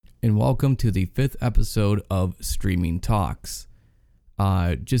and welcome to the 5th episode of Streaming Talks.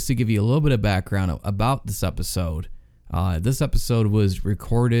 Just to give you a little bit of background about this episode was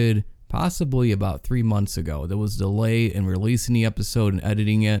recorded possibly about 3 months ago. There was a delay in releasing the episode and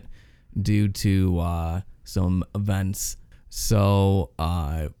editing it due to some events. So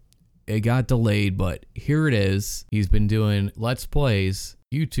it got delayed, but here it is. He's been doing Let's Plays,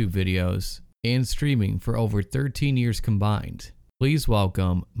 YouTube videos, and streaming for over 13 years combined. Please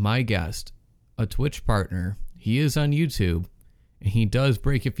welcome my guest, a Twitch partner. He is on YouTube, and he does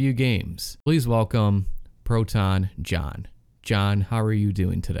break a few games. Please welcome Proton John. John, how are you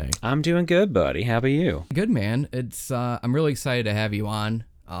doing today? I'm doing good, buddy. How about you? Good, man. I'm really excited to have you on.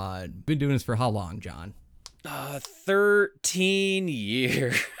 Been doing this for how long, John? 13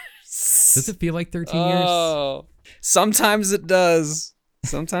 years. Does it feel like 13 years? Oh, sometimes it does.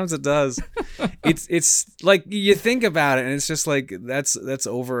 Sometimes it does. It's like you think about it and it's just like that's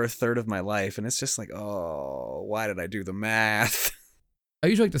over a third of my life, and it's just like, oh, why did I do the math? I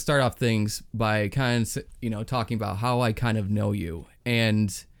usually like to start off things by kind of, talking about how I kind of know you,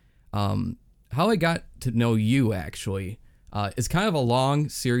 and how I got to know you actually is kind of a long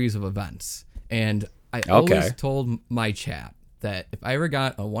series of events. And I always told my chat that if I ever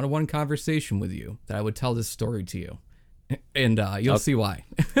got a one-on-one conversation with you, that I would tell this story to you. And you'll see why.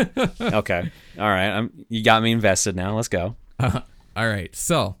 Okay. All right. You got me invested now. Let's go. All right.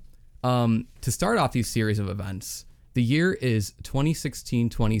 So to start off these series of events, the year is 2016,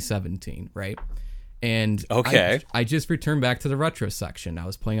 2017, right? And okay. I just returned back to the retro section. I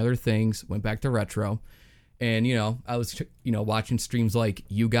was playing other things, went back to retro. And, I was, watching streams like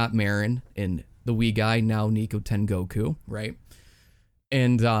You Got Marin and the Wii Guy, now Nico Tengoku, right?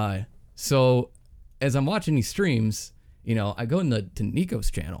 And so as I'm watching these streams, I go to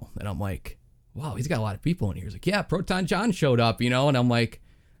Nico's channel and I'm like, wow, he's got a lot of people in here. He's like, yeah, Proton John showed up, and I'm like,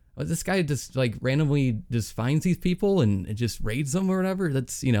 well, this guy just like randomly just finds these people and just raids them or whatever.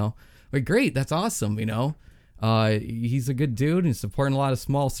 That's, like, great. That's awesome. He's a good dude and he's supporting a lot of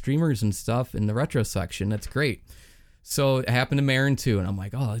small streamers and stuff in the retro section. That's great. So it happened to Marin too. And I'm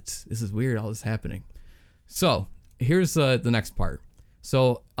like, oh, this is weird. All this happening. So here's the next part.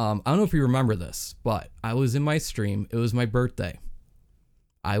 So, I don't know if you remember this, but I was in my stream. It was my birthday.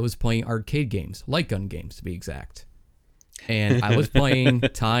 I was playing arcade games, light gun games to be exact. And I was playing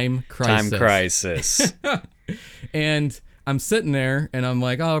Time Crisis. Time Crisis. And I'm sitting there and I'm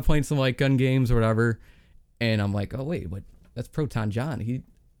like, oh, we're playing some light gun games or whatever. And I'm like, oh, wait, what? That's Proton John.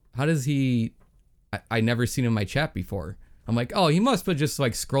 I never seen him in my chat before. I'm like, oh, he must have just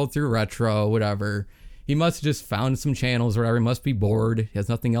like scrolled through retro, whatever. He must have just found some channels or whatever. He must be bored. He has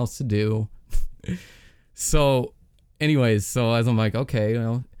nothing else to do. So anyways, as I'm like, okay,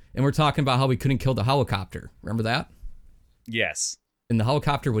 and we're talking about how we couldn't kill the helicopter. Remember that? Yes. And the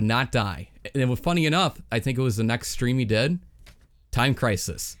helicopter would not die. And it was funny enough, I think it was the next stream he did. Time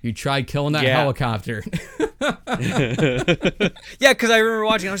Crisis. You tried killing that helicopter. Yeah, because I remember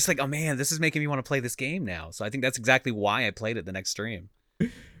watching. I was just like, oh man, this is making me want to play this game now. So I think that's exactly why I played it the next stream.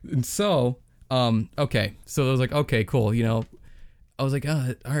 And so... okay, so I was like, okay, cool, I was like,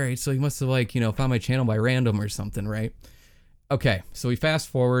 all right, so he must have found my channel by random or something, right? Okay, so we fast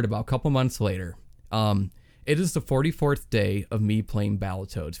forward about a couple months later. It is the 44th day of me playing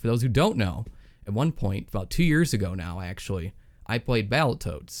Battletoads. For those who don't know, at one point, about 2 years ago now, actually, I played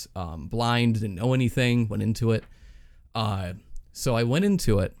Battletoads. Blind, didn't know anything, went into it. So I went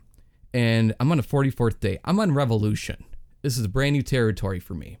into it, and I'm on the 44th day. I'm on Revolution. This is brand new territory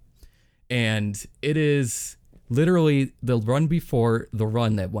for me. And it is literally the run before the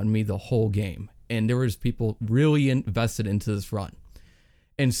run that won me the whole game. And there was people really invested into this run.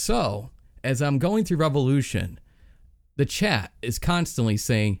 And so, as I'm going through Revolution, the chat is constantly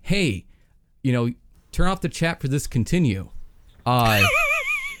saying, hey, turn off the chat for this continue.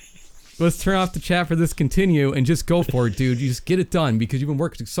 Let's turn off the chat for this continue and just go for it, dude. You just get it done because you've been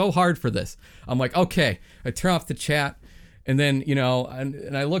working so hard for this. I'm like, okay. I turn off the chat. And then,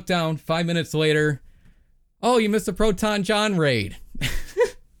 and I look down 5 minutes later. Oh, you missed a Proton John raid.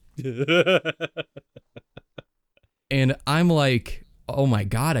 And I'm like, oh my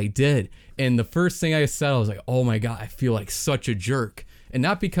God, I did. And the first thing I said, I was like, oh my God, I feel like such a jerk. And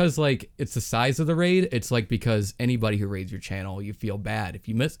not because it's the size of the raid. It's because anybody who raids your channel, you feel bad. If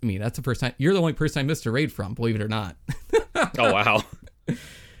you miss me, that's the first time. You're the only person I missed a raid from, believe it or not. Oh, wow.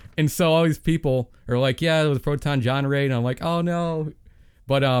 And so all these people are like, yeah, it was Proton John raid. And I'm like, oh no.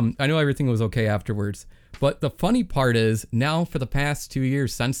 But I know everything was okay afterwards. But the funny part is now for the past 2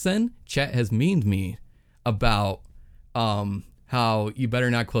 years since then, chat has memed me about how you better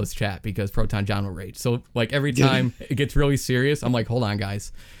not close chat because Proton John will rage. So like every time it gets really serious, I'm like, hold on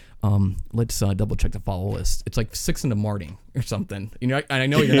guys. let's double check the follow list. It's like 6 in the morning or something. You know, and I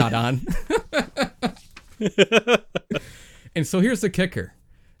know you're not on. And so here's the kicker.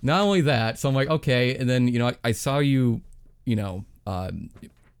 Not only that, so I'm like, okay, and then, you know, I saw you, you know,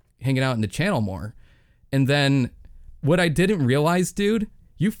 hanging out in the channel more. And then what I didn't realize, dude,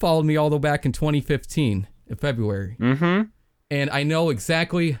 you followed me all the way back in 2015 in February. Mm-hmm. And I know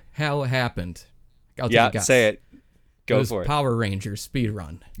exactly how it happened. I'll take a guess. Say it. Go It was for it. Power Rangers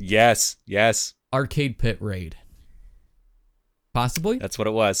speedrun. Yes. Arcade Pit Raid. Possibly? That's what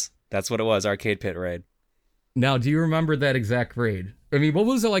it was. Arcade Pit Raid. Now, do you remember that exact raid? I mean, what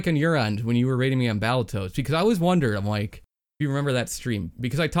was it like on your end when you were raiding me on Battletoads? Because I always wondered, I'm like, do you remember that stream?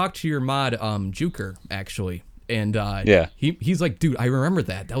 Because I talked to your mod, Juker, actually. And he's like, dude, I remember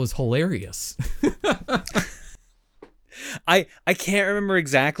that. That was hilarious. I can't remember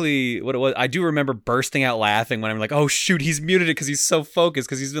exactly what it was. I do remember bursting out laughing when I'm like, oh shoot, he's muted it because he's so focused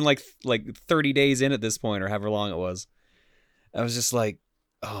because he's been like 30 days in at this point or however long it was. I was just like,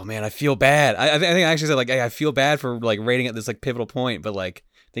 oh man, I feel bad. I think I actually said like, hey, I feel bad for like rating at this like pivotal point, but like,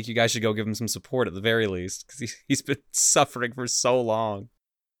 I think you guys should go give him some support at the very least because he's been suffering for so long.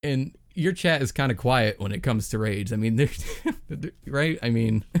 And your chat is kind of quiet when it comes to raids. I mean, right? I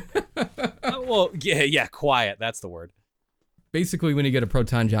mean, well, yeah, quiet. That's the word. Basically, when you get a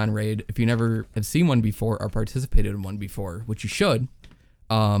Proton John raid, if you never have seen one before or participated in one before, which you should,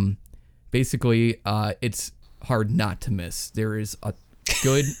 basically, it's hard not to miss. There is a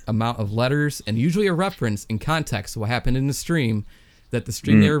good amount of letters and usually a reference in context to what happened in the stream that the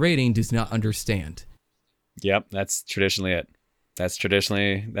stream they're raiding does not understand. Yep, that's traditionally it. That's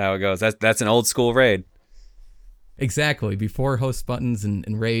traditionally how it goes. That's an old school raid. Exactly. Before host buttons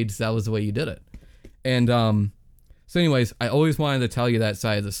and raids, that was the way you did it. And so anyways, I always wanted to tell you that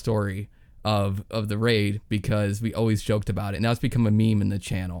side of the story of the raid because we always joked about it. Now it's become a meme in the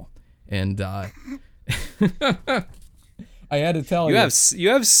channel. And I had to tell you. You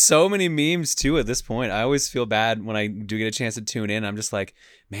have so many memes too at this point. I always feel bad when I do get a chance to tune in. I'm just like,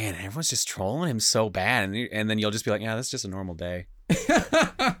 man, everyone's just trolling him so bad. And then you'll just be like, yeah, that's just a normal day.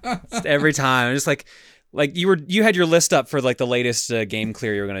 Just every time. I'm just like you had your list up for like the latest game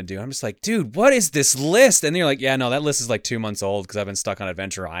clear you were gonna do. I'm just like, dude, what is this list? And then you're like, yeah, no, that list is like 2 months old because I've been stuck on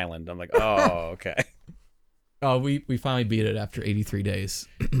Adventure Island. I'm like, oh, okay. Oh, we finally beat it after 83 days.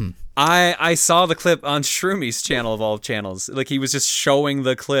 I saw the clip on Shroomi's channel of all channels. Like he was just showing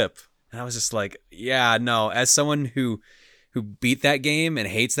the clip, and I was just like, yeah, no. As someone who beat that game and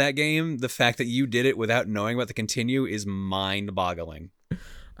hates that game, the fact that you did it without knowing about the continue is mind-boggling.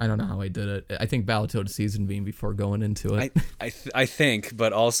 I don't know how I did it. I think Battletoads season being before going into it. I think,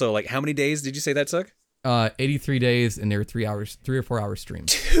 but also like how many days did you say that took? 83 days, and they were 3 or 4 hour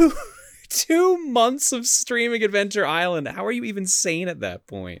streams. 2 months of streaming Adventure Island. How are you even sane at that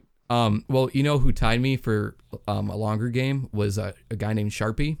point? Well, you know who tied me for a longer game was a guy named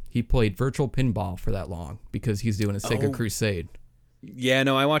Sharpie. He played Virtual Pinball for that long because he's doing a Sega Crusade. Yeah,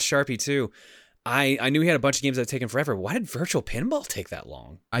 no, I watched Sharpie too. I knew he had a bunch of games that had taken forever. Why did Virtual Pinball take that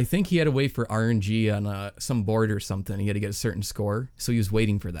long? I think he had to wait for RNG on some board or something. He had to get a certain score, so he was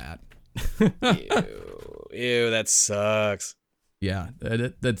waiting for that. Ew, that sucks. Yeah,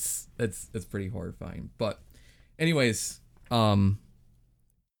 that's pretty horrifying. But anyways, wanted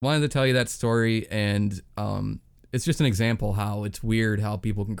to tell you that story, and it's just an example how it's weird how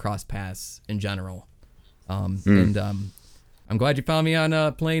people can cross paths in general. And I'm glad you found me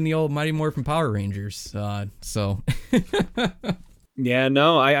on playing the old Mighty Morphin Power Rangers. So yeah,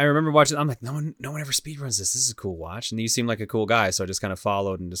 no, I remember watching. I'm like, no one ever speedruns this. This is a cool watch, and you seem like a cool guy, so I just kind of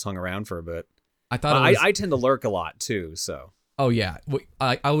followed and just hung around for a bit. I thought I tend to lurk a lot too, so. Oh yeah,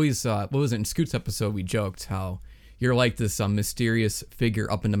 I always what was it in Scoot's episode? We joked how you're like this mysterious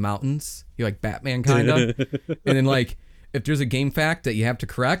figure up in the mountains. You're like Batman kind of, and then like if there's a game fact that you have to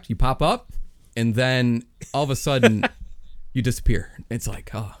correct, you pop up, and then all of a sudden you disappear. It's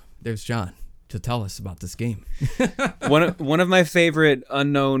like, oh, there's John to tell us about this game. One of my favorite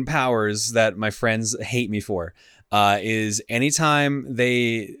unknown powers that my friends hate me for is anytime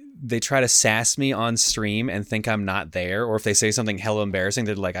they try to sass me on stream and think I'm not there, or if they say something hella embarrassing,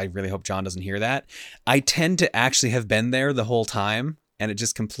 they're like, I really hope John doesn't hear that. I tend to actually have been there the whole time, and it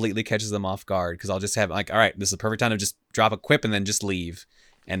just completely catches them off guard because I'll just have like, all right, this is the perfect time to just drop a quip and then just leave.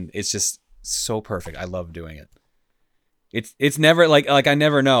 And it's just so perfect. I love doing it. It's never like I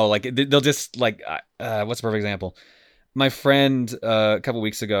never know. Like they'll just like, what's a perfect example? My friend a couple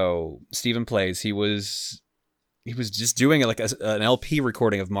weeks ago, Steven Plays, he was just doing like an LP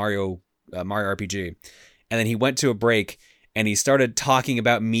recording of Mario RPG, and then he went to a break and he started talking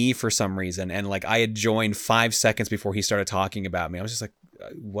about me for some reason, and like I had joined 5 seconds before he started talking about me. I was just like,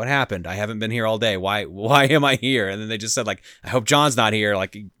 what happened? I haven't been here all day. Why am I here? And then they just said like, I hope John's not here.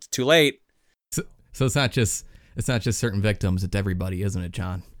 Like, it's too late. So it's not just certain victims. It's everybody, isn't it,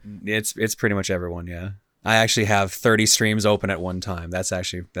 John? It's pretty much everyone. Yeah. I actually have 30 streams open at one time. That's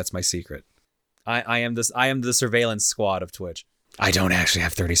my secret. I am the surveillance squad of Twitch. I don't actually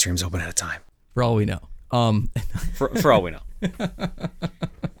have 30 streams open at a time. For all we know. For all we know.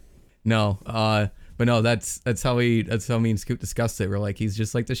 No, but no, that's how me and Scoop discussed it. We're like, he's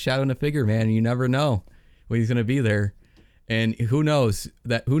just like the shadow in a figure, man. You never know when he's gonna be there. And who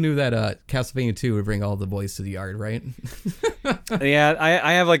knew that Castlevania 2 would bring all the boys to the yard, right? Yeah,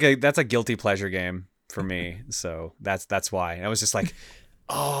 I have that's a guilty pleasure game for me. So that's why. And I was just like,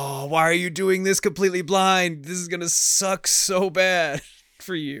 oh, why are you doing this completely blind? This is gonna suck so bad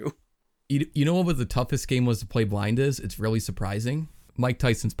for you. You know what the toughest game was to play blind is? It's really surprising. Mike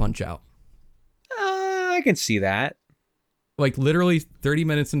Tyson's Punch-Out. I can see that. Like literally 30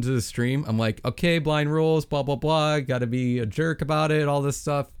 minutes into the stream, I'm like, okay, blind rules, blah, blah, blah. Got to be a jerk about it, all this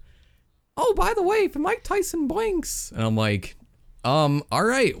stuff. Oh, by the way, if Mike Tyson blinks. And I'm like, all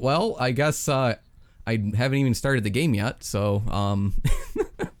right, well, I guess I haven't even started the game yet. So,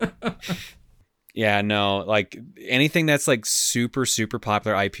 Yeah, no, like anything that's like super, super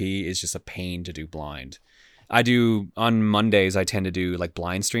popular IP is just a pain to do blind. I do on Mondays, I tend to do like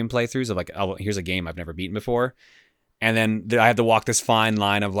blind stream playthroughs of like, oh, here's a game I've never beaten before. And then I have to walk this fine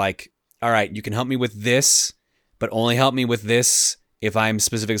line of like, all right, you can help me with this, but only help me with this if I'm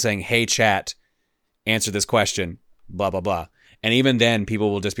specifically saying, hey, chat, answer this question, blah, blah, blah. And even then, people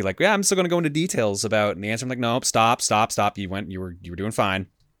will just be like, yeah, I'm still going to go into details about the answer. I'm like, nope, stop. You were doing fine.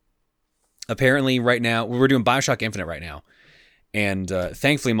 Apparently, right now, we're doing Bioshock Infinite right now. And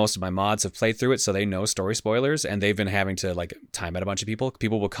thankfully, most of my mods have played through it, so they know story spoilers, and they've been having to like time out a bunch of people.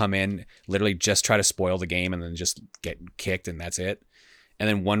 People will come in, literally just try to spoil the game, and then just get kicked, and that's it. And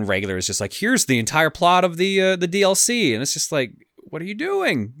then one regular is just like, "Here's the entire plot of the DLC," and it's just like, "What are you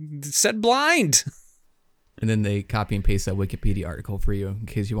doing? It said blind." And then they copy and paste that Wikipedia article for you in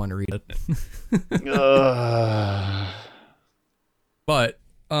case you want to read it. But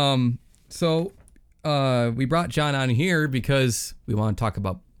so. We brought John on here because we want to talk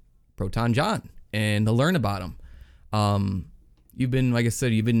about Proton John and to learn about him. You've been, like I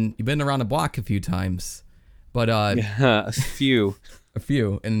said, you've been around the block a few times, but a few,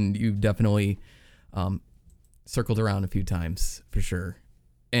 and you've definitely circled around a few times for sure.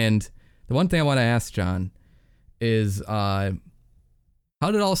 And the one thing I want to ask John is, how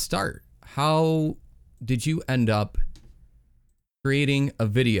did it all start? How did you end up creating a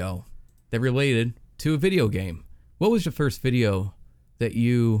video that related to a video game? What was your first video that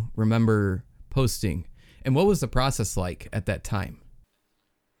you remember posting, and what was the process like at that time?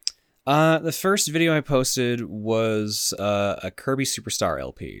 The first video I posted was a Kirby Superstar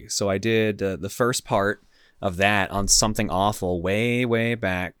LP. So I did the first part of that on Something Awful way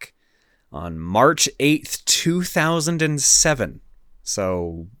back on March 8th, 2007.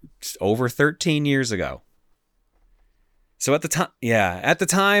 So over 13 years ago. So at the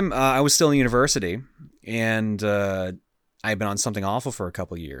time, I was still in university, and I'd been on Something Awful for a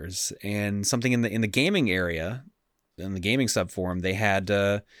couple years, and something in the gaming area, in the gaming subforum, they had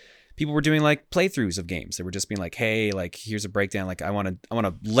people were doing like playthroughs of games. They were just being like, hey, like here's a breakdown. Like I want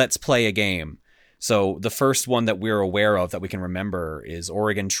to let's play a game. So the first one that we're aware of that we can remember is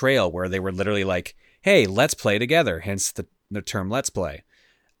Oregon Trail, where they were literally like, hey, let's play together. Hence the term let's play.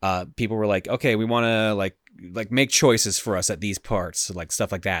 People were like, okay, we want to like make choices for us at these parts, like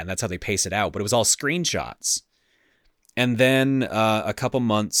stuff like that. And that's how they pace it out. But it was all screenshots. And then a couple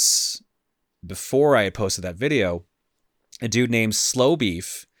months before I had posted that video, a dude named Slow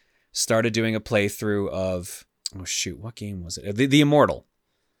Beef started doing a playthrough of, oh shoot, what game was it? The Immortal.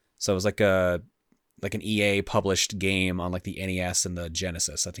 So it was like an EA published game on like the NES and the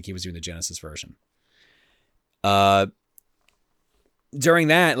Genesis. I think he was doing the Genesis version. During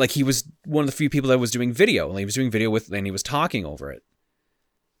that, like he was one of the few people that was doing video, and he was doing video and he was talking over it.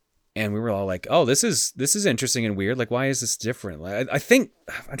 And we were all like, oh, this is interesting and weird. Like, why is this different? Like, I think,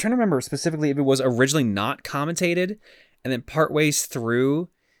 I'm trying to remember specifically if it was originally not commentated, and then partways through,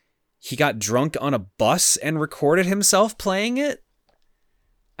 he got drunk on a bus and recorded himself playing it.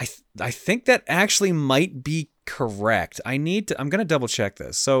 I think that actually might be correct. I'm going to double check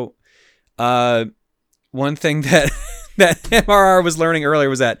this. So, one thing that MRR was learning earlier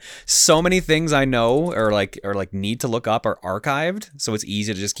was that so many things I know or need to look up are archived, so it's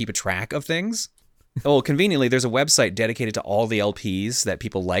easy to just keep a track of things. Well, conveniently, there's a website dedicated to all the LPs that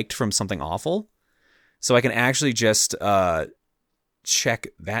people liked from Something Awful, so I can actually just check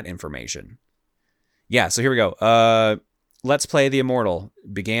that information. Yeah, so here we go. Let's Play the Immortal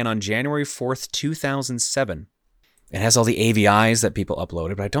began on January 4th, 2007. It has all the AVIs that people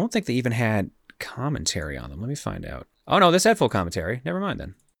uploaded, but I don't think they even had commentary on them. Let me find out. Oh, no, this had full commentary. Never mind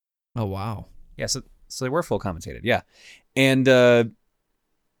then. Oh, wow. Yeah, so they were full commentated, yeah. And I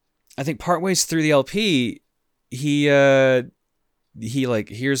think partways through the LP, he like,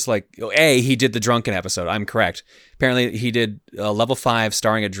 here's like, he did the drunken episode. I'm correct. Apparently he did level 5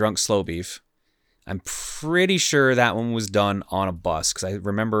 starring a drunk Slow Beef. I'm pretty sure that one was done on a bus, because I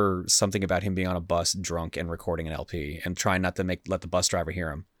remember something about him being on a bus drunk and recording an LP and trying not to let the bus driver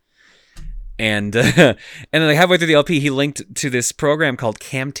hear him. And and then like halfway through the LP, he linked to this program called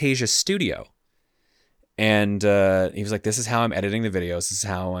Camtasia Studio. And he was like, this is how I'm editing the videos. This is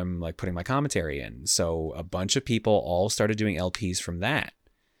how I'm like putting my commentary in. So a bunch of people all started doing LPs from that.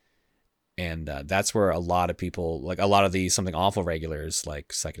 And that's where a lot of people, like a lot of the Something Awful regulars, like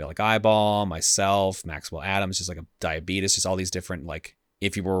Psychedelic Eyeball, myself, Maxwell Adams, just like a Diabetes, just all these different, like,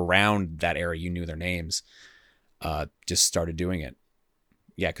 if you were around that era, you knew their names, just started doing it.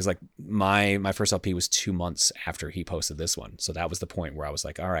 Yeah, because like my first LP was 2 months after he posted this one. So that was the point where I was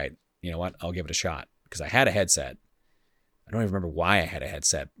like, all right, you know what? I'll give it a shot. Because I had a headset. I don't even remember why I had a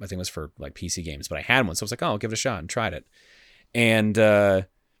headset. I think it was for like PC games, but I had one. So I was like, oh, I'll give it a shot, and tried it. And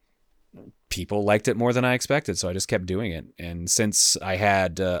people liked it more than I expected. So I just kept doing it. And since I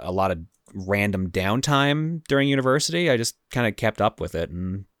had a lot of random downtime during university, I just kind of kept up with it,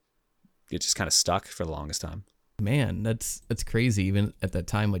 and it just kind of stuck for the longest time. Man, that's crazy. Even at that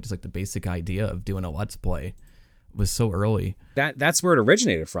time, like just like the basic idea of doing a Let's Play was so early. That's where it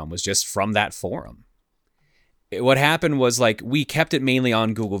originated from, was just from that forum. What happened was, like, we kept it mainly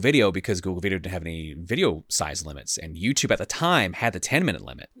on Google Video because Google Video didn't have any video size limits, and YouTube at the time had the 10-minute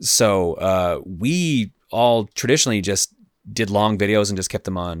limit. So we all traditionally just did long videos and just kept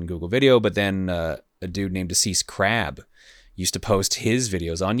them on Google Video. But then a dude named Deceased Crab used to post his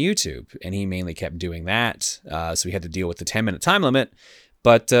videos on YouTube, and he mainly kept doing that. So we had to deal with the 10-minute time limit.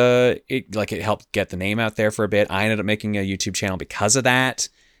 But it helped get the name out there for a bit. I ended up making a YouTube channel because of that,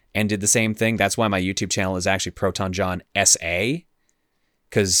 and did the same thing. That's why my YouTube channel is actually Proton John SA,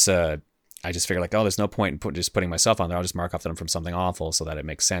 because I just figured like, oh, there's no point in just putting myself on there. I'll just mark off that I'm from Something Awful so that it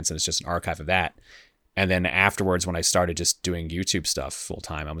makes sense, and it's just an archive of that. And then afterwards, when I started just doing YouTube stuff full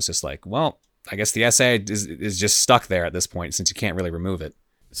time, I was just like, well, I guess the SA is just stuck there at this point, since you can't really remove it.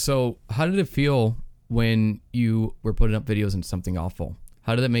 So how did it feel when you were putting up videos into Something Awful?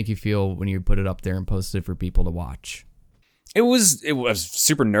 How did that make you feel when you put it up there and posted it for people to watch? It was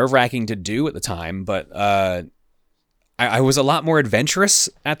super nerve-wracking to do at the time, but I was a lot more adventurous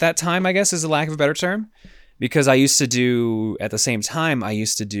at that time, I guess, is the lack of a better term, because I used to do, at the same time, I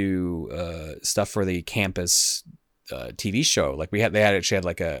used to do stuff for the campus TV show. Like they actually had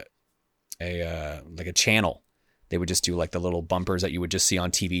like a channel. They would just do like the little bumpers that you would just see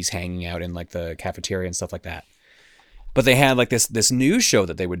on TVs hanging out in like the cafeteria and stuff like that. But they had like this news show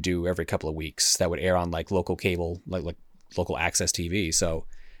that they would do every couple of weeks that would air on like local cable, like local access TV. So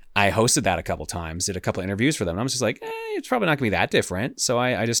I hosted that a couple times, did a couple of interviews for them. And I was just like, it's probably not gonna be that different. So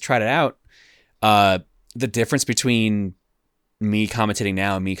I just tried it out. The difference between me commentating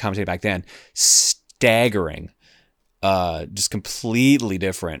now and me commentating back then, staggering, just completely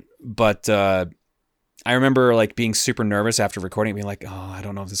different. But I remember like being super nervous after recording, being like, oh, I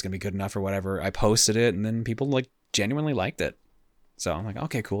don't know if this is gonna be good enough or whatever. I posted it, and then people like genuinely liked it. So I'm like,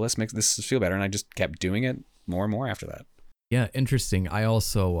 okay, cool. Let's make this feel better. And I just kept doing it more and more after that. Yeah, interesting. I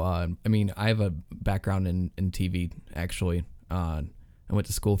also, I have a background in TV, actually. I went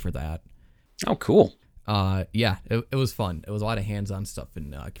to school for that. Oh, cool. Yeah, it was fun. It was a lot of hands-on stuff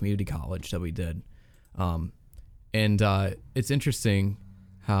in community college that we did. And it's interesting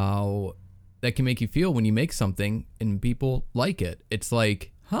how that can make you feel when you make something and people like it. It's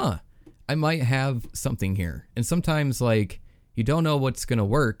like, I might have something here. And sometimes, like, you don't know what's going to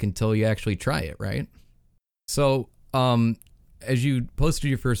work until you actually try it, right? So, as you posted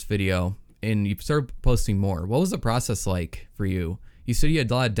your first video and you started posting more, what was the process like for you? You said you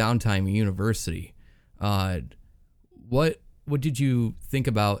had a lot of downtime in university. What did you think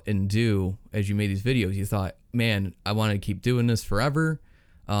about and do as you made these videos? You thought, man, I want to keep doing this forever.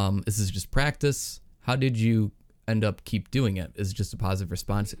 This is just practice. How did you end up keep doing it? Is it just a positive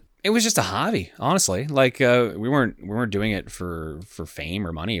response? It was just a hobby, honestly. Like we weren't doing it for fame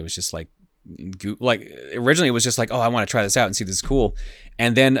or money. It was just like originally it was just like, oh, I want to try this out and see if this is cool.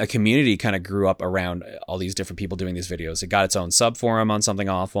 And then a community kind of grew up around all these different people doing these videos. It got its own sub forum on Something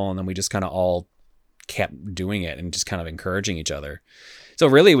Awful, and then we just kind of all kept doing it and just kind of encouraging each other. So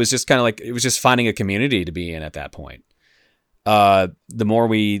really it was just kind of like, it was just finding a community to be in at that point. the more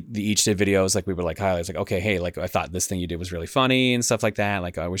we each did videos, like we were like highlights, like, okay, hey, like I thought this thing you did was really funny and stuff like that.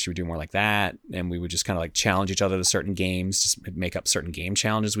 Like I wish you would do more like that. And we would just kind of like challenge each other to certain games, just make up certain game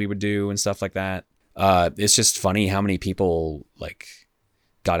challenges we would do and stuff like that. It's just funny how many people like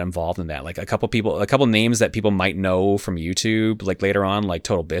got involved in that. Like a couple names that people might know from YouTube, like later on, like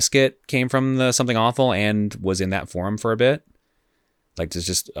Total Biscuit came from the Something Awful and was in that forum for a bit. Like there's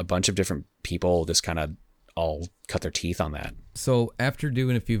just a bunch of different people just kind of all cut their teeth on that. So after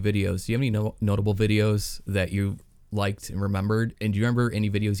doing a few videos, do you have any notable videos that you liked and remembered? And do you remember any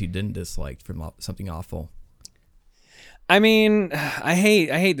videos you didn't dislike from Something Awful? I mean, I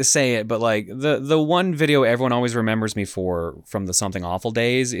hate to say it, but like the one video everyone always remembers me for from the Something Awful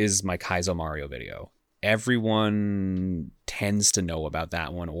days is my Kaizo Mario video. Everyone tends to know about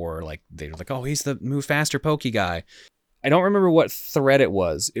that one, or like they're like, oh, he's the Move Faster Pokey guy. I don't remember what thread it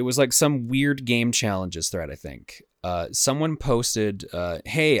was. It was like some weird game challenges thread, I think. Someone posted,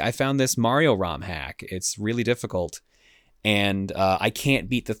 hey, I found this Mario ROM hack. It's really difficult, and I can't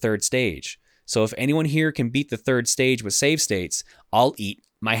beat the third stage. So if anyone here can beat the third stage with save states, I'll eat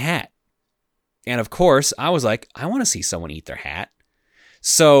my hat. And of course, I was like, I want to see someone eat their hat.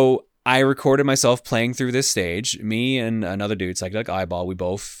 So I recorded myself playing through this stage. Me and another dude, Psychedelic Eyeball, we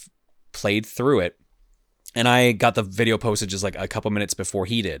both played through it. And I got the video posted just like a couple minutes before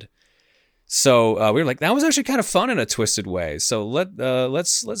he did. So we were like, that was actually kind of fun in a twisted way. So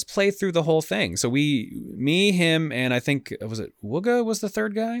let's play through the whole thing. So me, him, and I think, was it Wooga was the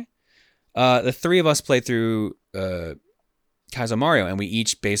third guy? The three of us played through Kaizo Mario, and we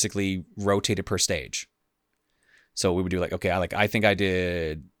each basically rotated per stage. So we would do like, okay, I think I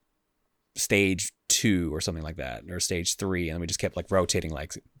did stage 2 or something like that, or stage 3, and we just kept like rotating.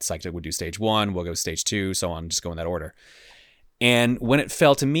 Like Psychic would do stage 1, we'll go stage 2, so on, just go in that order. And when it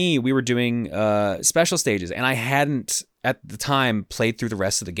fell to me, we were doing special stages, and I hadn't at the time played through the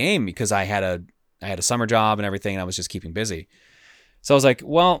rest of the game because I had a summer job and everything, and I was just keeping busy. So I was like,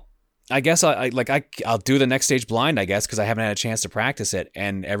 well, I guess I'll do the next stage blind, I guess, because I haven't had a chance to practice it.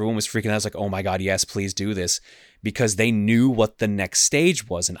 And everyone was freaking out. I was like, oh my God, yes, please do this. Because they knew what the next stage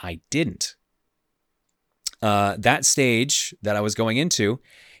was, and I didn't. That stage that I was going into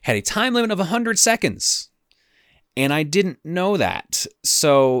had a time limit of 100 seconds. And I didn't know that.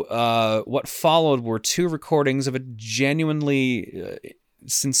 So what followed were 2 recordings of a genuinely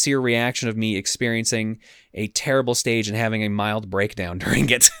sincere reaction of me experiencing a terrible stage and having a mild breakdown during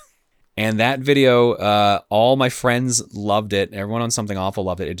it. And that video, all my friends loved it. Everyone on Something Awful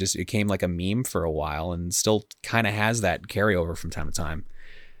loved it. It became like a meme for a while, and still kind of has that carryover from time to time.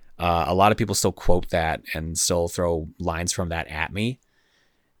 A lot of people still quote that and still throw lines from that at me.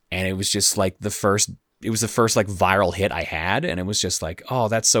 And it was just like the first like viral hit I had. And it was just like, oh,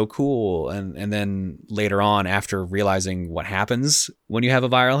 that's so cool. And then later on, after realizing what happens when you have a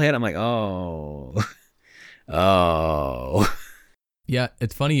viral hit, I'm like, oh, oh. Yeah,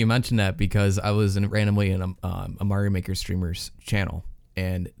 it's funny you mentioned that because I was randomly in a Mario Maker streamer's channel,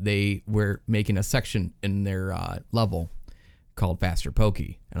 and they were making a section in their level called Faster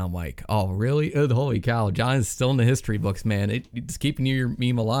Pokey. And I'm like, oh, really? Oh, holy cow. John is still in the history books, man. It's keeping your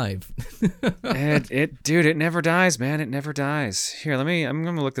meme alive. Dude, it never dies, man. It never dies. Here, I'm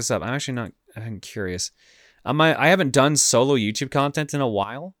going to look this up. I'm curious. I haven't done solo YouTube content in a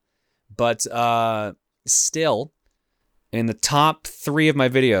while, but still, in the top 3 of my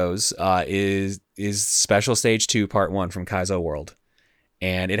videos is Special Stage 2 Part 1 from Kaizo World.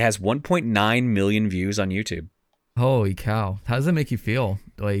 And it has 1.9 million views on YouTube. Holy cow. How does that make you feel?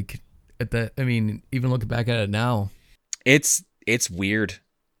 Like, even looking back at it now. It's weird.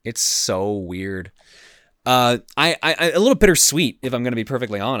 It's so weird. I a little bittersweet, if I'm going to be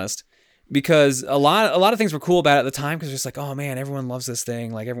perfectly honest, because a lot of things were cool about it at the time, because it's like, oh man, everyone loves this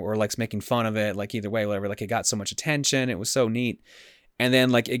thing, like everyone, or likes making fun of it, like either way, whatever, like it got so much attention, it was so neat. And then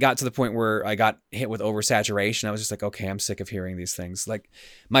like it got to the point where I got hit with oversaturation. I was just like, okay, I'm sick of hearing these things. Like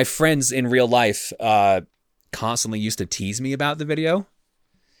my friends in real life constantly used to tease me about the video.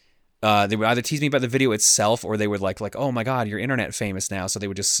 They would either tease me about the video itself, or they would like, oh my God, you're internet famous now. So they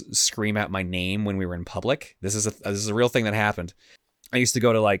would just scream out my name when we were in public. This is a real thing that happened. I used to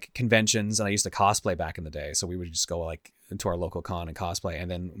go to like conventions, and I used to cosplay back in the day. So we would just go like into our local con and cosplay. And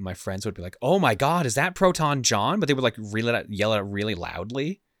then my friends would be like, oh my God, is that Proton John? But they would like yell at it really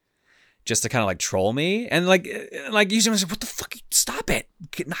loudly just to kind of like troll me. And like usually I was like, what the fuck? Stop it.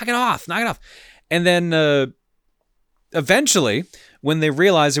 Knock it off. And then eventually, when they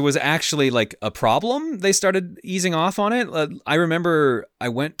realized it was actually like a problem, they started easing off on it. I remember I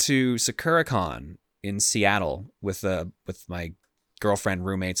went to SakuraCon in Seattle with my girlfriend,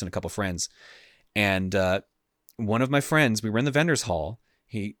 roommates, and a couple friends. And one of my friends, we were in the vendor's hall.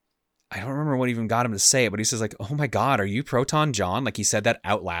 I don't remember what even got him to say it, but he says like, "Oh my God, are you Proton John?" Like he said that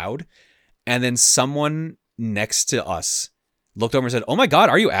out loud. And then someone next to us looked over and said, "Oh my God,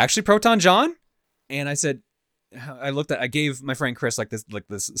 are you actually Proton John?" And I said, I gave my friend Chris like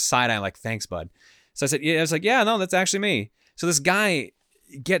this side eye, like, "Thanks, bud." So I said, yeah, I was like, "Yeah, no, that's actually me." So this guy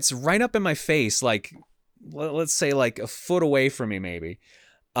gets right up in my face, like, let's say like a foot away from me, maybe,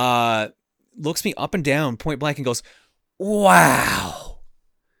 looks me up and down point blank and goes, "Wow.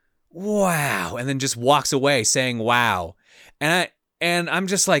 Wow." And then just walks away saying, "Wow." And I'm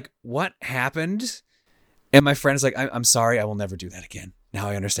just like, "What happened?" And my friend is like, I'm sorry, I will never do that again. Now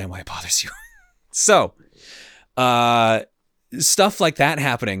I understand why it bothers you." So, stuff like that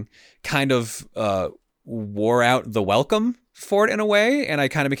happening kind of wore out the welcome for it in a way, and I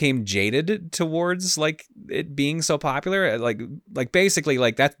kind of became jaded towards like it being so popular. Like basically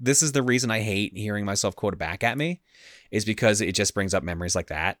like that. This is the reason I hate hearing myself quoted back at me, is because it just brings up memories like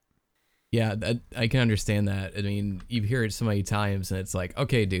that. Yeah, I can understand that. I mean, you hear it so many times, and it's like,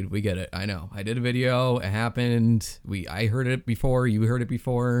 okay, dude, we get it. I know. I did a video. It happened. I heard it before. You heard it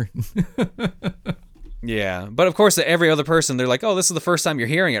before. Yeah, but of course, every other person, they're like, "Oh, this is the first time you're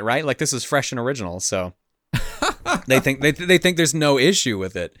hearing it, right? Like this is fresh and original." So they think they think there's no issue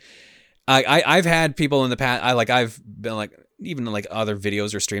with it. I've had people in the past. I've been like, even in like other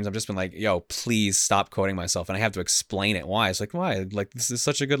videos or streams, I've just been like, "Yo, please stop quoting myself," and I have to explain it why. It's like, why? Like this is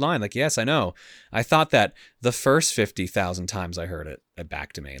such a good line. Like, yes, I know. I thought that the first 50,000 times I heard it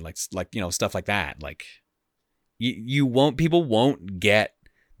back to me, like stuff like that. Like, people won't get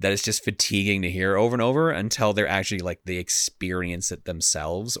that it's just fatiguing to hear over and over until they're actually like they experience it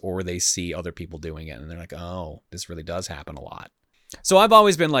themselves, or they see other people doing it and they're like, "Oh, this really does happen a lot." So I've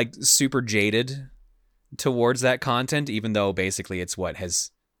always been like super jaded towards that content, even though basically it's what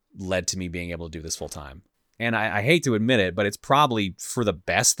has led to me being able to do this full time. And I hate to admit it, but it's probably for the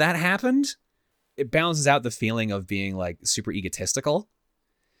best that happened. It balances out the feeling of being like super egotistical.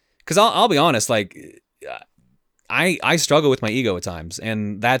 Because I'll be honest, like I struggle with my ego at times,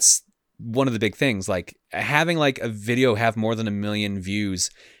 and that's one of the big things. Like having like a video have more than 1 million views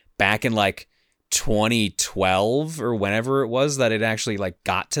back in like 2012 or whenever it was that it actually like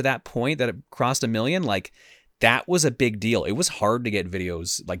got to that point that it crossed 1 million, like that was a big deal. It was hard to get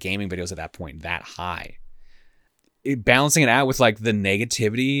videos, like gaming videos at that point, that high. Balancing it out with like the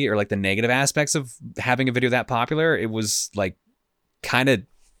negativity or like the negative aspects of having a video that popular, it was like kind of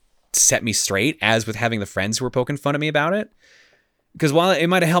set me straight, as with having the friends who were poking fun at me about it. Because while it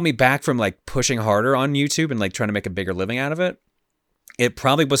might have held me back from like pushing harder on YouTube and like trying to make a bigger living out of it, it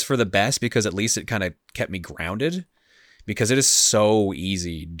probably was for the best, because at least it kind of kept me grounded, because it is so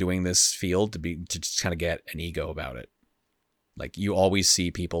easy doing this field to just kind of get an ego about it. Like you always see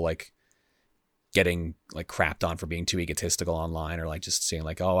people like getting like crapped on for being too egotistical online, or like just saying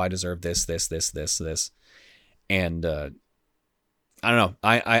like, "Oh, I deserve this. And I don't know.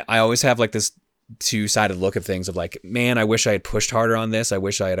 I always have like this two-sided look at things of like, man, I wish I had pushed harder on this. I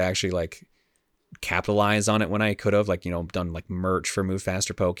wish I had actually like capitalized on it when I could have, like, done like merch for Move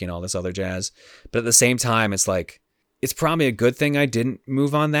Faster Poke and all this other jazz. But at the same time, it's like, it's probably a good thing I didn't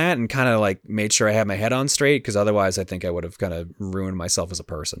move on that and kind of like made sure I had my head on straight, because otherwise I think I would have kind of ruined myself as a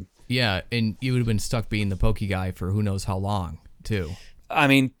person. Yeah, and you would have been stuck being the Poke guy for who knows how long, too. I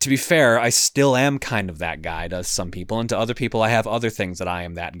mean, to be fair, I still am kind of that guy to some people, and to other people I have other things that I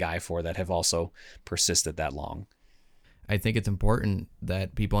am that guy for that have also persisted that long. I think it's important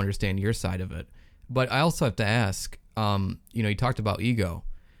that people understand your side of it. But I also have to ask, you talked about ego.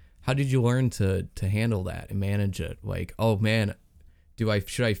 How did you learn to handle that and manage it? Like, oh man,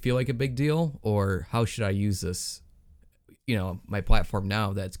 should I feel like a big deal, or how should I use this, my platform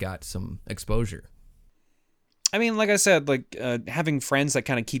now that's got some exposure? I mean, like I said, like having friends that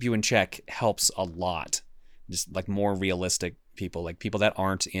kind of keep you in check helps a lot. Just like more realistic people, like people that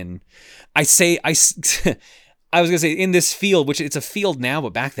aren't in. I was gonna say in this field, which it's a field now,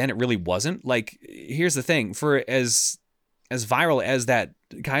 but back then it really wasn't. Like, here's the thing: for as viral as that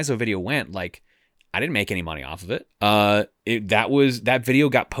Kaizo video went, like I didn't make any money off of it. That video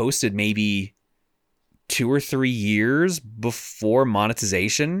got posted maybe 2 or 3 years before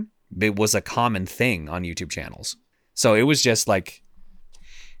monetization. It was a common thing on YouTube channels. So it was just like,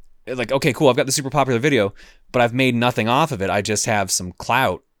 okay, cool, I've got the super popular video, but I've made nothing off of it. I just have some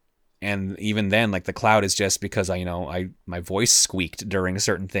clout. And even then, like the clout is just because my voice squeaked during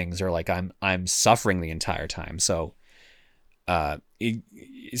certain things, or like I'm suffering the entire time. So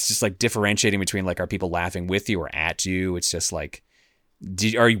it's just like differentiating between like, are people laughing with you or at you? It's just like,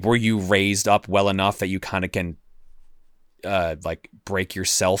 were you raised up well enough that you kind of can like break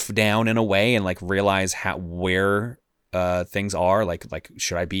yourself down in a way and like realize where things are. Like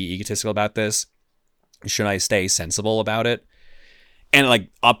should I be egotistical about this? Should I stay sensible about it? And like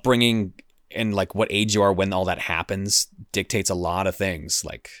upbringing and like what age you are when all that happens dictates a lot of things.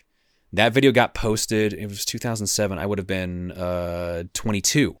 Like that video got posted, it was 2007. I would have been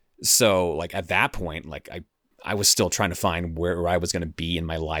 22. So like at that point, like I was still trying to find where I was going to be in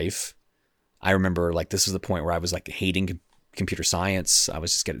my life. I remember like this was the point where I was like hating computer science. I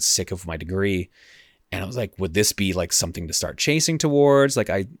was just getting sick of my degree. And I was like, would this be like something to start chasing towards? Like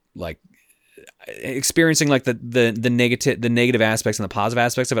I like experiencing like the negative aspects and the positive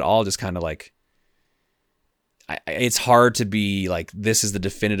aspects of it all, just kind of like, it's hard to be like, this is the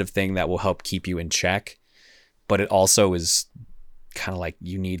definitive thing that will help keep you in check. But it also is kind of like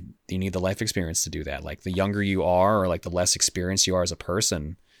you need the life experience to do that. Like the younger you are, or like the less experienced you are as a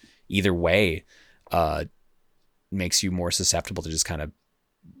person, either way, makes you more susceptible to just kind of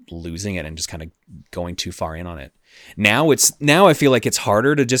losing it and just kind of going too far in on it. Now I feel like it's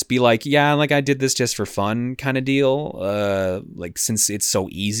harder to just be like, yeah, like I did this just for fun kind of deal. Like since it's so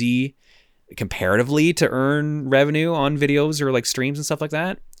easy comparatively to earn revenue on videos or like streams and stuff like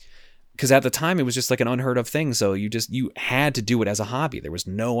that. Because at the time it was just like an unheard of thing. So you had to do it as a hobby. There was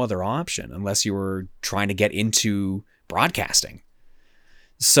no other option unless you were trying to get into broadcasting.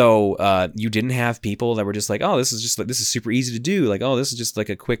 So you didn't have people that were just like, oh, this is super easy to do. Like, oh, this is just like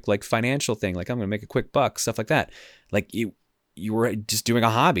a quick like financial thing. Like I'm going to make a quick buck, stuff like that. Like you were just doing a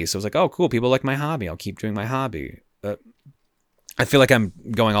hobby. So it was like, oh, cool. People like my hobby. I'll keep doing my hobby. I feel like I'm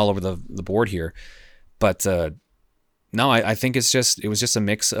going all over the board here, but no, I think it was just a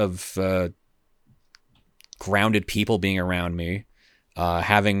mix of grounded people being around me,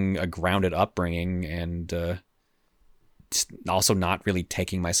 having a grounded upbringing, and also not really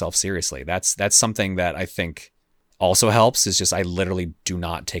taking myself seriously. That's something that I think also helps, is just I literally do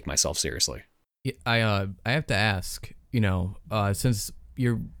not take myself seriously. Yeah, I have to ask, since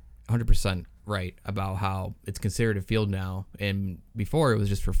you're 100% right about how it's considered a field now, and before it was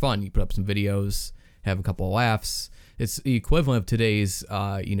just for fun. You put up some videos, have a couple of laughs. It's the equivalent of today's,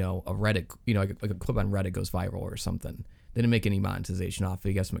 a Reddit, like a clip on Reddit goes viral or something. They didn't make any monetization off it.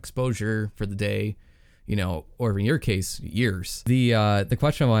 You got some exposure for the day, or in your case, years. The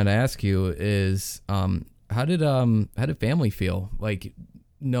question I wanted to ask you is, how did family feel like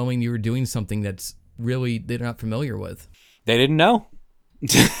knowing you were doing something that's really they're not familiar with? They didn't know.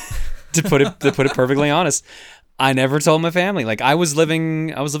 to put it perfectly honest, I never told my family. Like I was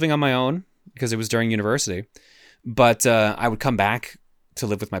living on my own because it was during university, but I would come back to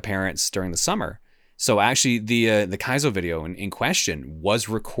live with my parents during the summer. So actually, the Kaizo video in question was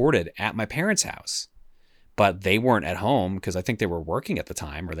recorded at my parents' house, but they weren't at home because I think they were working at the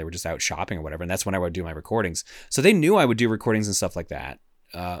time, or they were just out shopping or whatever. And that's when I would do my recordings. So they knew I would do recordings and stuff like that,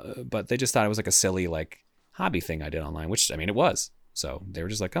 but they just thought it was like a silly like hobby thing I did online, which I mean it was. So they were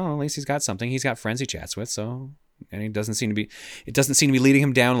just like, oh, at least he's got something. He's got friends he chats with. So, and it doesn't seem to be leading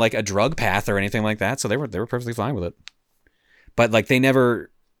him down like a drug path or anything like that. So they were perfectly fine with it. But like I never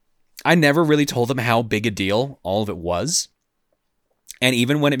really told them how big a deal all of it was. And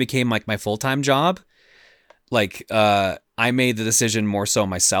even when it became like my full-time job, like I made the decision more so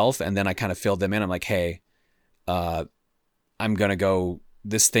myself. And then I kind of filled them in. I'm like, hey, I'm going to go,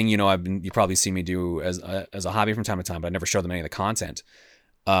 this thing, you probably see me do as a hobby from time to time, but I never show them any of the content.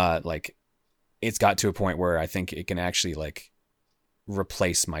 Like it's got to a point where I think it can actually like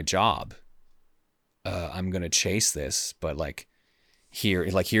replace my job. I'm going to chase this, but like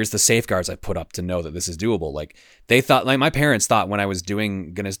here's the safeguards I put up to know that this is doable. Like they thought, like my parents thought when I was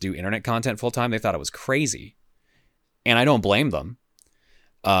going to do internet content full time, they thought it was crazy, and I don't blame them.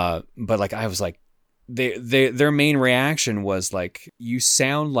 But like, I was like, their main reaction was like, you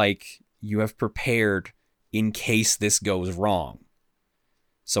sound like you have prepared in case this goes wrong.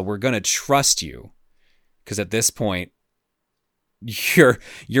 So we're going to trust you. Cause at this point you're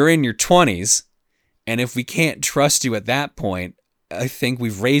in your 20s. And if we can't trust you at that point, I think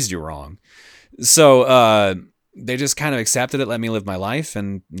we've raised you wrong. So, they just kind of accepted it, let me live my life.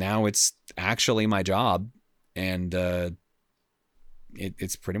 And now it's actually my job. And,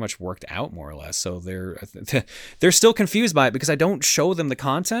 it's pretty much worked out more or less. So they're still confused by it because I don't show them the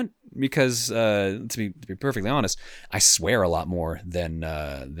content because, to be perfectly honest, I swear a lot more than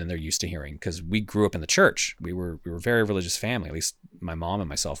they're used to hearing, because we grew up in the church. We were a very religious family, at least my mom and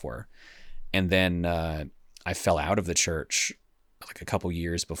myself were. And then, I fell out of the church like a couple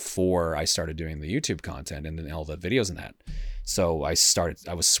years before I started doing the YouTube content and then all the videos and that. So I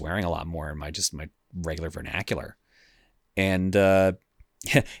was swearing a lot more in my regular vernacular. And I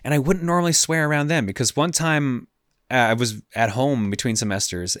wouldn't normally swear around them, because one time I was at home between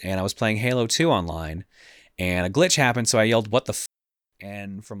semesters, and I was playing Halo 2 online, and a glitch happened, so I yelled, "What the f?"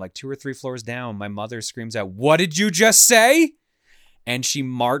 And from like 2 or 3 floors down, my mother screams out, "What did you just say?" And she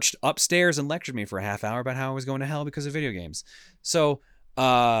marched upstairs and lectured me for a half hour about how I was going to hell because of video games. So,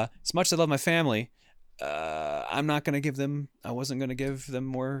 as much as I love my family, I wasn't going to give them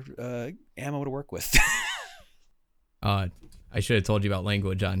more ammo to work with. I should have told you about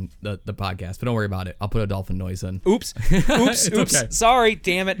language on the podcast, but don't worry about it. I'll put a dolphin noise in. Oops. Okay. Sorry,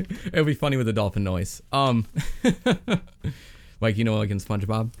 damn it. It'll be funny with the dolphin noise. Like, you know, like in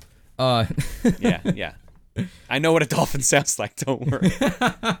SpongeBob. Yeah. I know what a dolphin sounds like. Don't worry.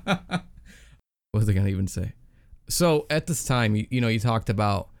 What was I gonna even say? So at this time, you talked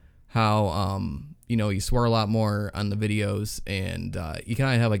about how you swore a lot more on the videos, and you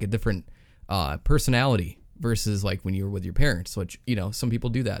kind of have like a different personality versus like when you were with your parents, which, some people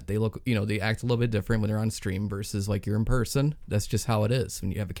do that. They look, they act a little bit different when they're on stream versus like you're in person. That's just how it is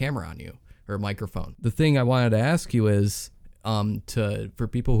when you have a camera on you or a microphone. The thing I wanted to ask you is, for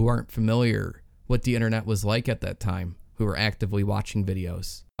people who aren't familiar what the internet was like at that time, who were actively watching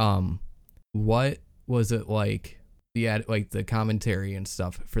videos, what was it like, the commentary and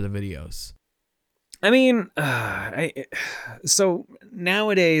stuff for the videos? I mean, so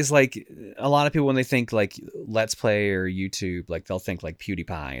nowadays, like a lot of people, when they think like Let's Play or YouTube, like they'll think like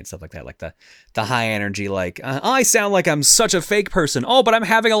PewDiePie and stuff like that, like the high energy, like I sound like I'm such a fake person. Oh, but I'm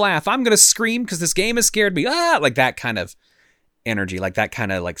having a laugh. I'm gonna scream because this game has scared me. Like that kind of energy, like that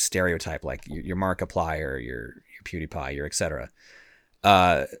kind of like stereotype, like your Markiplier, your PewDiePie, your etc.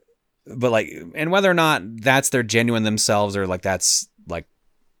 But like, and whether or not that's their genuine themselves or like that's like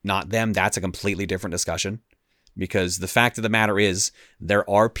not them, that's a completely different discussion, because the fact of the matter is there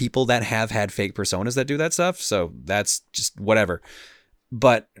are people that have had fake personas that do that stuff. So that's just whatever.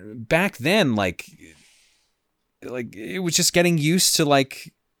 But back then, like it was just getting used to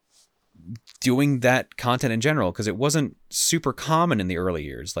like doing that content in general, because it wasn't super common in the early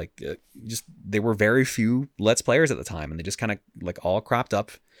years. Like there were very few Let's Players at the time, and they just kind of like all cropped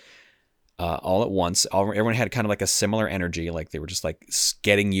up all at once. Everyone had kind of like a similar energy. Like they were just like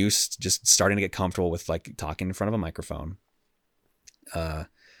getting used, just starting to get comfortable with like talking in front of a microphone.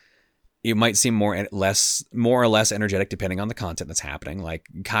 It might seem more or less energetic depending on the content that's happening. Like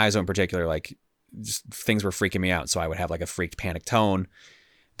Kaizo in particular, like just things were freaking me out, so I would have like a freaked panic tone.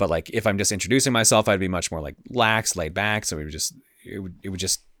 But like if I'm just introducing myself, I'd be much more like lax, laid back. So it would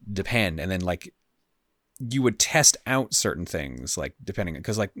just depend. And then like you would test out certain things, like depending,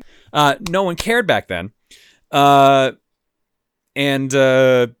 because like no one cared back then, and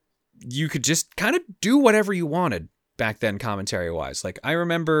you could just kind of do whatever you wanted back then, commentary wise. Like I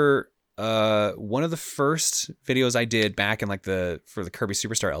remember one of the first videos I did back in like for the Kirby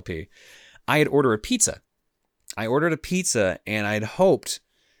Superstar LP, I had ordered a pizza. And I'd hoped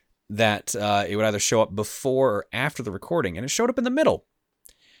that it would either show up before or after the recording, and it showed up in the middle.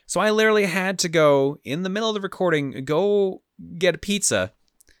 So I literally had to go in the middle of the recording, go get a pizza,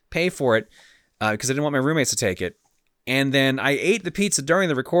 pay for it, because I didn't want my roommates to take it. And then I ate the pizza during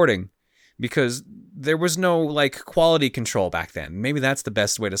the recording because there was no like quality control back then. Maybe that's the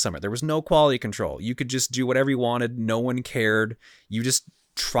best way to sum it. There was no quality control. You could just do whatever you wanted. No one cared. You just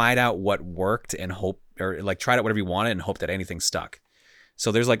tried out what worked and tried out whatever you wanted and hoped that anything stuck.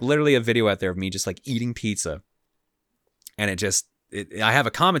 So there's like literally a video out there of me just like eating pizza. And I have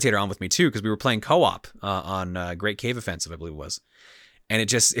a commentator on with me too, because we were playing co-op on Great Cave Offensive, I believe it was. And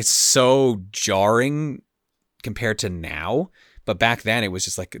it's so jarring compared to now. But back then it was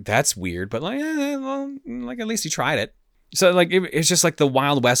just like, that's weird. But like, like at least you tried it. So like, it's just like the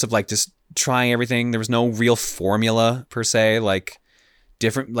Wild West of like just trying everything. There was no real formula per se. Like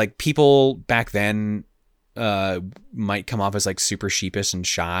different, like people back then might come off as like super sheepish and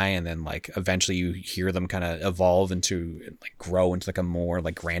shy, and then like eventually you hear them kind of evolve into like grow into like a more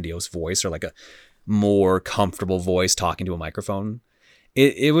like grandiose voice or like a more comfortable voice talking to a microphone.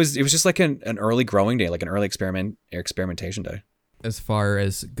 It was just like an early growing day, like an early experimentation day. As far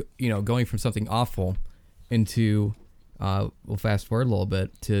as going from something awful into we'll fast forward a little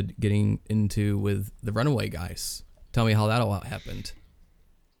bit to getting into with the Runaway Guys. Tell me how that all happened.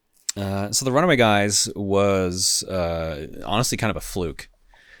 So the Runaway Guys was honestly kind of a fluke.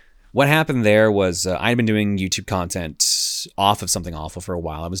 What happened there was I'd been doing YouTube content off of Something Awful for a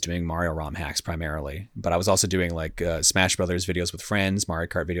while. I was doing Mario ROM hacks primarily, but I was also doing like Smash Brothers videos with friends, Mario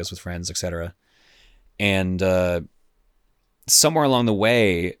Kart videos with friends, etc. And somewhere along the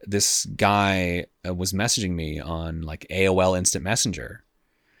way, this guy was messaging me on like AOL Instant Messenger.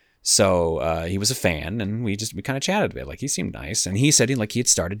 So he was a fan, and we kind of chatted a bit. Like he seemed nice, and he said he had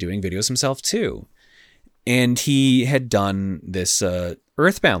started doing videos himself too. And he had done this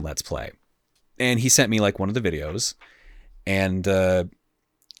Earthbound Let's Play. And he sent me like one of the videos. And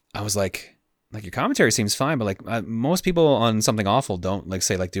I was like your commentary seems fine, but like most people on Something Awful don't like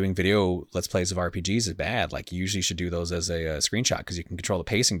say like doing video Let's Plays of RPGs is bad. Like you usually should do those as a screenshot because you can control the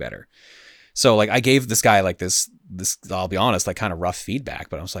pacing better. So like I gave this guy like this I'll be honest, like kind of rough feedback,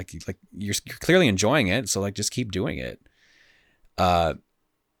 but I was like you're clearly enjoying it, so like just keep doing it. But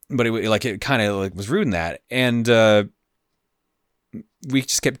it kind of like was rude in that, and we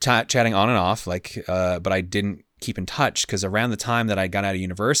just kept chatting on and off, like but I didn't keep in touch because around the time that I got out of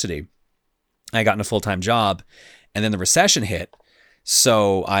university, I got in a full-time job, and then the recession hit.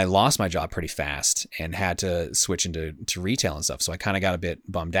 So I lost my job pretty fast and had to switch into retail and stuff. So I kind of got a bit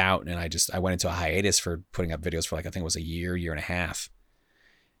bummed out, and I went into a hiatus for putting up videos for like, I think it was a year and a half.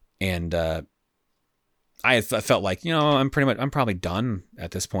 And I felt like, I'm probably done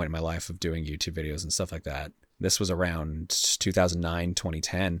at this point in my life of doing YouTube videos and stuff like that. This was around 2009,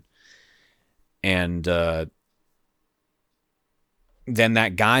 2010. And then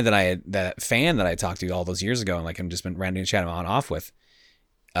that guy that fan that I talked to all those years ago, and like I've just been randomly chatting on and off with,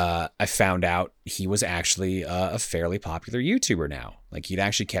 I found out he was actually a fairly popular YouTuber now. Like he'd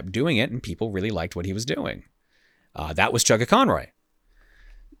actually kept doing it, and people really liked what he was doing. That was Chugga Conroy.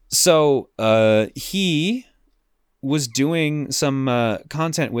 So he was doing some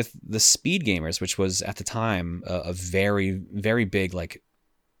content with the Speed Gamers, which was at the time a very, very big like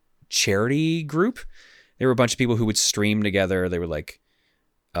charity group. There were a bunch of people who would stream together. They would like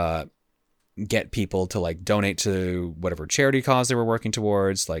get people to like donate to whatever charity cause they were working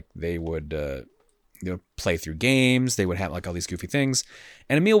towards. Like they would play through games. They would have like all these goofy things,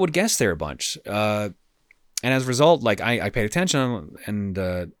 and Emil would guest there a bunch. And as a result, like I paid attention,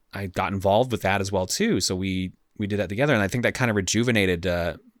 and I got involved with that as well too. So we did that together, and I think that kind of rejuvenated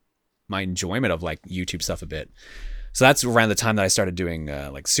my enjoyment of like YouTube stuff a bit. So that's around the time that I started doing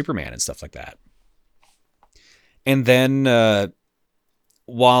like Superman and stuff like that. And then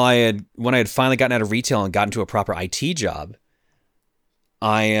when I had finally gotten out of retail and got into a proper IT job,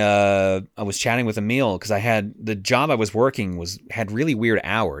 I was chatting with Emil because the job I was working had really weird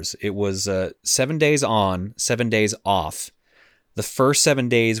hours. It was 7 days on, 7 days off. The first 7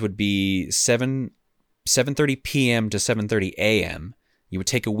 days would be 7:30 p.m. to 7:30 a.m. You would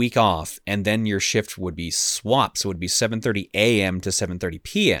take a week off, and then your shift would be swapped. So it would be 7:30 a.m. to 7:30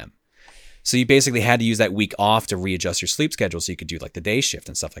 p.m. So you basically had to use that week off to readjust your sleep schedule so you could do like the day shift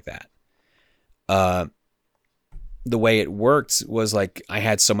and stuff like that. The way it worked was like I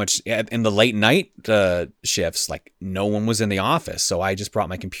had so much in the late night shifts, like no one was in the office. So I just brought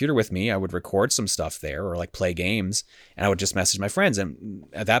my computer with me. I would record some stuff there or like play games, and I would just message my friends. And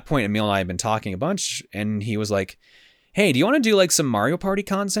at that point, Emil and I had been talking a bunch, and he was like, "Hey, do you want to do like some Mario Party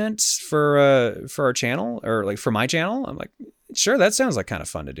content for our channel or like for my channel?" I'm like, "Sure, that sounds like kind of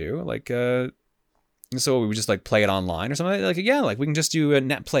fun to do." Like, so we would just like play it online or something. Like, yeah, like we can just do a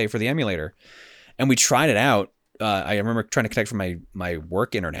net play for the emulator. And we tried it out. I remember trying to connect from my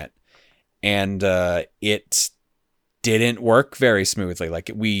work internet, and it didn't work very smoothly.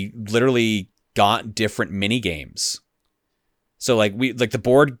 Like we literally got different mini games. So like the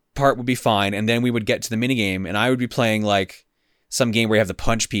board part would be fine, and then we would get to the mini game, and I would be playing like some game where you have to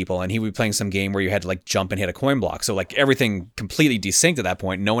punch people, and he would be playing some game where you had to like jump and hit a coin block. So like everything completely desynced at that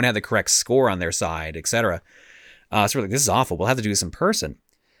point. No one had the correct score on their side, etc. So we're like, this is awful. We'll have to do this in person.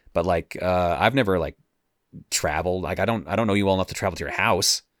 But like I've never like traveled. Like I don't know you well enough to travel to your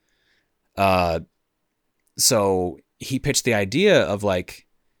house. So he pitched the idea of like,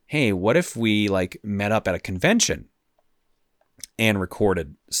 hey, what if we like met up at a convention and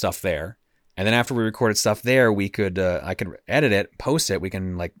recorded stuff there? And then after we recorded stuff there, we could I could edit it, post it. We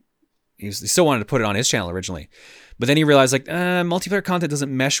can like, he still wanted to put it on his channel originally, but then he realized like multiplayer content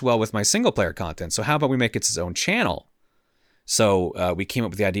doesn't mesh well with my single player content. So how about we make it its own channel? So we came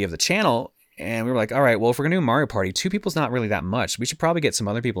up with the idea of the channel, and we were like, all right, well, if we're gonna do Mario Party, 2 people's not really that much. We should probably get some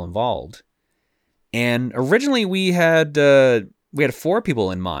other people involved. And originally we had 4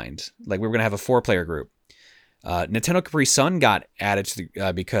 people in mind. Like we were gonna have a 4-player group. Nintendo Capri Sun got added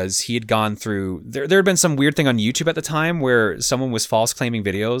to because he had gone through. There had been some weird thing on YouTube at the time where someone was false claiming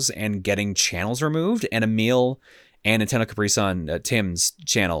videos and getting channels removed, and Emil and Nintendo Capri Sun, Tim's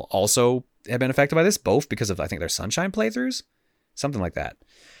channel, also had been affected by this, both because of I think their Sunshine playthroughs, something like that.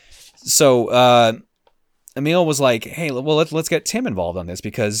 So Emil was like, "Hey, well let's get Tim involved on this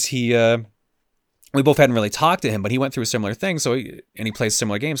because he." We both hadn't really talked to him, but he went through a similar thing, and he plays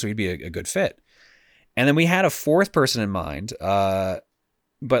similar games, so he'd be a good fit. And then we had a 4th person in mind, but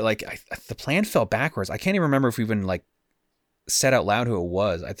like the plan fell backwards. I can't even remember if we even like said out loud who it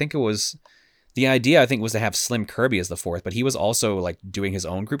was. I think it was The idea, I think, was to have Slim Kirby as the fourth, but he was also like doing his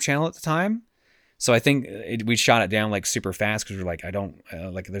own group channel at the time. So I think we shot it down like super fast because we're like, I don't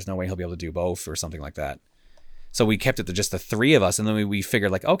like, there's no way he'll be able to do both or something like that. So we kept it to just the three of us, and then we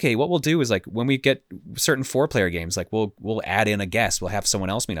figured like, okay, what we'll do is like when we get certain 4-player games, like we'll add in a guest, we'll have someone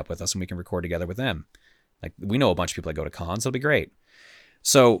else meet up with us, and we can record together with them. Like we know a bunch of people that go to cons, it'll be great.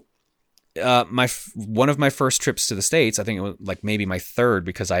 So one of my first trips to the States, I think it was like maybe my third,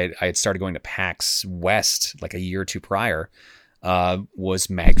 because I had started going to PAX West like a year or two prior, was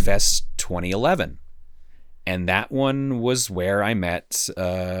MagFest 2011, and that one was where I met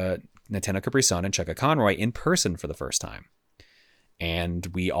Nintendo Capri Sun and Chucka Conroy in person for the first time. And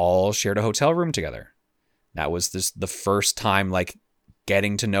we all shared a hotel room together. That was the first time like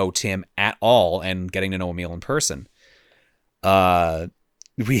getting to know Tim at all and getting to know Emil in person. We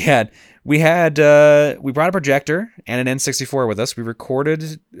brought a projector and an N64 with us. We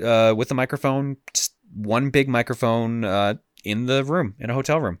recorded with the microphone, just one big microphone in the room, in a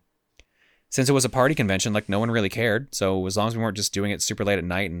hotel room. Since it was a party convention, like no one really cared. So as long as we weren't just doing it super late at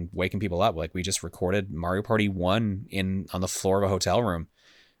night and waking people up, like we just recorded Mario Party 1 on the floor of a hotel room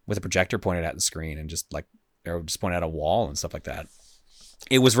with a projector pointed at the screen and just pointed at a wall and stuff like that.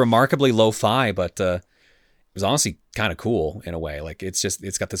 It was remarkably lo-fi, but it was honestly kind of cool in a way. Like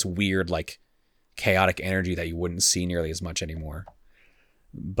it's got this weird like chaotic energy that you wouldn't see nearly as much anymore.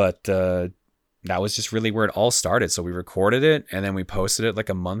 But that was just really where it all started. So we recorded it and then we posted it like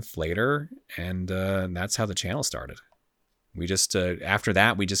a month later, and that's how the channel started. We just after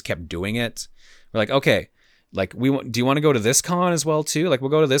that we just kept doing it. We're like, okay, like do you want to go to this con as well too? Like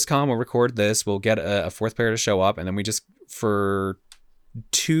we'll go to this con, we'll record this, we'll get a fourth player to show up, and then we just for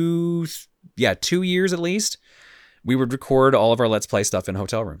 2 years at least, we would record all of our Let's Play stuff in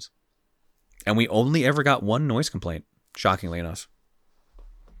hotel rooms. And we only ever got one noise complaint, shockingly enough.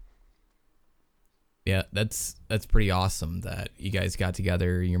 Yeah, that's pretty awesome that you guys got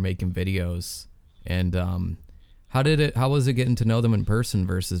together, you're making videos. And how was it getting to know them in person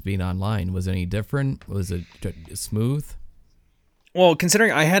versus being online? Was it any different? Was it smooth? Well,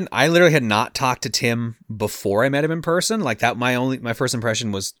 considering I literally had not talked to Tim before I met him in person, like that my first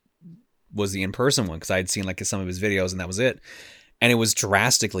impression was the in-person one, because I had seen like some of his videos and that was it. And it was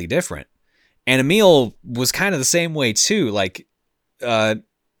drastically different. And Emil was kind of the same way too. Like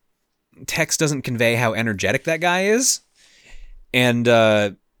text doesn't convey how energetic that guy is, and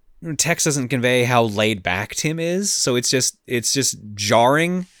text doesn't convey how laid back Tim is. So it's just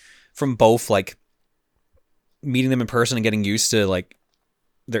jarring from both like meeting them in person and getting used to like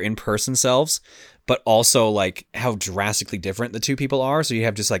their in-person selves, but also like how drastically different the two people are. So you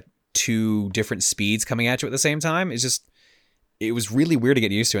have just like two different speeds coming at you at the same time. It was really weird to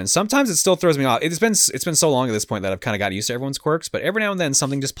get used to. And sometimes it still throws me off. It's been so long at this point that I've kind of got used to everyone's quirks, but every now and then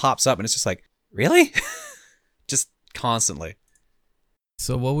something just pops up and it's just like, really? Just constantly.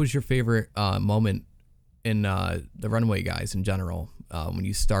 So what was your favorite moment in the Runway Guys in general, when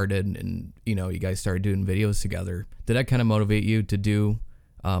you started and, you guys started doing videos together? Did that kind of motivate you to do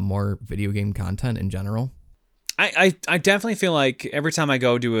more video game content in general? I definitely feel like every time I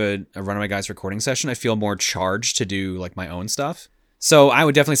go do a Runaway Guys recording session, I feel more charged to do like my own stuff. So I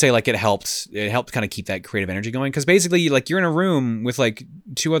would definitely say like it helped kind of keep that creative energy going. Because basically like you're in a room with like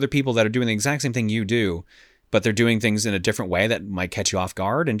two other people that are doing the exact same thing you do, but they're doing things in a different way that might catch you off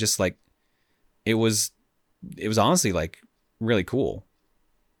guard. And just like, it was honestly like really cool.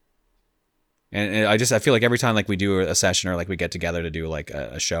 And I feel like every time like we do a session or like we get together to do like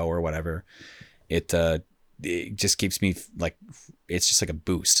a show or whatever, it just keeps me like, it's just like a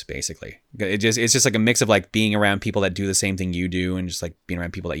boost basically. It's just like a mix of like being around people that do the same thing you do and just like being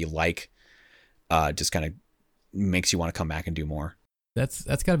around people that you like, just kind of makes you want to come back and do more. That's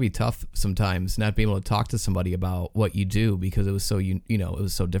got to be tough sometimes, not being able to talk to somebody about what you do because it was so it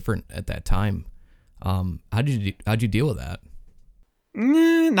was so different at that time. How'd you deal with that?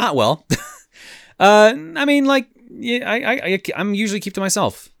 Not well. I mean, like, yeah, I'm usually keep to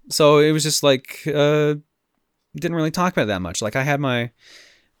myself, so it was just like didn't really talk about it that much. Like I had my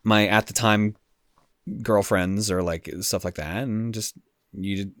at the time girlfriends or like stuff like that, and just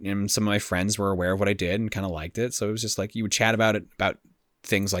and some of my friends were aware of what I did and kind of liked it. So it was just like you would chat about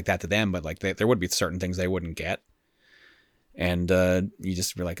things like that to them, but like there would be certain things they wouldn't get. And you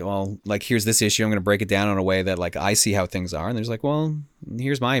just be like, well, like here's this issue. I'm going to break it down in a way that like I see how things are. And there's like, well,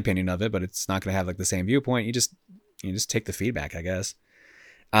 here's my opinion of it, but it's not going to have like the same viewpoint. You just take the feedback, I guess.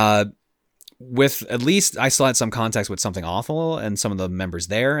 With at least I still had some context with Something Awful and some of the members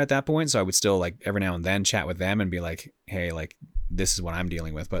there at that point. So I would still like every now and then chat with them and be like, hey, like this is what I'm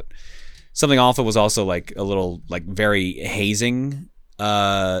dealing with. But Something Awful was also like a little like very hazing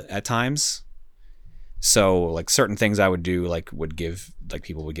at times. So like certain things I would do like would give like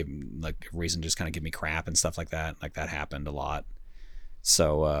people would give like a reason to just kind of give me crap and stuff like that. Like that happened a lot.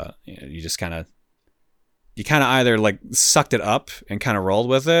 So you just kind of either like sucked it up and kind of rolled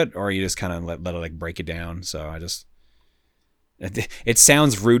with it, or you just kind of let it like break it down. So it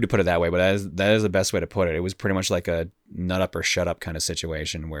sounds rude to put it that way, but that is the best way to put it. It was pretty much like a nut up or shut up kind of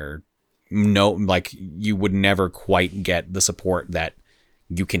situation where like you would never quite get the support that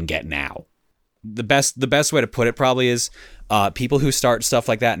you can get now. The best way to put it probably is people who start stuff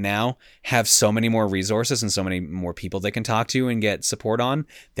like that now have so many more resources and so many more people they can talk to and get support on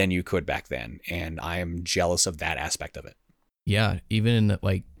than you could back then. And I am jealous of that aspect of it. Yeah. Even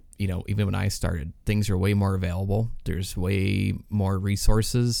like, even when I started, things are way more available. There's way more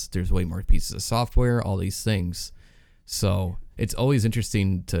resources. There's way more pieces of software, all these things. So it's always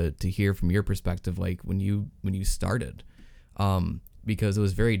interesting to hear from your perspective, like when you started, because it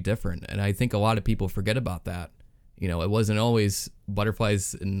was very different. And I think a lot of people forget about that. It wasn't always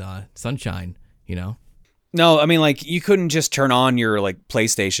butterflies and sunshine, No, I mean, like you couldn't just turn on your like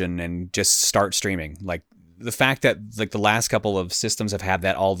PlayStation and just start streaming. Like the fact that like the last couple of systems have had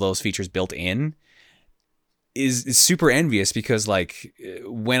all those features built in is super envious, because like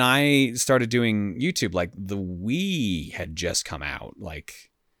when I started doing YouTube, like the Wii had just come out,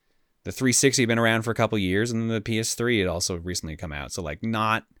 like the 360 had been around for a couple of years, and the PS3 had also recently come out. So like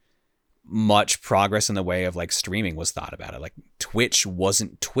not much progress in the way of like streaming was thought about it. Like Twitch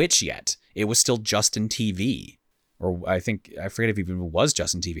wasn't Twitch yet. It was still Justin TV. Or I forget if it even was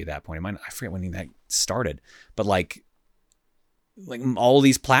Justin TV at that point. I forget when that started. But like all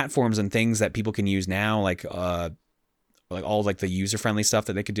these platforms and things that people can use now, like all like the user friendly stuff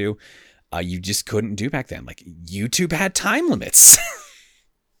that they could do, you just couldn't do back then. Like YouTube had time limits.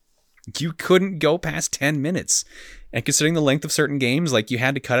 You couldn't go past 10 minutes. And considering the length of certain games, like you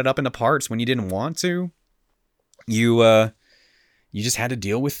had to cut it up into parts when you didn't want to. You just had to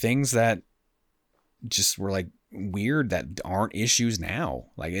deal with things that just were like weird that aren't issues now.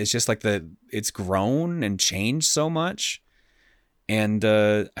 Like it's just like it's grown and changed so much. And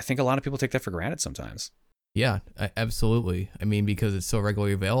I think a lot of people take that for granted sometimes. Yeah, absolutely. I mean, because it's so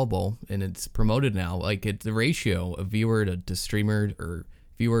regularly available and it's promoted now, like the ratio of viewer to streamer or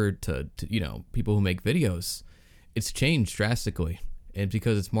viewer to people who make videos, it's changed drastically, and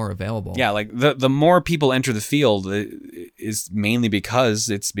because it's more available. Yeah, like the more people enter the field is mainly because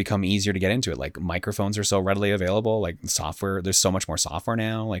it's become easier to get into it. Like microphones are so readily available, like software, there's so much more software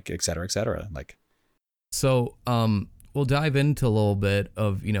now, like et cetera, et cetera. Like, so we'll dive into a little bit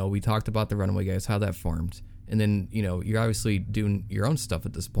of, we talked about the Runaway Guys, how that formed, and then you're obviously doing your own stuff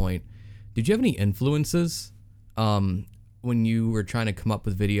at this point. Did you have any influences when you were trying to come up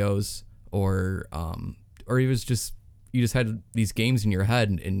with videos, or it was just you just had these games in your head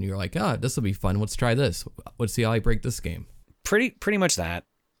and you're like, this will be fun, let's try this, let's see how I break this game? Pretty much that.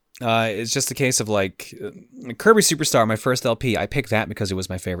 It's just a case of like Kirby Superstar, my first LP, I picked that because it was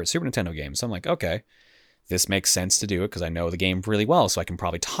my favorite Super Nintendo game. So I'm like, okay, this makes sense to do it because I know the game really well, so I can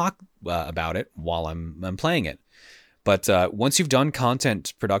probably talk about it while I'm playing it. But once you've done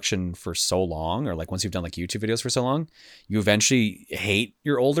content production for so long, or like once you've done like YouTube videos for so long, you eventually hate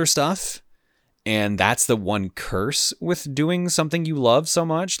your older stuff. And that's the one curse with doing something you love so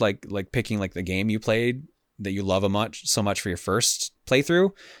much, like picking like the game you played that you love so much for your first playthrough.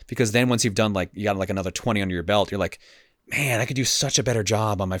 Because then once you've done like, you got like another 20 under your belt, you're like, man, I could do such a better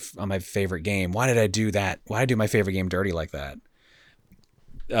job on my favorite game. Why did I do that? Why did I do my favorite game dirty like that?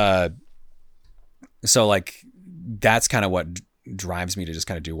 So like, that's kind of what drives me to just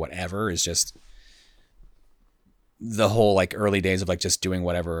kind of do whatever, is just the whole like early days of like just doing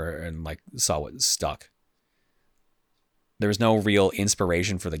whatever and like saw what stuck. There was no real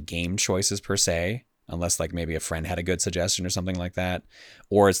inspiration for the game choices per se, unless like maybe a friend had a good suggestion or something like that,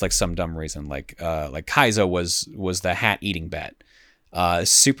 or it's like some dumb reason like Kaizo was the hat eating bet.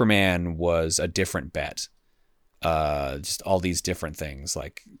 Superman was a different bet. Just all these different things,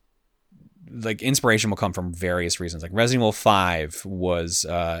 like inspiration will come from various reasons. Like Resident Evil 5 was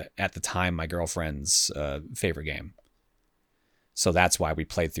at the time my girlfriend's favorite game, so that's why we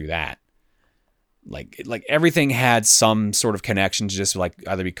played through that. Like everything had some sort of connection to just like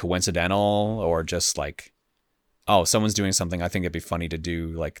either be coincidental or just like, oh, someone's doing something, I think it'd be funny to do,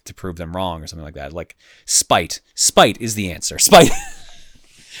 like to prove them wrong or something like that. Like spite is the answer. Spite.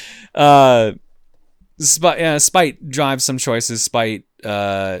 Spite drives some choices. Spite,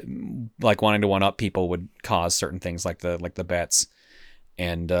 like wanting to one up people would cause certain things like the bets,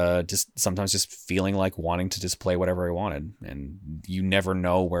 and just sometimes just feeling like wanting to just play whatever I wanted, and you never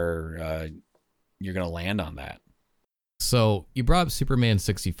know where you're gonna land on that. So you brought up Superman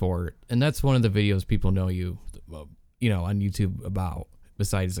 64, and that's one of the videos people know you, on YouTube about,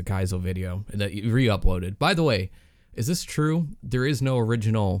 besides the Kaizo video that you re-uploaded. By the way, is this true? There is no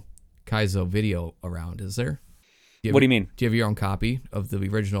original Kaizo video around, is there? What do you mean? Do you have your own copy of the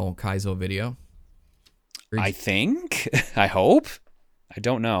original Kaizo video? I think. I hope. I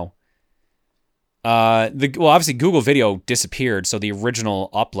don't know. Obviously Google Video disappeared, so the original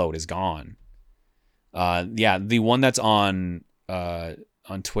upload is gone. The one that's on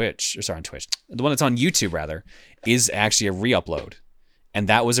Twitch, the one that's on YouTube rather, is actually a re-upload, and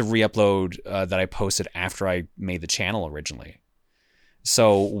that was a re-upload that I posted after I made the channel originally.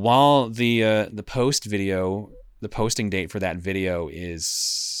 So while the posting date for that video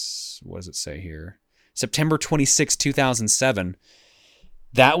is, what does it say here? September 26, 2007.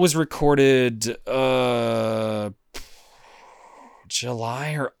 That was recorded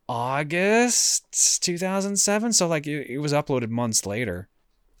July or August 2007. So like it was uploaded months later.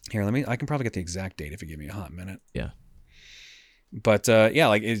 Here, I can probably get the exact date if you give me a hot minute. Yeah. But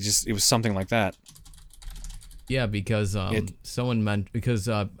it was something like that. Yeah, because someone meant, because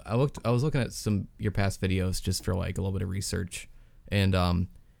I was looking at some your past videos just for like a little bit of research, and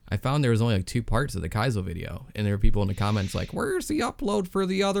I found there was only like 2 parts of the Kaizo video, and there were people in the comments like, "Where's the upload for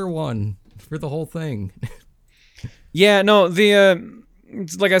the other one, for the whole thing?" Yeah, no,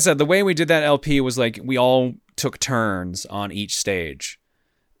 like I said, the way we did that LP was like we all took turns on each stage,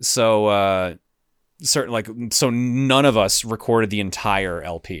 so so none of us recorded the entire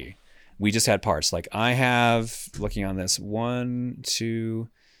LP. We just had parts. Like I have, looking on this, 1, 2,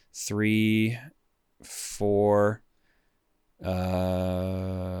 3, 4,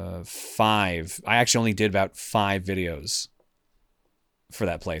 5. I actually only did about 5 videos for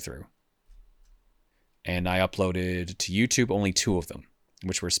that playthrough. And I uploaded to YouTube only 2 of them,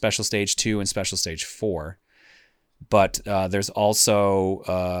 which were Special Stage 2 and Special Stage 4. But there's also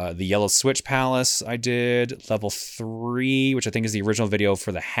the Yellow Switch Palace I did, level 3, which I think is the original video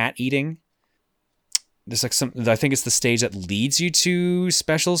for the hat eating. There's like I think it's the stage that leads you to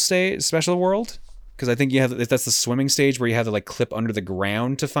Special World, because I think that's the swimming stage where you have to like clip under the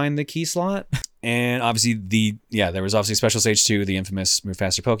ground to find the key slot. And obviously there was obviously Special Stage 2, the infamous Move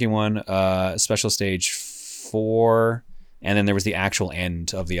Faster Pokemon, Special Stage 4, and then there was the actual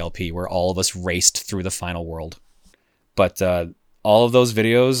end of the LP where all of us raced through the final world. But all of those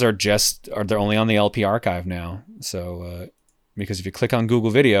videos they're only on the LP archive now. So because if you click on Google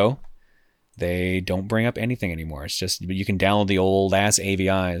Video, they don't bring up anything anymore. It's just you can download the old ass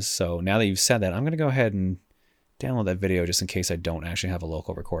AVIs. So now that you've said that, I'm gonna go ahead and download that video just in case I don't actually have a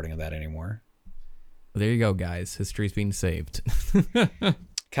local recording of that anymore. Well, there you go, guys. History's being saved.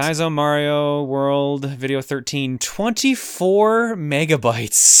 Kaizo Mario World Video 13, 24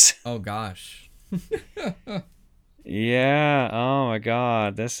 megabytes. Oh gosh. Yeah. Oh my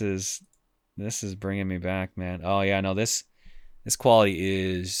God. This is bringing me back, man. Oh yeah. No, this quality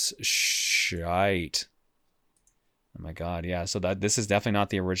is shite. Oh my God. Yeah. So this is definitely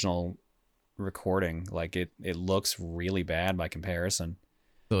not the original recording. Like it looks really bad by comparison.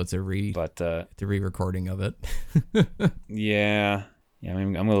 So it's a re-recording of it. Yeah. Yeah. I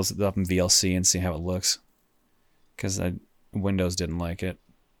mean, I'm gonna look it up in VLC and see how it looks, because Windows didn't like it.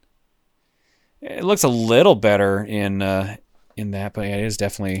 It looks a little better in that, but yeah, it is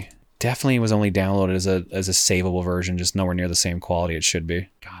definitely was only downloaded as a savable version, just nowhere near the same quality it should be.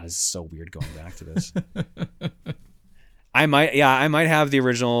 God, this is so weird going back to this. I might have the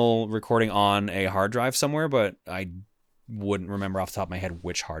original recording on a hard drive somewhere, but I wouldn't remember off the top of my head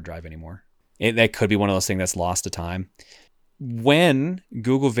which hard drive anymore. That could be one of those things that's lost to time. When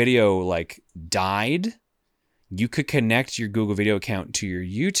Google Video like died, you could connect your Google Video account to your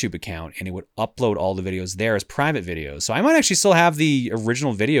YouTube account, and it would upload all the videos there as private videos. So I might actually still have the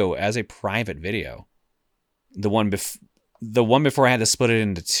original video as a private video. The one before I had to split it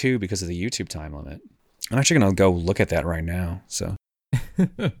into 2 because of the YouTube time limit. I'm actually going to go look at that right now. So,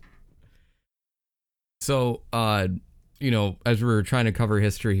 as we were trying to cover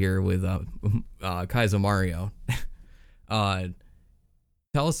history here with Kaizo Mario,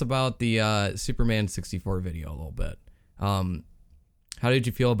 tell us about the Superman 64 video a little bit. How did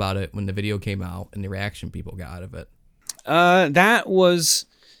you feel about it when the video came out and the reaction people got out of it? That was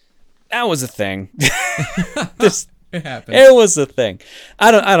a thing. It happened. It was a thing.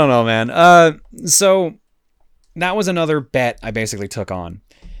 I don't know, man. So that was another bet I basically took on.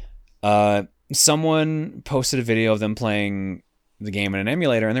 Someone posted a video of them playing the game in an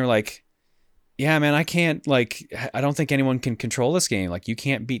emulator, and they were like, yeah, man, I don't think anyone can control this game. Like, you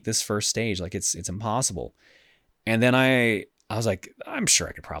can't beat this first stage. Like, it's impossible. And then I I was like, I'm sure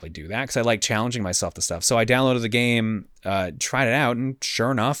I could probably do that because I like challenging myself to stuff. So I downloaded the game, tried it out, and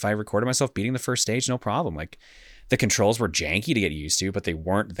sure enough, I recorded myself beating the first stage, no problem. Like the controls were janky to get used to, but they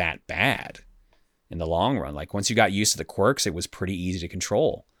weren't that bad in the long run. Like once you got used to the quirks, it was pretty easy to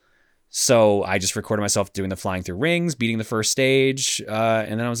control. So I just recorded myself doing the flying through rings, beating the first stage,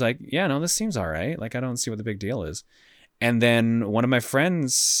 and then I was like, yeah, no, this seems all right. Like I don't see what the big deal is. And then one of my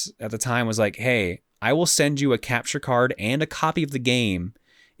friends at the time was like, hey, I will send you a capture card and a copy of the game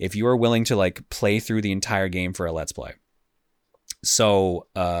if you are willing to like play through the entire game for a Let's Play. So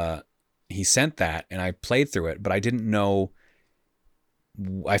he sent that and I played through it, but I didn't know.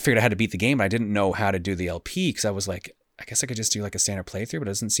 I figured I had to beat the game, but I didn't know how to do the LP because I was like, I guess I could just do like a standard playthrough, but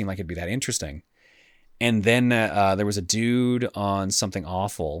it doesn't seem like it'd be that interesting. And then there was a dude on Something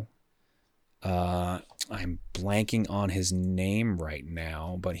Awful. I'm blanking on his name right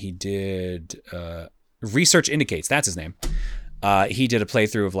now, but he did Research Indicates, that's his name. He did a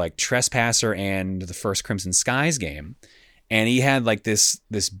playthrough of like Trespasser and the first Crimson Skies game, and he had like this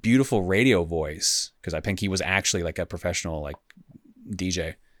beautiful radio voice because I think he was actually like a professional like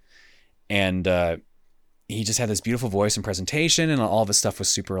DJ, and he just had this beautiful voice and presentation, and all of his stuff was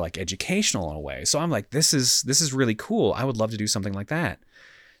super like educational in a way. So I'm like, this is really cool. I would love to do something like that.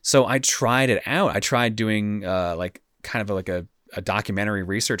 So I tried it out. I tried doing like kind of like a documentary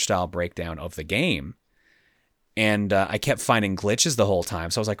research style breakdown of the game. And I kept finding glitches the whole time.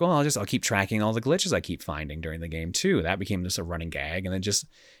 So I was like, well, I'll keep tracking all the glitches I keep finding during the game too. That became just a running gag. And then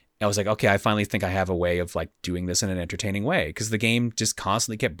I was like, okay, I finally think I have a way of like doing this in an entertaining way. Because the game just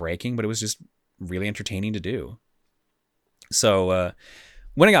constantly kept breaking, but it was just really entertaining to do. So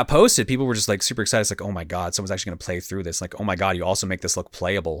when it got posted, people were just like super excited. It's like, oh my God, someone's actually going to play through this. Like, oh my God, you also make this look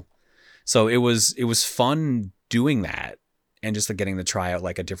playable. So it was fun doing that and just like getting to try out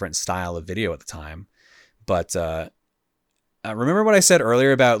like a different style of video at the time. But remember what I said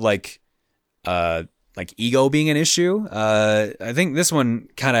earlier about like ego being an issue? I think this one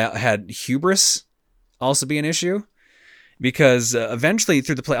kind of had hubris also be an issue. Because eventually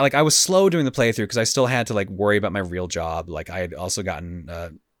through the play, like I was slow doing the playthrough because I still had to like worry about my real job. Like I had also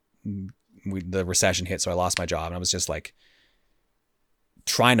gotten the recession hit, so I lost my job, and I was just like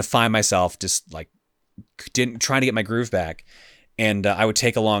trying to find myself, just like trying to get my groove back. And I would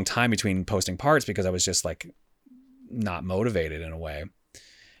take a long time between posting parts because I was just like not motivated in a way.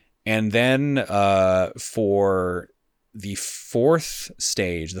 And then for the fourth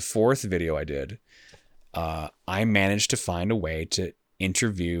stage, the fourth video I did, I managed to find a way to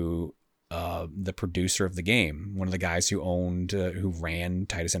interview the producer of the game, one of the guys who ran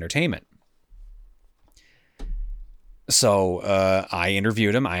Titus Entertainment. So I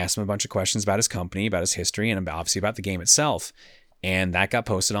interviewed him. I asked him a bunch of questions about his company, about his history, and obviously about the game itself. And that got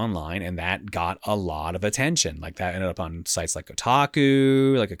posted online, and that got a lot of attention. Like that ended up on sites like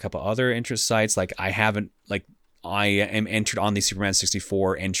Kotaku, like a couple other interest sites. Like I am entered on the Superman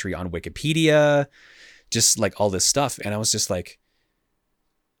 64 entry on Wikipedia. Just like all this stuff. And I was just like,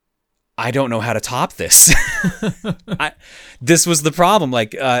 I don't know how to top this. This was the problem.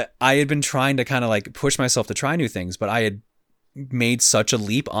 Like, I had been trying to kind of like push myself to try new things, but I had made such a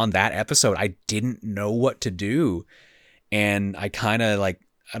leap on that episode. I didn't know what to do. And I kind of like,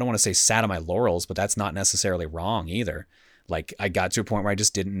 I don't want to say sat on my laurels, but that's not necessarily wrong either. Like I got to a point where I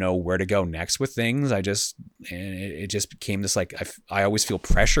just didn't know where to go next with things. And it just became this, like, I always feel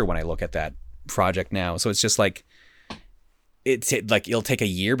pressure when I look at that project now. So it's just like it'll take a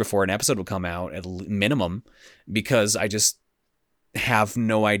year before an episode will come out at minimum, because I just have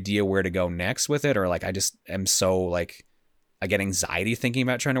no idea where to go next with it, or like I just am so like I get anxiety thinking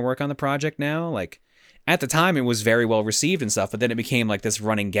about trying to work on the project now. Like at the time it was very well received and stuff, but then it became like this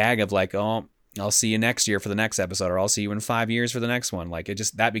running gag of like, oh, I'll see you next year for the next episode, or I'll see you in 5 years for the next one. Like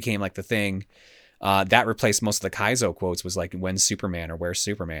that became like the thing that replaced most of the Kaizo quotes, was like, when's Superman, or where's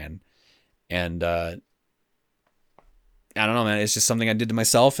Superman? And I don't know, man. It's just something I did to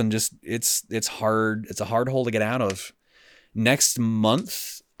myself, and just it's hard. It's a hard hole to get out of. Next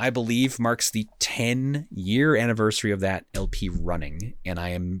month, I believe, marks the 10-year anniversary of that LP running,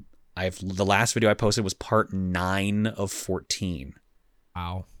 and the last video I posted was part 9 of 14.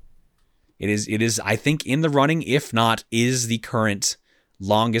 Wow. It is I think in the running, if not is the current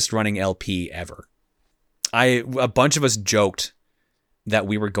longest running LP ever. A bunch of us joked that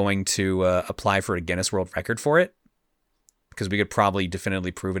we were going to apply for a Guinness World Record for it, because we could probably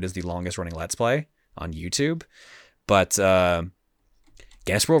definitively prove it as the longest running Let's Play on YouTube. But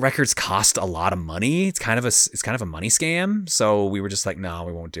Guinness World Records cost a lot of money. It's kind of a money scam. So we were just like, no,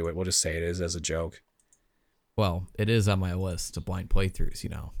 we won't do it. We'll just say it is as a joke. Well, it is on my list of blind playthroughs,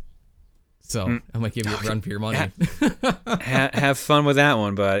 So I might give you a run for your money. Have fun with that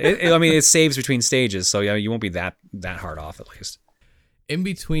one, but I mean, it saves between stages, so yeah, you won't be that hard off at least. In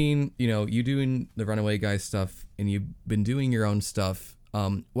between, you doing the Runaway Guy stuff and you've been doing your own stuff,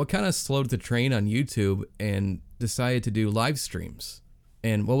 what kind of slowed the train on YouTube and decided to do live streams?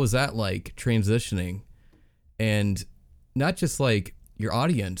 And what was that like transitioning? And not just like your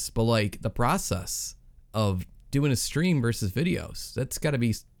audience, but like the process of doing a stream versus videos. That's got to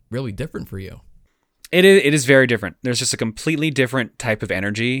be really different for you. It is very different. There's just a completely different type of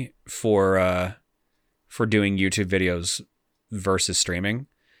energy for doing YouTube videos versus streaming,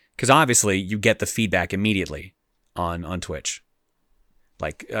 because obviously you get the feedback immediately on Twitch.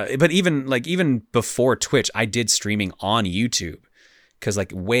 But even before Twitch, I did streaming on YouTube, because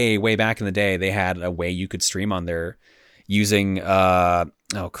like way back in the day, they had a way you could stream on there using what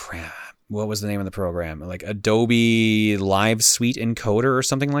was the name of the program? Like Adobe Live Suite Encoder or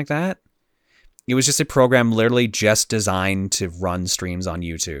something like that. It was just a program literally just designed to run streams on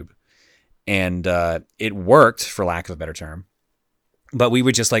YouTube, and it worked, for lack of a better term. But we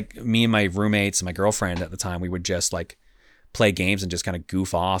would just, like, me and my roommates and my girlfriend at the time, we would just like play games and just kind of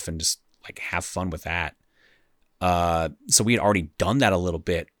goof off and just like have fun with that. So we had already done that a little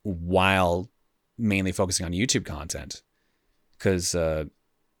bit while mainly focusing on YouTube content, because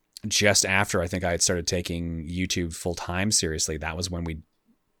just after I think I had started taking YouTube full time seriously, that was when we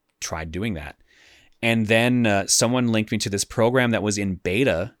tried doing that. And then someone linked me to this program that was in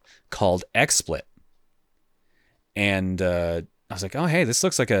beta called XSplit. And I was like, oh, hey, this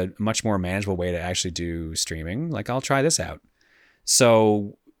looks like a much more manageable way to actually do streaming. Like, I'll try this out.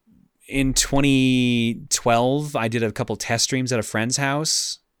 So in 2012, I did a couple test streams at a friend's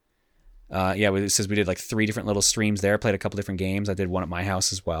house. It says we did like 3 different little streams there, played a couple different games. I did one at my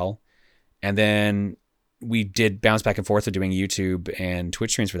house as well. And then we did bounce back and forth of doing YouTube and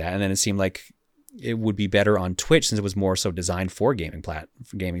Twitch streams for that. And then it seemed like it would be better on Twitch since it was more so designed for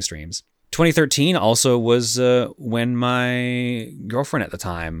gaming streams. 2013 also was when my girlfriend at the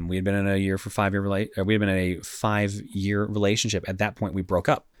time, we had been in a 5-year relationship. At that point, we broke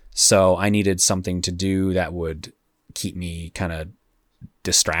up. So I needed something to do that would keep me kind of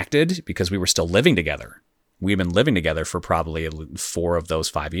distracted, because we were still living together. We'd been living together for probably 4 of those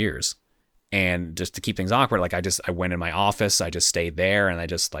 5 years. And just to keep things awkward, like I went in my office, I just stayed there, and I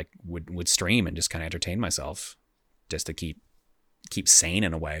just like would stream and just kind of entertain myself just to keep sane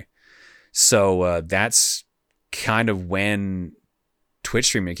in a way. So that's kind of when Twitch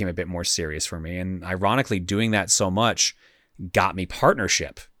streaming became a bit more serious for me. And ironically, doing that so much got me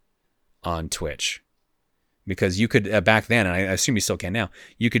partnership on Twitch, because you could back then, and I assume you still can now,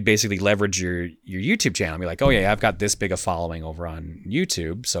 you could basically leverage your YouTube channel and be like, oh yeah, I've got this big a following over on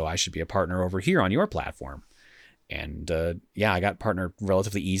YouTube, so I should be a partner over here on your platform. And I got partnered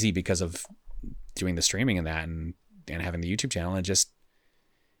relatively easy because of doing the streaming and that, and having the YouTube channel. And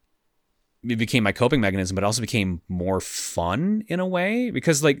it became my coping mechanism, but also became more fun in a way,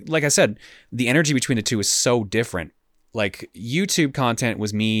 because like I said, the energy between the two is so different. Like, YouTube content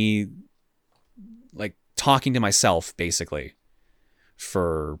was me like talking to myself basically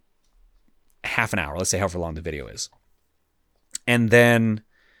for half an hour, let's say however long the video is. And then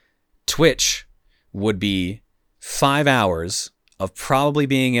Twitch would be 5 hours of probably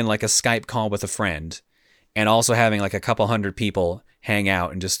being in like a Skype call with a friend, and also having like a couple hundred people hang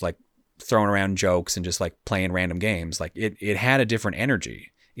out and just like throwing around jokes and just like playing random games. Like it had a different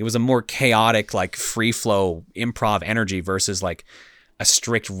energy. It was a more chaotic, like free flow improv energy versus like a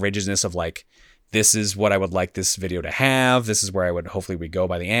strict rigidness of like, this is what I would like this video to have. This is where I would hopefully we go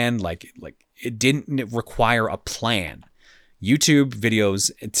by the end. Like it didn't require a plan. YouTube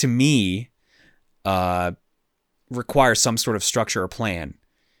videos to me require some sort of structure or plan.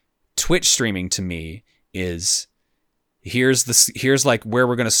 Twitch streaming to me is here's like where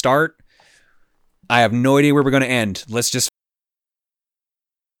we're going to start. I have no idea where we're going to end.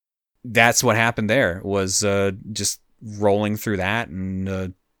 That's what happened there, was just rolling through that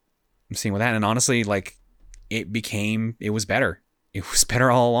and seeing with that. And honestly, like it was better. It was better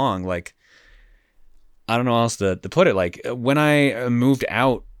all along. Like, I don't know how else to put it. Like, when I moved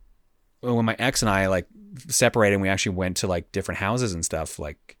out, when my ex and I like separated and we actually went to like different houses and stuff,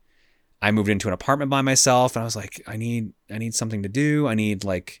 like I moved into an apartment by myself, and I was like, I need something to do. I need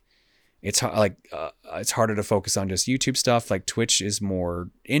like, it's harder to focus on just YouTube stuff. Like Twitch is more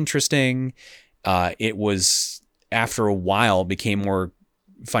interesting. It was, after a while, became more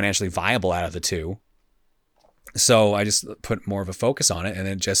financially viable out of the two. So I just put more of a focus on it, and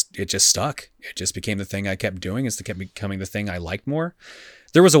it just stuck. It just became the thing I kept doing. It kept becoming the thing I liked more.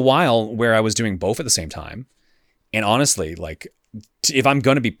 There was a while where I was doing both at the same time. And honestly, like if I'm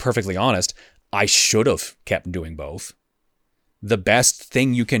going to be perfectly honest, I should have kept doing both. The best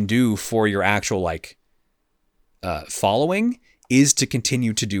thing you can do for your actual like following is to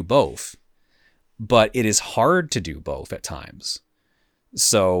continue to do both. But it is hard to do both at times.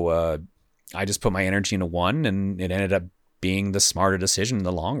 So I just put my energy into one, and it ended up being the smarter decision in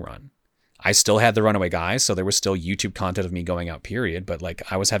the long run. I still had the Runaway Guys, so there was still YouTube content of me going out, period. But like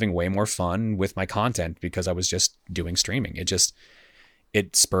I was having way more fun with my content because I was just doing streaming.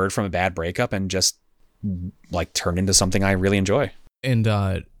 It spurred from a bad breakup and just like turned into something I really enjoy. And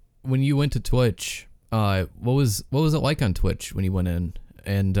when you went to Twitch, what was it like on Twitch when you went in?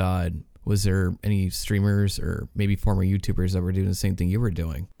 And was there any streamers or maybe former YouTubers that were doing the same thing you were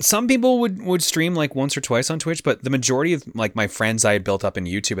doing? Some people would stream like once or twice on Twitch, but the majority of like my friends I had built up in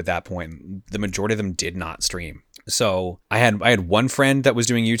YouTube at that point, the majority of them did not stream. So I had one friend that was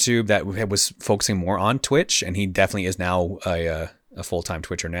doing YouTube that was focusing more on Twitch, and he definitely is now a full-time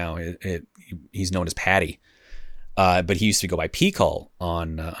Twitcher now. He's known as Patty. But he used to go by Peacull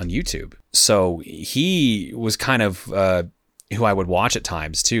on YouTube. So he was kind of who I would watch at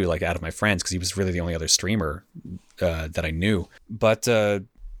times too, like out of my friends, because he was really the only other streamer that I knew. But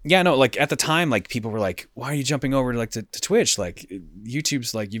yeah, no, like at the time, like people were like, "Why are you jumping over to Twitch? Like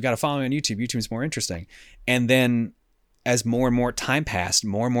YouTube's like you've got to follow me on YouTube. YouTube's more interesting." And then as more and more time passed,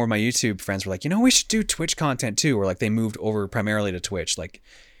 more and more of my YouTube friends were like, we should do Twitch content too, or like they moved over primarily to Twitch. Like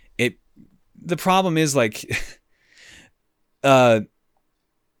the problem is like.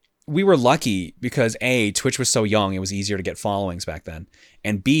 We were lucky because A, Twitch was so young, it was easier to get followings back then.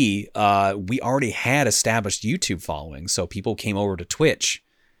 And B, we already had established YouTube followings, so people came over to Twitch.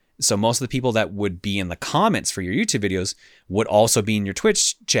 So most of the people that would be in the comments for your YouTube videos would also be in your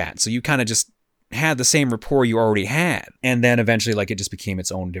Twitch chat. So you kind of just had the same rapport you already had. And then eventually like it just became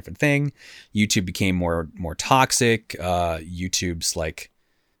its own different thing. YouTube became more toxic. YouTube's like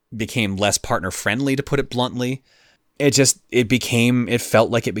became less partner friendly, to put it bluntly. It felt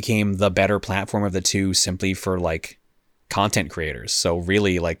like it became the better platform of the two simply for like content creators. So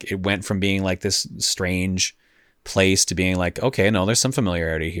really like it went from being like this strange place to being like, okay, no, there's some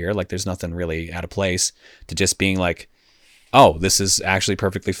familiarity here. Like there's nothing really out of place, to just being like, oh, this is actually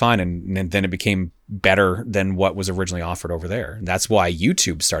perfectly fine. And then it became better than what was originally offered over there. That's why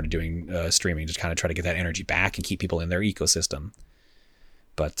YouTube started doing streaming, to kind of try to get that energy back and keep people in their ecosystem.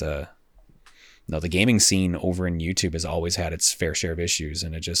 But, no, the gaming scene over in YouTube has always had its fair share of issues,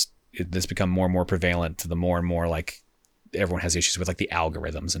 and this become more and more prevalent to the more and more like everyone has issues with like the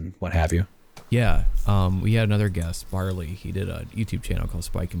algorithms and what have you. Yeah, we had another guest, Barley. He did a YouTube channel called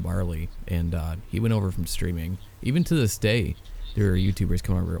Spike and Barley, and he went over from streaming. Even to this day, there are YouTubers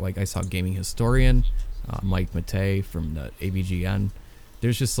come over. Like I saw Gaming Historian, Mike Matei from the AVGN.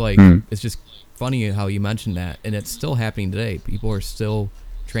 There's just like it's just funny how you mentioned that, and it's still happening today. People are still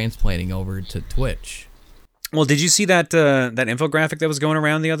transplanting over to Twitch. Well, did you see that infographic that was going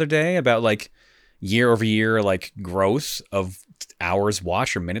around the other day about like year over year like growth of hours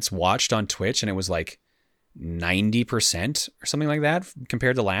watched or minutes watched on Twitch, and it was like 90% or something like that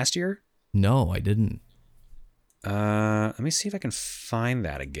compared to last year? No, I didn't. Let me see if I can find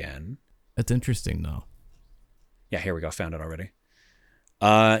that again. That's interesting though. Yeah, here we go. Found it already.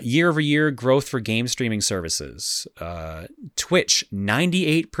 Year over year growth for game streaming services. Twitch,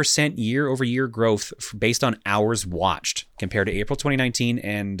 98% year over year growth based on hours watched compared to April 2019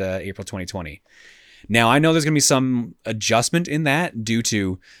 and April 2020. Now, I know there's going to be some adjustment in that due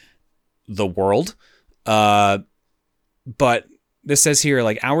to the world. But this says here,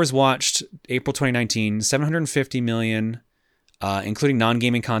 like hours watched, April 2019, 750 million, including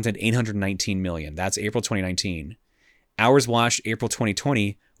non-gaming content, 819 million. That's April 2019. Hours watched April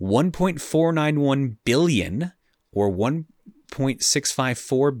 2020, 1.491 billion, or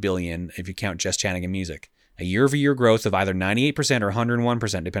 1.654 billion if you count just chatting and music. A year-over-year growth of either 98% or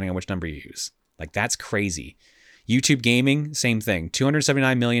 101%, depending on which number you use. Like, that's crazy. YouTube gaming, same thing.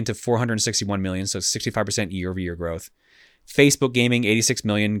 279 million to 461 million, so 65% year-over-year growth. Facebook gaming, 86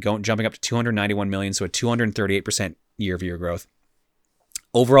 million, jumping up to 291 million, so a 238% year-over-year growth.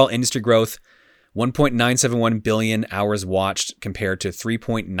 Overall industry growth, 1.971 billion hours watched compared to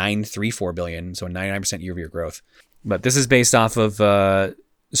 3.934 billion, so a 99% year-over-year growth. But this is based off of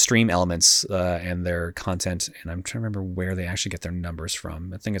Stream Elements and their content, and I'm trying to remember where they actually get their numbers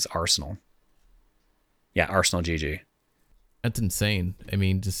from. I think it's Arsenal. Yeah, Arsenal GG. That's insane. I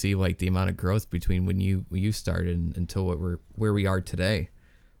mean, to see like the amount of growth between when you started until where we are today.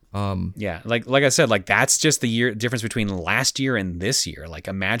 Yeah, like I said, like that's just the year difference between last year and this year. Like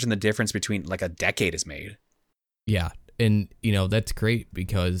imagine the difference between like a decade is made. Yeah, and that's great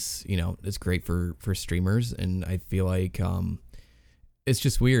because it's great for streamers, and I feel like it's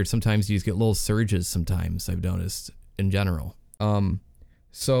just weird. Sometimes you just get little surges sometimes, I've noticed in general.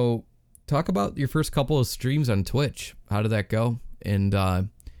 So talk about your first couple of streams on Twitch. How did that go? And do you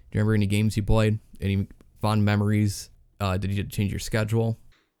remember any games you played? Any fond memories? Did you change your schedule?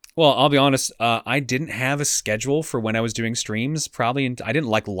 Well, I'll be honest. I didn't have a schedule for when I was doing streams. I didn't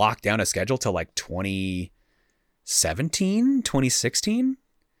like lock down a schedule till like 2017, 2016.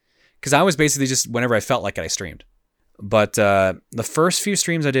 Because I was basically just whenever I felt like it, I streamed. But the first few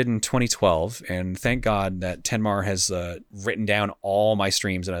streams I did in 2012, and thank God that Tenmar has written down all my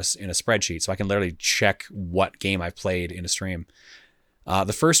streams in a spreadsheet, so I can literally check what game I've played in a stream.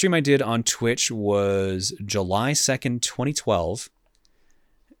 The first stream I did on Twitch was July 2nd, 2012,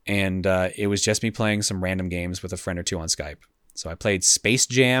 and it was just me playing some random games with a friend or two on Skype. So I played Space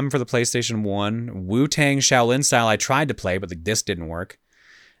Jam for the PlayStation 1, Wu-Tang Shaolin Style I tried to play, but the disc didn't work.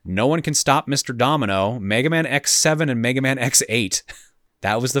 No One Can Stop Mr. Domino, Mega Man X7, and Mega Man X8.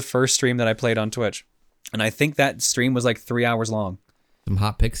 That was the first stream that I played on Twitch. And I think that stream was like 3 hours long. Some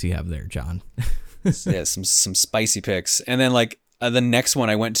hot picks you have there, John. Yeah, some spicy picks. And then like the next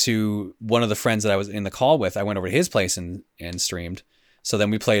one, I went to one of the friends that I was in the call with. I went over to his place and streamed. So then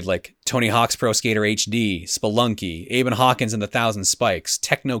we played like Tony Hawk's Pro Skater HD, Spelunky, Abe and Hawkins and the Thousand Spikes,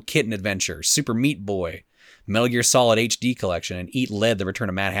 Techno Kitten Adventure, Super Meat Boy, Metal Gear Solid HD Collection, and Eat Lead: The Return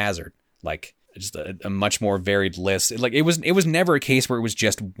of Mad Hazard. Like just a much more varied list. It was never a case where it was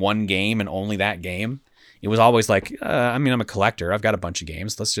just one game and only that game. It was always like, I'm a collector. I've got a bunch of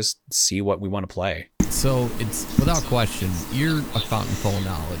games. Let's just see what we want to play. So it's without question, you're a fountain full of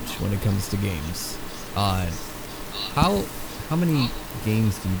knowledge when it comes to games. How many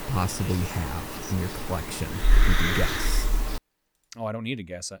games do you possibly have in your collection? If you can guess. Oh, I don't need to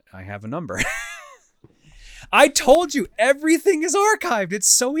guess. I have a number. I told you everything is archived. It's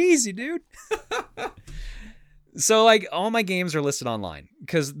so easy, dude. So like all my games are listed online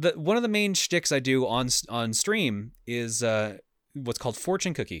because one of the main shticks I do on stream is what's called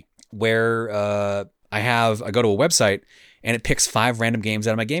Fortune Cookie, where I go to a website and it picks 5 random games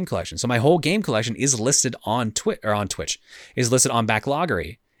out of my game collection. So my whole game collection is listed on Twitch, is listed on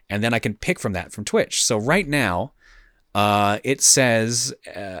Backloggery, and then I can pick from that from Twitch. So right now, it says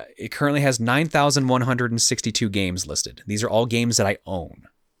it currently has 9,162 games listed. These are all games that I own.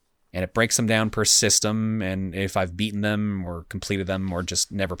 And it breaks them down per system and if I've beaten them or completed them or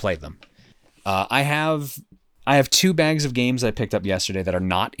just never played them. I have 2 bags of games I picked up yesterday that are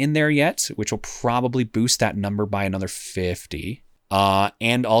not in there yet, which will probably boost that number by another 50.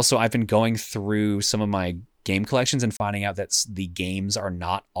 And also I've been going through some of my game collections and finding out that the games are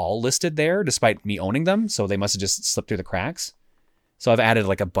not all listed there despite me owning them. So they must have just slipped through the cracks. So I've added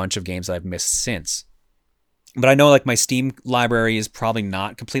like a bunch of games that I've missed since. But I know like my Steam library is probably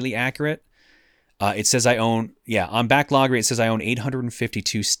not completely accurate. It says I own, on Backloggery, it says I own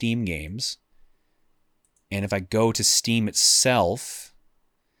 852 Steam games. And if I go to Steam itself,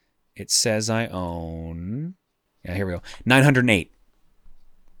 it says I own, here we go, 908.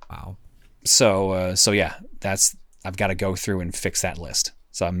 Wow. So I've got to go through and fix that list.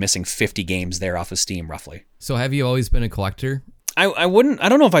 So I'm missing 50 games there off of Steam roughly. So have you always been a collector? I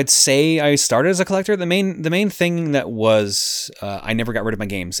don't know if I'd say I started as a collector. The main thing that was, I never got rid of my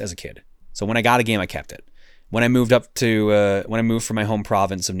games as a kid. So when I got a game, I kept it. When I moved from my home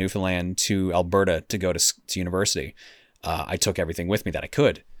province of Newfoundland to Alberta to go to university, I took everything with me that I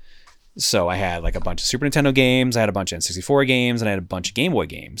could. So I had like a bunch of Super Nintendo games, I had a bunch of N64 games, and I had a bunch of Game Boy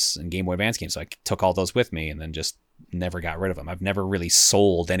games and Game Boy Advance games. So I took all those with me and then just never got rid of them. I've never really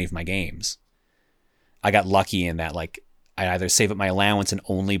sold any of my games. I got lucky in that like I either save up my allowance and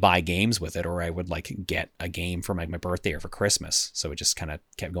only buy games with it, or I would like get a game for my birthday or for Christmas. So it just kind of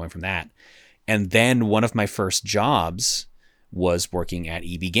kept going from that. And then one of my first jobs was working at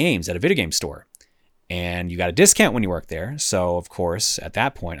EB Games at a video game store. And you got a discount when you work there. So of course, at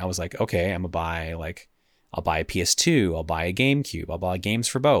that point, I was like, okay, I'll buy a PS2, I'll buy a GameCube, I'll buy games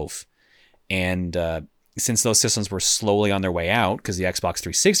for both. And since those systems were slowly on their way out, because the Xbox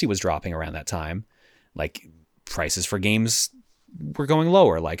 360 was dropping around that time, like prices for games were going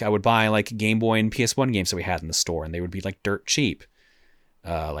lower. Like I would buy like Game Boy and PS1 games that we had in the store, and they would be like dirt cheap.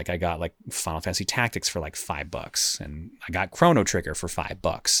 Like I got like Final Fantasy Tactics for like $5, and I got Chrono Trigger for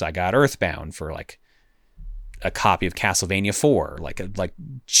 $5. I got Earthbound for like a copy of Castlevania 4, like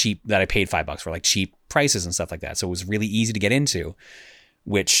cheap, that I paid $5 for, like cheap prices and stuff like that. So it was really easy to get into,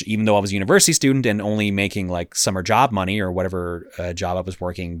 which even though I was a university student and only making like summer job money or whatever job I was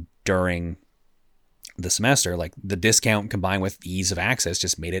working during the semester, like the discount combined with ease of access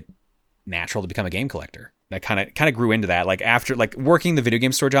just made it natural to become a game collector. That kind of grew into that. Like after like working the video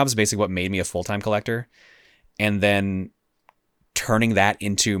game store job is basically what made me a full-time collector. And then turning that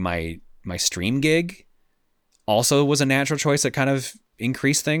into my stream gig also was a natural choice that kind of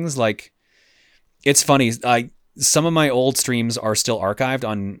increased things. Like, it's funny, some of my old streams are still archived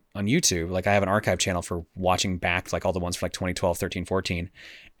on YouTube. Like, I have an archive channel for watching back, like all the ones for like 2012, 13, 14.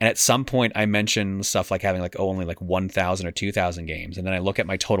 And at some point I mentioned stuff like having like, only like 1,000 or 2,000 games. And then I look at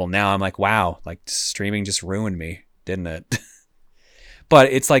my total now, I'm like, wow, like streaming just ruined me, didn't it?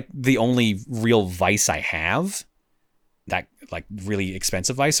 But it's like the only real vice I have, that like really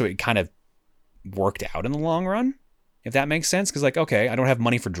expensive vice. So it kind of worked out in the long run, if that makes sense. Cause like, okay, I don't have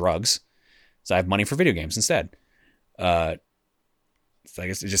money for drugs, so I have money for video games instead. So I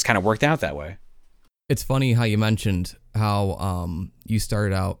guess it just kind of worked out that way. It's funny how you mentioned how you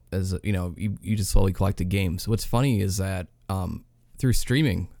started out as, you just slowly collected games. What's funny is that through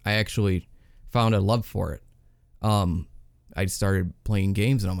streaming, I actually found a love for it. I started playing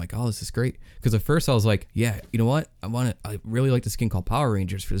games and I'm like, oh, this is great. Because at first I was like, yeah, you know what? I really like this game called Power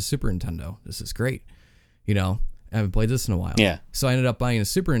Rangers for the Super Nintendo. This is great. I haven't played this in a while. Yeah. So I ended up buying a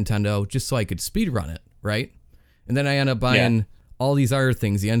Super Nintendo just so I could speedrun it, right? And then I ended up buying all these other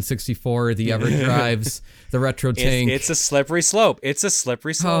things, the N64, the EverDrives, the Retro Tank. It's a slippery slope.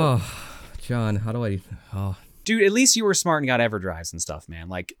 Oh, John, how do I... Oh. Dude, at least you were smart and got EverDrives and stuff, man.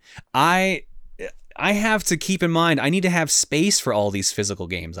 Like, I have to keep in mind, I need to have space for all these physical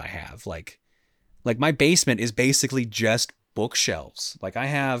games I have. Like my basement is basically just bookshelves. Like, I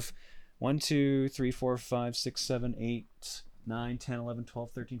have 1, 2, 3, 4, 5, 6, 7, 8, 9, 10, 11,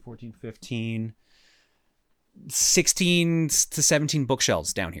 12, 13, 14, 15, 16 to 17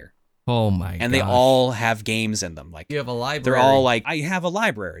 bookshelves down here. Oh my god. And they all have games in them. Like, you have a library. They're all like, I have a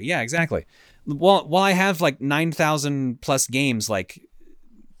library. Yeah, exactly. Well, I have like 9,000 plus games, like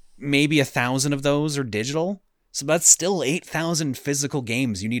maybe 1,000 of those are digital. So that's still 8,000 physical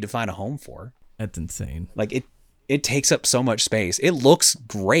games you need to find a home for. That's insane. Like, it takes up so much space. It looks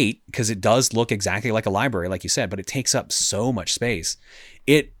great because it does look exactly like a library, like you said, but it takes up so much space.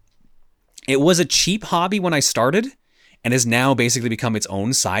 It was a cheap hobby when I started and has now basically become its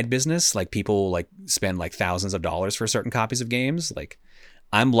own side business. Like, people like spend like thousands of dollars for certain copies of games. Like,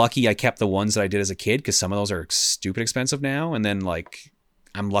 I'm lucky I kept the ones that I did as a kid because some of those are stupid expensive now. And then like,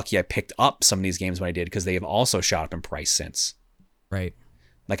 I'm lucky I picked up some of these games when I did because they have also shot up in price since. Right.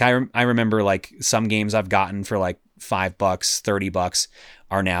 Like, I remember like some games I've gotten for like $5, $30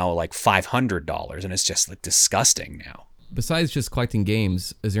 are now like $500. And it's just like disgusting now. Besides just collecting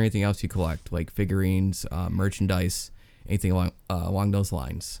games, is there anything else you collect, like figurines, merchandise, anything along those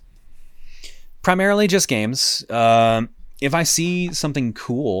lines? Primarily just games. If I see something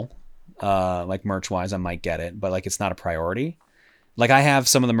cool, like merch-wise, I might get it, but like, it's not a priority. Like, I have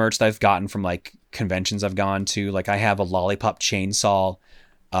some of the merch that I've gotten from like conventions I've gone to. Like, I have a lollipop chainsaw.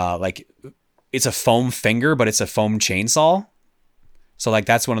 Like, it's a foam finger, but it's a foam chainsaw. So like,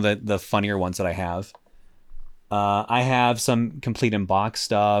 that's one of the funnier ones that I have. I have some complete in box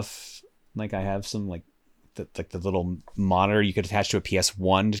stuff. Like, I have some like the little monitor you could attach to a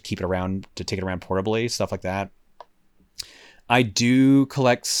PS1 to keep it around, to take it around portably, stuff like that. I do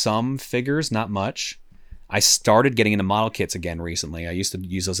collect some figures, not much. I started getting into model kits again recently. I used to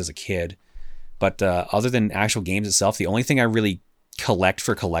use those as a kid, but other than actual games itself, the only thing I really collect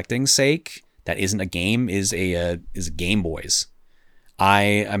for collecting's sake that isn't a game is Game Boys.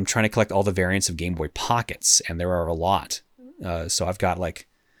 I'm trying to collect all the variants of Game Boy Pockets, and there are a lot. So I've got like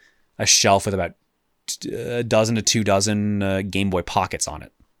a shelf with about a dozen to 2 dozen Game Boy Pockets on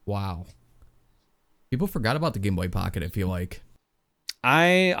it. Wow. People forgot about the Game Boy Pocket, I feel like.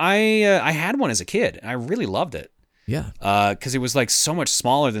 I had one as a kid. I really loved it. Yeah. Because it was like so much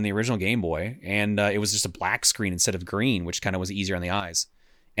smaller than the original Game Boy, and it was just a black screen instead of green, which kind of was easier on the eyes.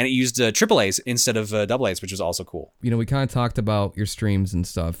 And it used AAAs instead of AAs, which was also cool. We kind of talked about your streams and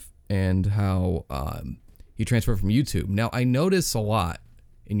stuff and how you transfer from YouTube. Now, I notice a lot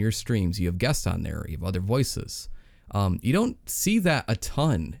in your streams. You have guests on there. You have other voices. You don't see that a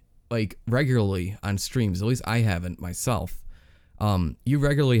ton, like regularly on streams. At least I haven't myself. You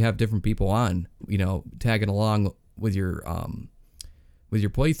regularly have different people on, tagging along with your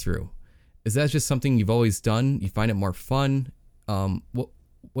playthrough. Is that just something you've always done? You find it more fun?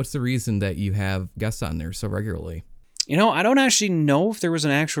 What's the reason that you have guests on there so regularly? I don't actually know if there was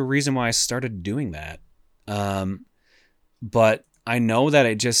an actual reason why I started doing that. But I know that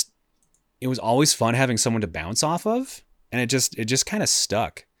it was always fun having someone to bounce off of, and it just kind of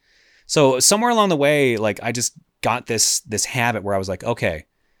stuck. So somewhere along the way, like, I just got this habit where I was like, okay,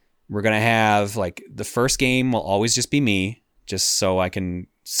 we're going to have like the first game will always just be me, just so I can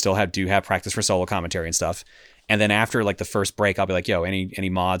still have practice for solo commentary and stuff. And then after like the first break, I'll be like, yo, any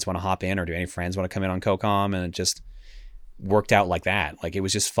mods want to hop in, or do any friends want to come in on CoCom? And worked out like that. Like, it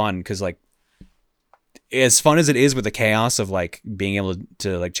was just fun because, like, as fun as it is with the chaos of like being able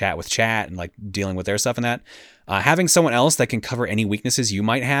to like chat with chat and like dealing with their stuff and that, having someone else that can cover any weaknesses you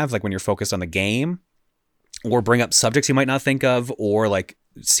might have, like when you're focused on the game, or bring up subjects you might not think of, or like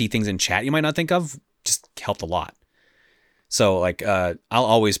see things in chat you might not think of, just helped a lot. So like, I'll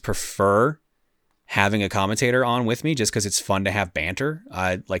always prefer having a commentator on with me just because it's fun to have banter.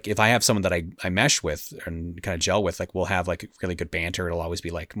 Like if I have someone that I mesh with and kind of gel with, like we'll have like really good banter. It'll always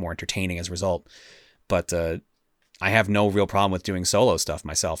be like more entertaining as a result. But I have no real problem with doing solo stuff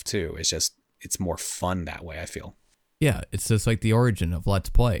myself too. It's more fun that way, I feel. Yeah, it's just like the origin of Let's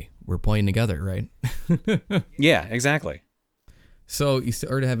Play. We're playing together, right? Yeah, exactly. So you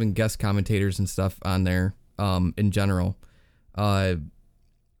started having guest commentators and stuff on there in general.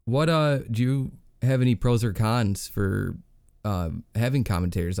 What do you have any pros or cons for having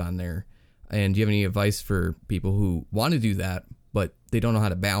commentators on there? And do you have any advice for people who want to do that, but they don't know how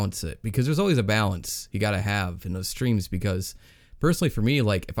to balance it? Because there's always a balance you got to have in those streams. Because personally for me,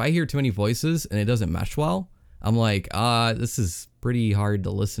 like if I hear too many voices and it doesn't mesh well, I'm like, this is pretty hard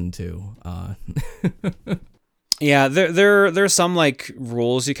to listen to. Yeah, there's some like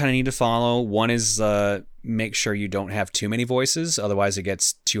rules you kind of need to follow. One is make sure you don't have too many voices, otherwise it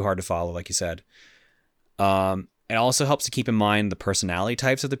gets too hard to follow, like you said. It also helps to keep in mind the personality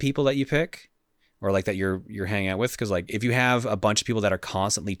types of the people that you pick, or like that you're hanging out with, because like if you have a bunch of people that are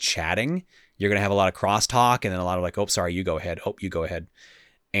constantly chatting, you're gonna have a lot of crosstalk and then a lot of like, oh sorry, you go ahead, oh you go ahead,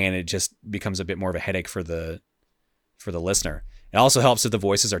 and it just becomes a bit more of a headache for the listener. It also helps if the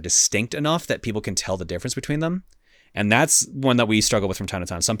voices are distinct enough that people can tell the difference between them. And that's one that we struggle with from time to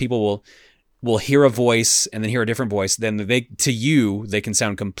time. Some people will hear a voice and then hear a different voice. Then they can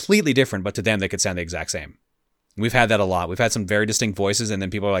sound completely different, but to them, they could sound the exact same. We've had that a lot. We've had some very distinct voices, and then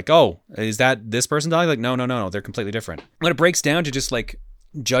people are like, oh, is that this person talking? Like, no, they're completely different. When it breaks down to just like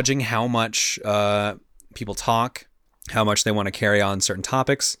judging how much people talk, how much they want to carry on certain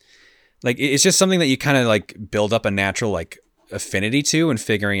topics, like it's just something that you kind of like build up a natural like affinity to, and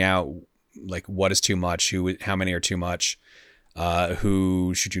figuring out like what is too much, how many are too much,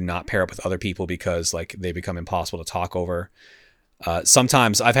 who should you not pair up with other people because like they become impossible to talk over.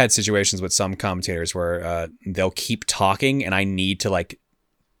 Sometimes I've had situations with some commentators where they'll keep talking and I need to like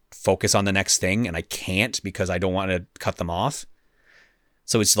focus on the next thing and I can't because I don't want to cut them off.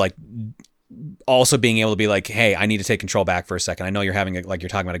 So it's like also being able to be like, hey, I need to take control back for a second. I know you're having you're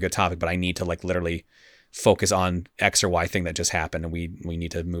talking about a good topic, but I need to like literally focus on X or Y thing that just happened, and we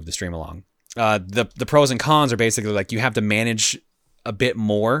need to move the stream along. The pros and cons are basically like you have to manage a bit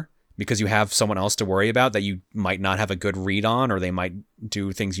more because you have someone else to worry about that you might not have a good read on, or they might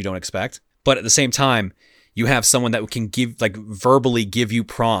do things you don't expect. But at the same time, you have someone that can verbally give you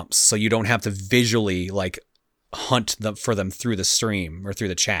prompts, so you don't have to visually like hunt for them through the stream or through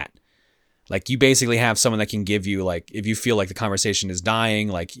the chat. Like you basically have someone that can give you like, if you feel like the conversation is dying,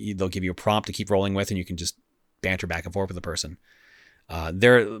 like they'll give you a prompt to keep rolling with, and you can just banter back and forth with the person.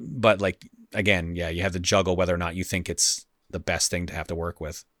 But like, again, yeah, you have to juggle whether or not you think it's the best thing to have to work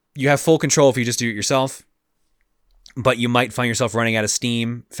with. You have full control if you just do it yourself, but you might find yourself running out of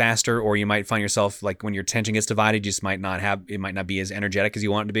steam faster, or you might find yourself like when your attention gets divided, you just might not be as energetic as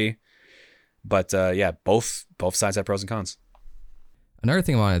you want it to be. But yeah, both sides have pros and cons. Another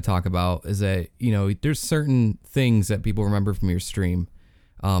thing I wanted to talk about is that, there's certain things that people remember from your stream.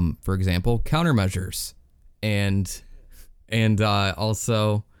 For example, countermeasures, and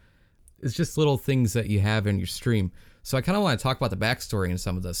also it's just little things that you have in your stream. So I kind of want to talk about the backstory and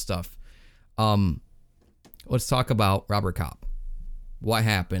some of this stuff. Let's talk about Robert Kopp. What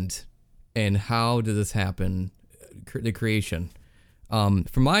happened and how did this happen? The creation. From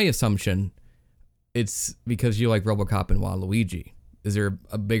my assumption, it's because you like RoboCop and Waluigi. Is there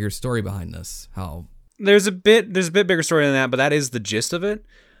a bigger story behind this? How? There's a bit bigger story than that, but that is the gist of it.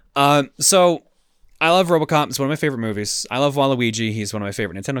 So I love RoboCop. It's one of my favorite movies. I love Waluigi. He's one of my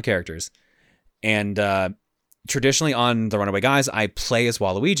favorite Nintendo characters. And traditionally on The Runaway Guys, I play as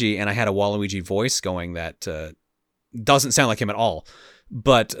Waluigi, and I had a Waluigi voice going that doesn't sound like him at all.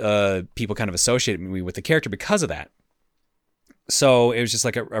 But people kind of associate me with the character because of that. So it was just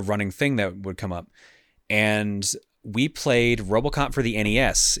like a running thing that would come up. And we played RoboCop for the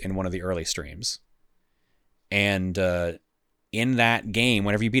NES in one of the early streams. And in that game,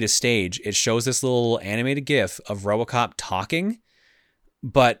 whenever you beat a stage, it shows this little animated GIF of RoboCop talking.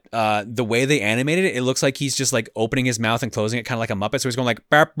 But the way they animated it, it looks like he's just like opening his mouth and closing it, kind of like a Muppet. So he's going like,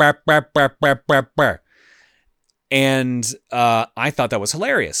 burp, burp, burp, burp, burp, burp, burp. And I thought that was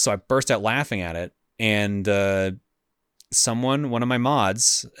hilarious. So I burst out laughing at it. And one of my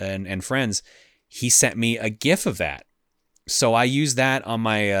mods and friends, he sent me a GIF of that. So I used that on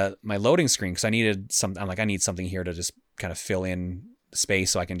my my loading screen because I needed some. I'm like, I need something here to just kind of fill in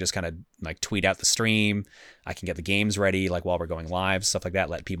space so I can just kind of like tweet out the stream. I can get the games ready like while we're going live, stuff like that.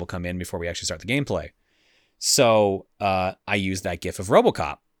 Let people come in before we actually start the gameplay. So I used that GIF of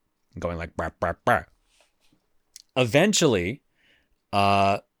RoboCop going like bah, bah, bah. Eventually,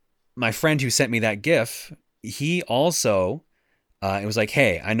 my friend who sent me that GIF, he also it was like,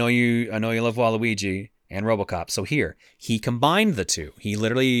 hey, I know you love Waluigi and RoboCop. So here, he combined the two. He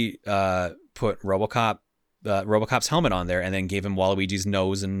literally put RoboCop's helmet on there and then gave him Waluigi's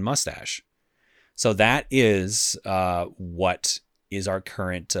nose and mustache. So that is what is our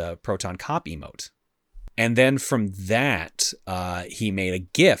current Proton Cop emote. And then from that, he made a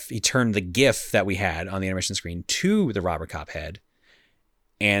GIF. He turned the GIF that we had on the intermission screen to the Robert Cop head.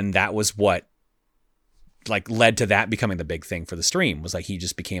 And that was what like led to that becoming the big thing for the stream, was like he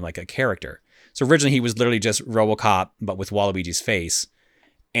just became like a character. So originally he was literally just RoboCop, but with Waluigi's face.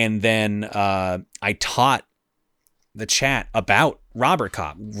 And then I taught the chat about Robert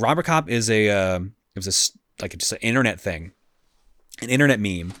Cop. Robert Cop is just an internet thing, an internet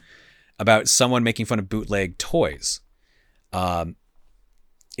meme about someone making fun of bootleg toys.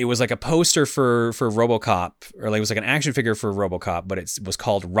 It was like a poster for RoboCop, or like it was like an action figure for RoboCop, but it was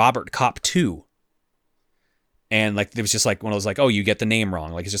called Robert Cop 2. And like it was just like one of those like, oh, you get the name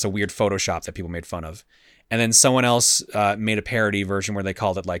wrong. Like it's just a weird Photoshop that people made fun of. And then someone else made a parody version where they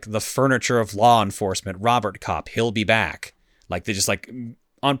called it like the furniture of law enforcement, Robert Cop, he'll be back. Like they just like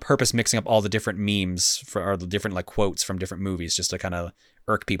on purpose mixing up all the different memes or the different like quotes from different movies just to kind of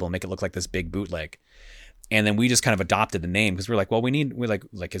irk people and make it look like this big bootleg. And then we just kind of adopted the name because we're like, well, we're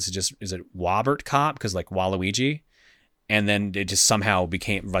like, is it Robert Cop? Because like Waluigi. And then it just somehow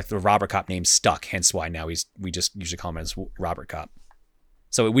became like the Robert Cop name stuck. Hence why now we just usually call him as Robert Cop.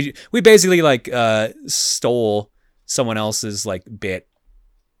 So we basically like stole someone else's like bit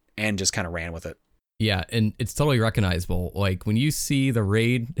and just kind of ran with it. Yeah, and it's totally recognizable. Like when you see the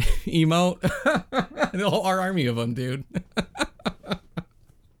raid emote, the whole army of them, dude.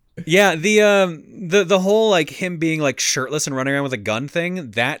 Yeah, the whole like him being like shirtless and running around with a gun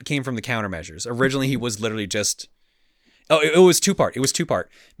thing, that came from the countermeasures. Originally he was literally just it was two part. It was two part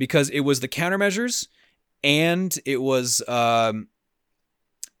because it was the countermeasures and it was a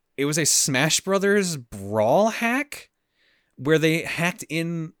Smash Brothers brawl hack where they hacked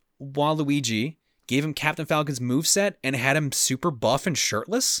in Waluigi, gave him Captain Falcon's moveset, and had him super buff and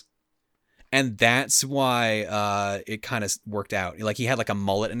shirtless. And that's why it kind of worked out. Like he had like a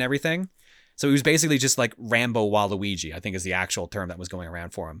mullet and everything. So he was basically just like Rambo Waluigi, I think is the actual term that was going around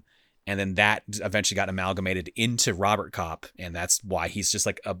for him. And then that eventually got amalgamated into Robert Cop. And that's why he's just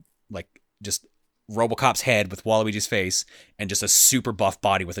like just RoboCop's head with Waluigi's face and just a super buff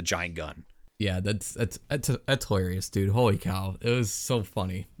body with a giant gun. Yeah, that's hilarious, dude. Holy cow. It was so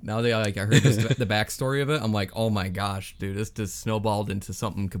funny. Now that I heard the backstory of it, I'm like, oh my gosh, dude, this just snowballed into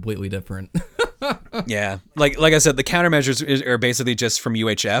something completely different. Yeah. Like I said, the countermeasures are basically just from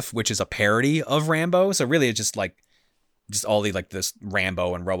UHF, which is a parody of Rambo. So really it's just like all the like this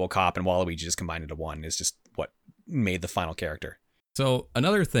Rambo and RoboCop and Waluigi just combined into one is just what made the final character. So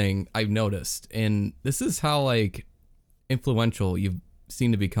another thing I've noticed, and this is how like influential you've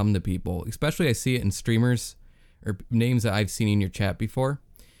seen to become to people, especially I see it in streamers or names that I've seen in your chat before.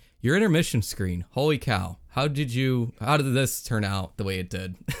 Your intermission screen, holy cow. How did this turn out the way it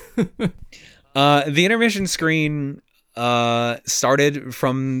did? The intermission screen started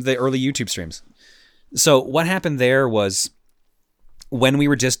from the early YouTube streams. So what happened there was when we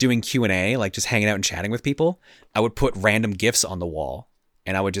were just doing Q&A, like just hanging out and chatting with people, I would put random GIFs on the wall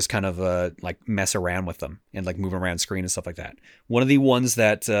and I would just kind of like mess around with them and like move around screen and stuff like that. One of the ones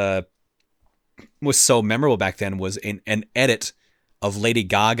that was so memorable back then was an edit of Lady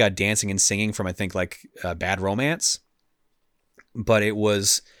Gaga dancing and singing from, I think, like Bad Romance. But it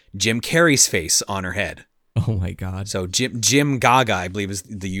was Jim Carrey's face on her head. Oh my God. So Jim Gaga, I believe, is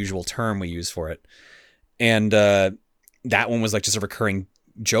the usual term we use for it. And that one was like just a recurring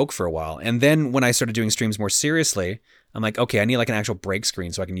joke for a while. And then when I started doing streams more seriously, I'm like, okay, I need like an actual break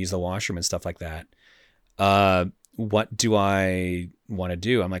screen so I can use the washroom and stuff like that. What do I want to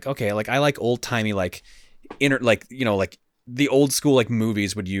do? I'm like, okay, like I like old timey, like like the old school, like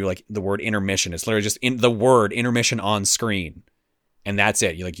movies would use like the word intermission. It's literally just the word intermission on screen. And that's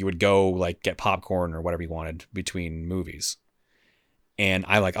it. You would go like get popcorn or whatever you wanted between movies. And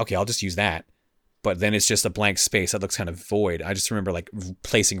I like, okay, I'll just use that. But then it's just a blank space that looks kind of void. I just remember like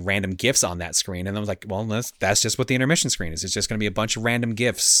placing random GIFs on that screen. And I was like, well, that's just what the intermission screen is. It's just going to be a bunch of random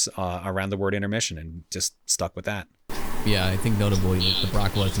GIFs around the word intermission, and just stuck with that. Yeah, I think notably the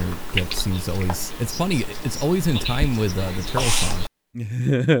Brock Lesnar gift seems always. It's funny. It's always in time with the Turtle song.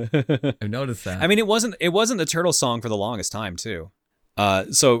 I've noticed that. I mean, it wasn't the Turtle song for the longest time too.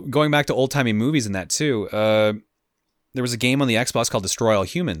 So going back to old timey movies and that too. There was a game on the Xbox called Destroy All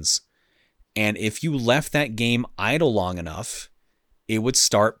Humans, and if you left that game idle long enough, it would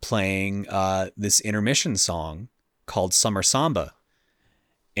start playing this intermission song called Summer Samba.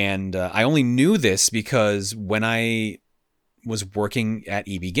 And I only knew this because when I was working at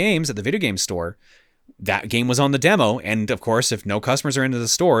EB Games at the video game store, that game was on the demo. And of course, if no customers are into the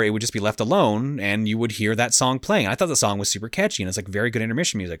store, it would just be left alone and you would hear that song playing. I thought the song was super catchy and it's like very good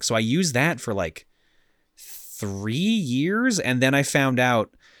intermission music. So I used that for like 3 years. And then I found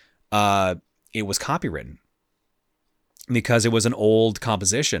out it was copywritten because it was an old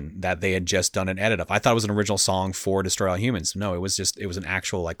composition that they had just done an edit of. I thought it was an original song for Destroy All Humans. No, it was an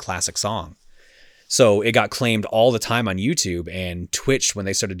actual like classic song. So it got claimed all the time on YouTube, and Twitch, when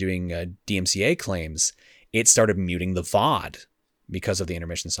they started doing DMCA claims, it started muting the VOD because of the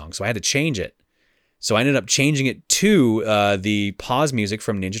intermission song. So I had to change it. So I ended up changing it to the pause music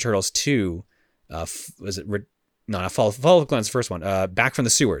from Ninja Turtles 2. Follow Glenn's first one. Back from the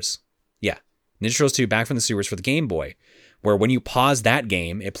Sewers. Yeah. Ninja Turtles 2, Back from the Sewers for the Game Boy, where when you pause that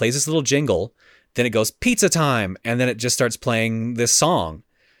game, it plays this little jingle, then it goes pizza time, and then it just starts playing this song.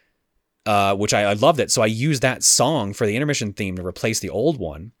 Which I loved it. So I used that song for the intermission theme to replace the old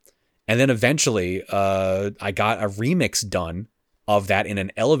one. And then eventually I got a remix done of that in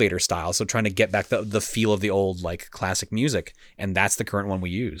an elevator style. So trying to get back the feel of the old like classic music. And that's the current one we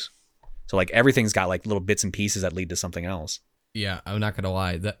use. So like everything's got like little bits and pieces that lead to something else. Yeah, I'm not going to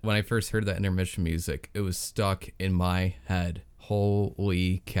lie. That when I first heard that intermission music, it was stuck in my head.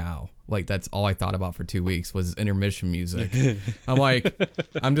 Holy cow. Like, that's all I thought about for 2 weeks was intermission music.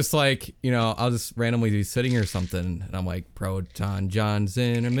 I'm just like, I'll just randomly be sitting or something. And I'm like, Proton John's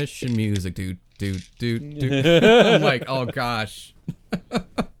intermission music, dude. I'm like, oh gosh.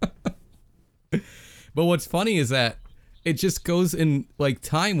 But what's funny is that it just goes in like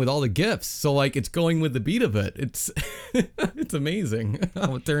time with all the gifts. So like it's going with the beat of it. It's it's amazing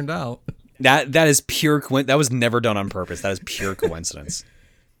how it turned out. That is pure that was never done on purpose. That is pure coincidence.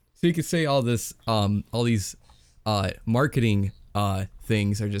 So you could say all these marketing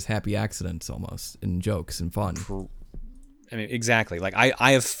things are just happy accidents almost, and jokes and fun. I mean, exactly. Like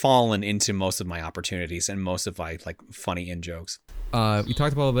I have fallen into most of my opportunities and most of my like funny in jokes. We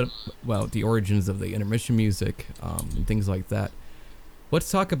talked about a little bit about the origins of the intermission music and things like that.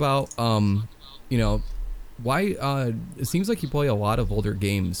 Let's talk about why it seems like you play a lot of older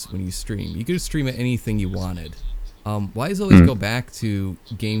games when you stream. You could stream at anything you wanted. Why does it always go back to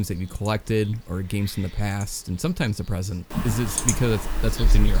games that you collected or games from the past and sometimes the present? Is it because that's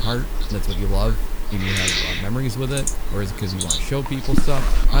what's in your heart, that's what you love, and you have memories with it? Or is it because you want to show people stuff?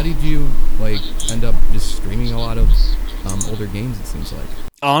 How did you end up just streaming a lot of older games, it seems like?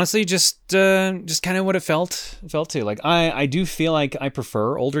 Honestly, just kind of what it felt to. Like I do feel like I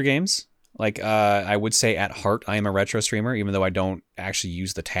prefer older games. Like I would say at heart I am a retro streamer, even though I don't actually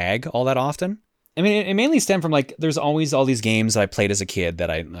use the tag all that often. I mean, it mainly stemmed from like there's always all these games that I played as a kid that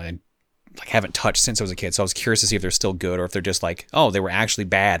I like haven't touched since I was a kid. So I was curious to see if they're still good or if they're just like, oh, they were actually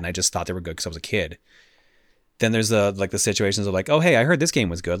bad and I just thought they were good because I was a kid. Then there's the situations of like, oh, hey, I heard this game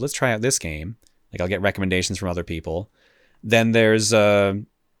was good. Let's try out this game. Like I'll get recommendations from other people. Then there's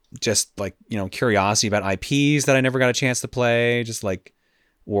just like, curiosity about IPs that I never got a chance to play. Just like,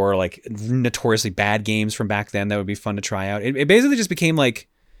 or like notoriously bad games from back then that would be fun to try out. It basically just became like,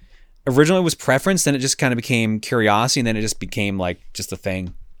 originally it was preference, then it just kind of became curiosity, and then it just became like just a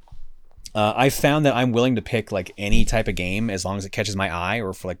thing. I found that I'm willing to pick like any type of game as long as it catches my eye or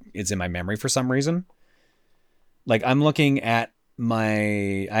if like it's in my memory for some reason. Like I'm looking at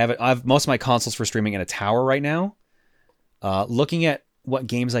I have most of my consoles for streaming in a tower right now. Looking at what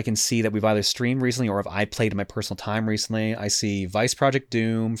games I can see that we've either streamed recently or have I played in my personal time recently. I see Vice Project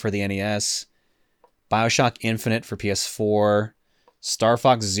Doom for the NES, BioShock Infinite for PS4, Star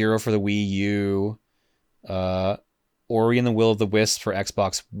Fox Zero for the Wii U, Ori and the Will of the Wisps for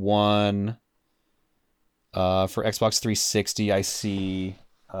Xbox One. For Xbox 360, I see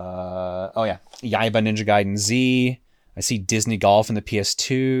Yaiba Ninja Gaiden Z. I see Disney Golf in the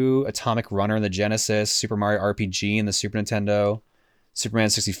PS2, Atomic Runner in the Genesis, Super Mario RPG in the Super Nintendo, Superman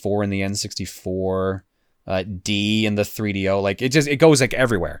 64 in the N64, D in the 3DO. Like it goes like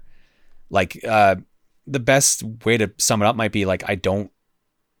everywhere. Like the best way to sum it up might be like I don't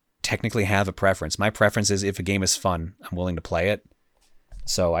technically have a preference. My preference is if a game is fun, I'm willing to play it.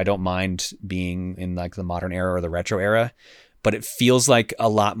 So I don't mind being in like the modern era or the retro era. but it feels like a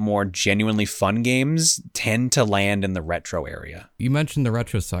lot more genuinely fun games tend to land in the retro area. You mentioned the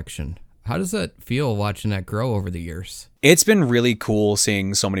retro section. How does that feel watching that grow over the years? It's been really cool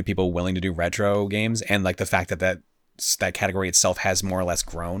seeing so many people willing to do retro games, and like the fact that category itself has more or less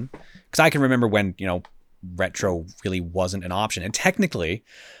grown. Because I can remember when, retro really wasn't an option. And technically,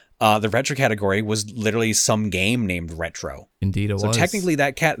 the retro category was literally some game named retro. Indeed, it was. So technically,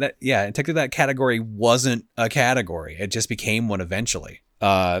 that category wasn't a category. It just became one eventually.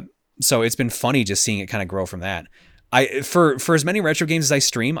 So it's been funny just seeing it kind of grow from that. For as many retro games as I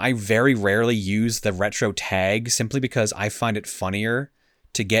stream, I very rarely use the retro tag simply because I find it funnier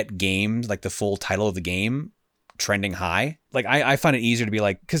to get games like the full title of the game trending high. Like I find it easier to be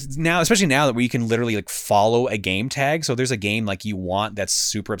like, because now, especially now that we can literally like follow a game tag. So there's a game like you want that's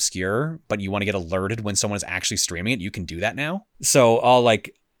super obscure, but you want to get alerted when someone is actually streaming it. You can do that now. So I'll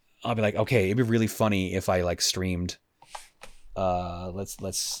be like, okay, it'd be really funny if I like streamed.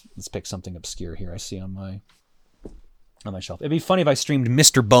 Let's pick something obscure here. I see on my shelf. It'd be funny if I streamed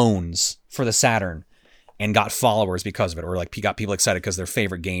Mr. Bones for the Saturn and got followers because of it, or like got people excited because their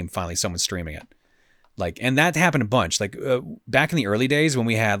favorite game finally someone's streaming it. Like, and that happened a bunch. Like back in the early days when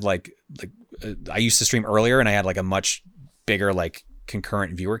we had I used to stream earlier and I had like a much bigger like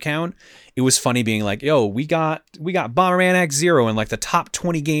concurrent viewer count. It was funny being like, yo, we got Bomberman X-Zero in like the top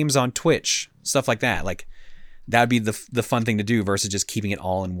 20 games on Twitch, stuff like that. Like that'd be the fun thing to do versus just keeping it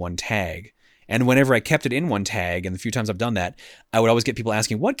all in one tag. And whenever I kept it in one tag, and the few times I've done that, I would always get people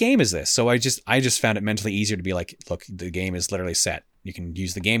asking, what game is this? So I just found it mentally easier to be like, look, the game is literally set. You can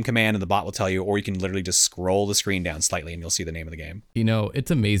use the game command and the bot will tell you, or you can literally just scroll the screen down slightly and you'll see the name of the game.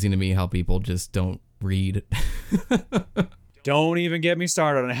 It's amazing to me how people just don't read. Don't even get me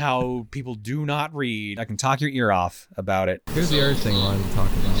started on how people do not read. I can talk your ear off about it. Here's the other thing I wanted to talk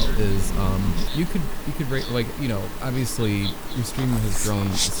about is you could rate, like, obviously your stream has grown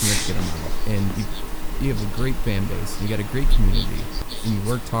a significant amount and you have a great fan base, you got a great community, and you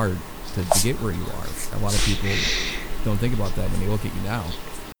worked hard to get where you are. A lot of people don't think about that when they look at you now.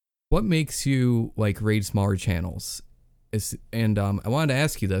 What makes you like raid smaller channels? I wanted to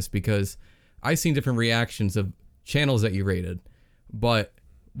ask you this because I've seen different reactions of channels that you rated, but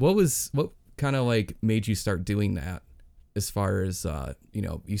what kind of like made you start doing that? As far as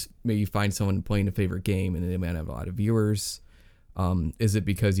you maybe find someone playing a favorite game and they might have a lot of viewers. Is it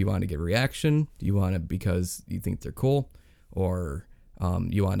because you want to get reaction? Do you want it because you think they're cool, or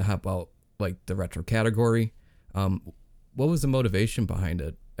you want to help out like the retro category? What was the motivation behind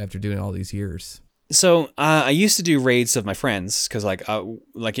it after doing all these years? So I used to do raids of my friends because like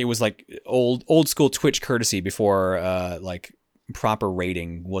it was like old school Twitch courtesy before like proper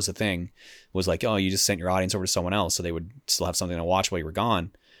raiding was a thing. It was like, oh, you just sent your audience over to someone else so they would still have something to watch while you were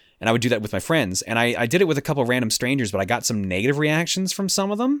gone. And I would do that with my friends. And I did it with a couple of random strangers, but I got some negative reactions from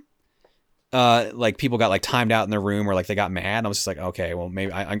some of them. Like people got like timed out in their room or like they got mad. I was just like, okay, well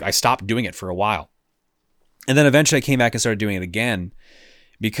maybe I stopped doing it for a while. And then eventually I came back and started doing it again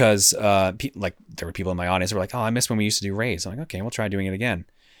because like there were people in my audience who were like, oh, I miss when we used to do raids. I'm like, okay, we'll try doing it again.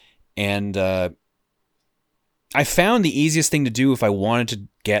 And I found the easiest thing to do if I wanted to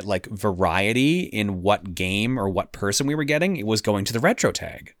get like variety in what game or what person we were getting, it was going to the retro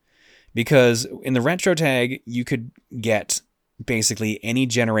tag. Because in the retro tag, you could get basically any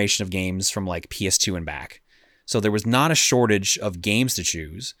generation of games from like PS2 and back. So there was not a shortage of games to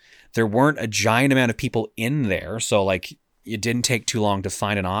choose. There weren't a giant amount of people in there. So like it didn't take too long to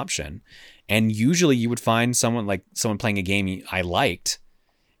find an option. And usually you would find someone playing a game I liked.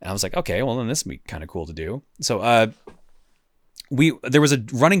 And I was like, okay, well then this would be kind of cool to do. So there was a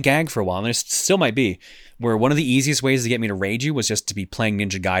running gag for a while, and there still might be, where one of the easiest ways to get me to raid you was just to be playing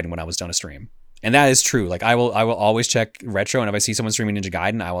Ninja Gaiden when I was done a stream. And that is true. Like I will always check retro, and if I see someone streaming Ninja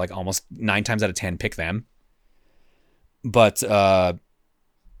Gaiden, I will like almost 9 times out of 10 pick them. But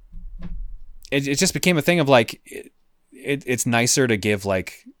it just became a thing of like it's nicer to give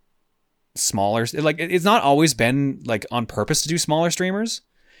like smaller, like it's not always been like on purpose to do smaller streamers.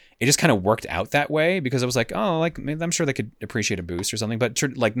 It just kind of worked out that way because I was like, oh, like I'm sure they could appreciate a boost or something. But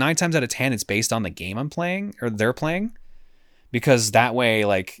like 9 times out of 10, it's based on the game I'm playing or they're playing, because that way,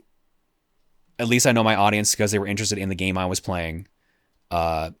 like, at least I know my audience because they were interested in the game I was playing.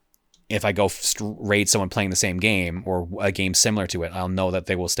 If I go raid someone playing the same game or a game similar to it, I'll know that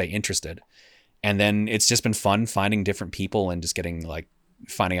they will stay interested. And then it's just been fun finding different people and just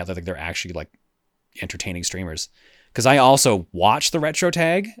finding out that like, they're actually like entertaining streamers. Because I also watch the retro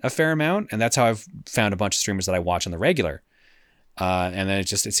tag a fair amount, and that's how I've found a bunch of streamers that I watch on the regular. And then it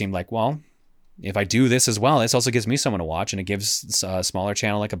seemed like, well, if I do this as well, this also gives me someone to watch, and it gives a smaller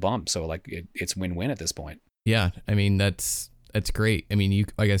channel like a bump. So like it's win-win at this point. Yeah, I mean that's great. I mean, you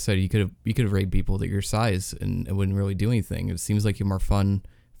like I said, you could have rated people to your size, and it wouldn't really do anything. It seems like you're more fun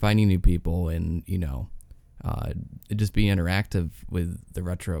finding new people, and it just being interactive with the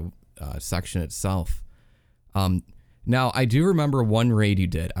retro section itself. Now I do remember one raid you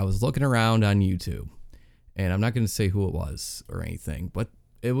did. I was looking around on YouTube, and I'm not going to say who it was or anything, but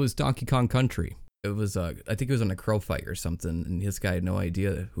it was Donkey Kong Country. It was I think it was on a crow fight or something, and this guy had no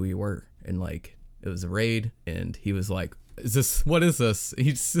idea who you were, and like it was a raid, and he was like, what is this?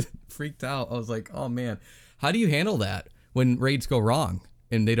 He just freaked out. I was like, oh man, how do you handle that when raids go wrong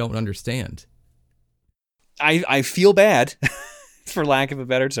and they don't understand? I feel bad, for lack of a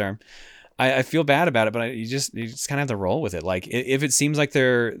better term. I feel bad about it, but you just kind of have to roll with it. Like if it seems like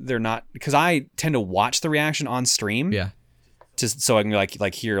they're not, because I tend to watch the reaction on stream. Yeah. Just so I can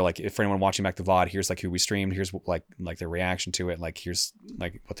like hear, like, if for anyone watching back the VOD, here's like who we streamed, here's like their reaction to it, like here's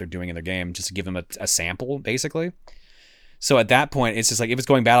like what they're doing in their game, just to give them a sample basically. So at that point, it's just like, if it's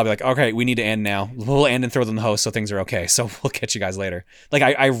going bad, I'll be like, okay, we need to end now. We'll end and throw them the host so things are okay. So we'll catch you guys later. Like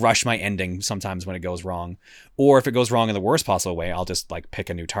I rush my ending sometimes when it goes wrong, or if it goes wrong in the worst possible way, I'll just like pick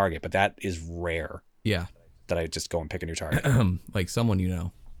a new target. But that is rare. Yeah. That I just go and pick a new target. Like someone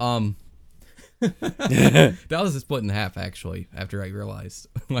that was a split in half actually. After I realized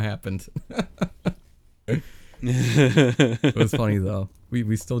what happened, it was funny though.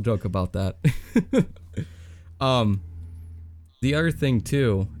 We still joke about that. The other thing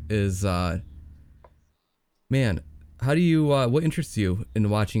too is, man, how do you? What interests you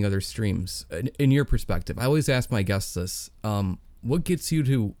in watching other streams? In your perspective, I always ask my guests this: what gets you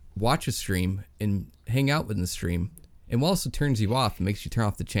to watch a stream and hang out with the stream, and what also turns you off and makes you turn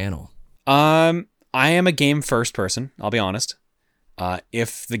off the channel? I am a game first person. I'll be honest.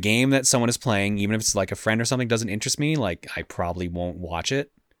 If the game that someone is playing, even if it's like a friend or something, doesn't interest me, like I probably won't watch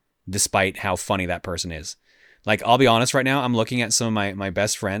it, despite how funny that person is. Like, I'll be honest right now, I'm looking at some of my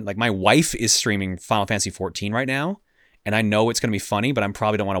best friend. Like, my wife is streaming Final Fantasy 14 right now, and I know it's going to be funny, but I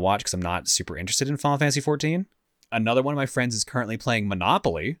probably don't want to watch because I'm not super interested in Final Fantasy 14. Another one of my friends is currently playing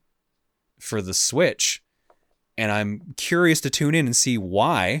Monopoly for the Switch, and I'm curious to tune in and see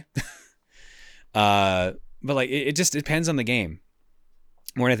why. But like, it just depends on the game.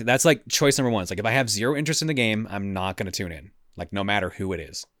 More than anything, that's like choice number one. It's like, if I have zero interest in the game, I'm not going to tune in. Like, no matter who it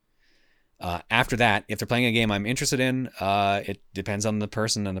is. After that, if they're playing a game I'm interested in, it depends on the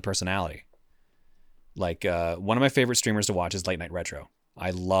person and the personality. Like, one of my favorite streamers to watch is Late Night Retro. I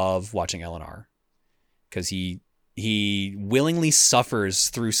love watching LNR because he willingly suffers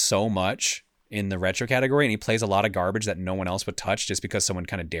through so much in the retro category, and he plays a lot of garbage that no one else would touch just because someone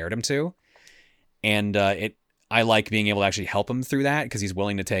kind of dared him to. And I like being able to actually help him through that because he's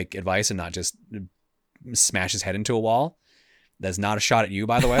willing to take advice and not just smash his head into a wall. That's not a shot at you,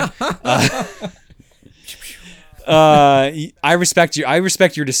 by the way. I respect you. I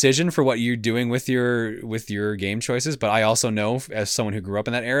respect your decision for what you're doing with your game choices, but I also know, as someone who grew up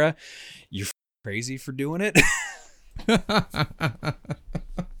in that era, you're crazy for doing it.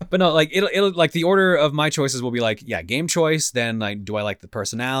 But no, like it'll like, the order of my choices will be like, yeah, game choice, then like, do I like the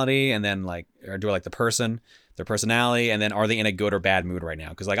personality, and then like, or do I like the person, their personality, and then are they in a good or bad mood right now?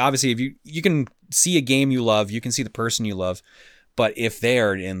 Because like, obviously, if you can see a game you love, you can see the person you love, but if they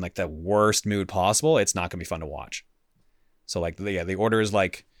are in like the worst mood possible, it's not gonna be fun to watch. So like, the order is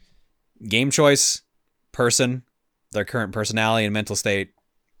like game choice, person, their current personality and mental state,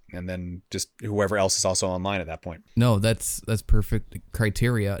 and then just whoever else is also online at that point. No, that's perfect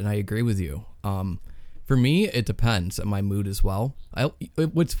criteria, and I agree with you. For me, it depends on my mood as well.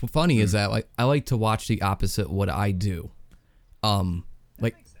 What's funny is that I like to watch the opposite of what I do.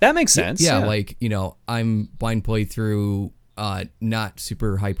 Like that makes sense. Yeah, like, I'm blind playthrough, not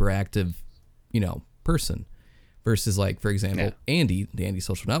super hyperactive, person. Versus, like, for example, Andy, the Andy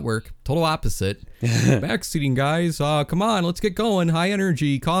Social Network, total opposite. Backseating, guys. Come on, let's get going. High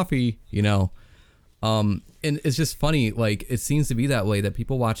energy, coffee, And it's just funny, like, it seems to be that way, that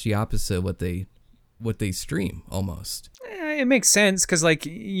people watch the opposite of what they stream, almost. It makes sense, because, like,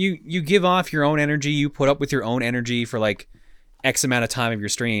 you give off your own energy, you put up with your own energy for, like, X amount of time of your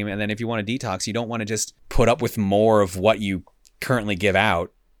stream, and then if you want to detox, you don't want to just put up with more of what you currently give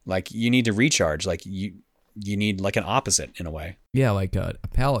out. Like, you need to recharge. Like, you need like an opposite in a way. Yeah, like a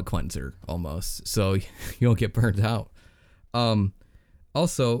palate cleanser almost, so you don't get burned out.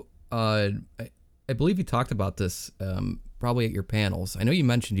 Also, I believe you talked about this probably at your panels. I know you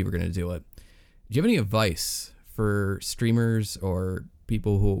mentioned you were going to do it. Do you have any advice for streamers or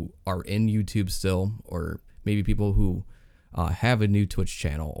people who are in YouTube still, or maybe people who have a new Twitch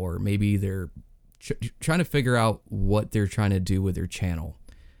channel, or maybe they're trying to figure out what they're trying to do with their channel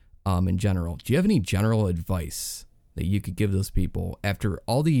in general. Do you have any general advice that you could give those people after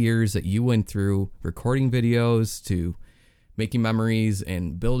all the years that you went through recording videos to making memories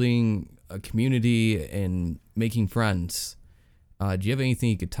and building a community and making friends? Do you have anything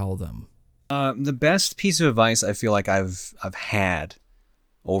you could tell them? The best piece of advice I feel like I've had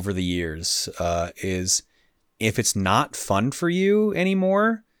over the years is, if it's not fun for you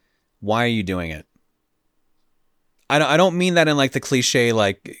anymore, why are you doing it? I don't mean that in like the cliche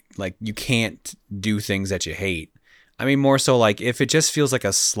like you can't do things that you hate. I mean more so like if it just feels like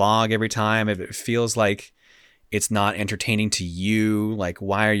a slog every time, if it feels like it's not entertaining to you, like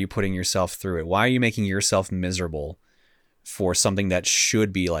why are you putting yourself through it? Why are you making yourself miserable for something that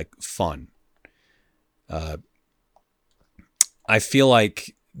should be like fun? I feel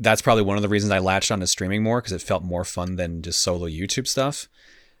like that's probably one of the reasons I latched onto streaming more, because it felt more fun than just solo YouTube stuff.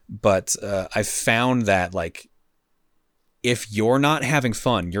 But I've found that like if you're not having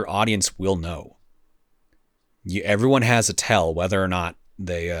fun, your audience will know. Everyone has a tell whether or not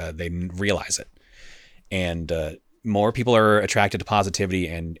they realize it, and more people are attracted to positivity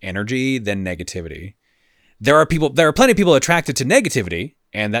and energy than negativity. There are plenty of people attracted to negativity,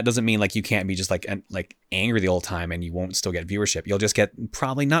 and that doesn't mean like you can't be just like angry the whole time and you won't still get viewership. You'll just get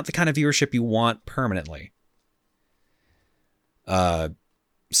probably not the kind of viewership you want permanently.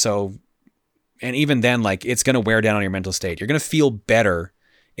 So, and even then, like it's gonna wear down on your mental state. You're gonna feel better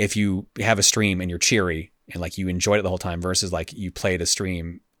if you have a stream and you're cheery and like you enjoyed it the whole time, versus like you played a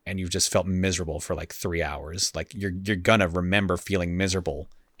stream and you've just felt miserable for like 3 hours. Like you're gonna remember feeling miserable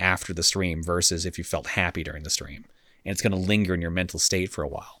after the stream versus if you felt happy during the stream, and it's gonna linger in your mental state for a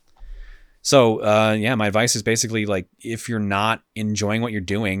while. So yeah, my advice is basically like if you're not enjoying what you're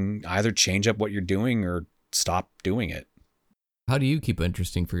doing, either change up what you're doing or stop doing it. How do you keep it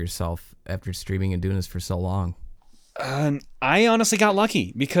interesting for yourself after streaming and doing this for so long? I honestly got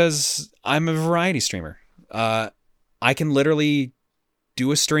lucky because I'm a variety streamer. I can literally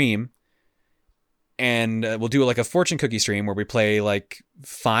do a stream and we'll do like a fortune cookie stream where we play like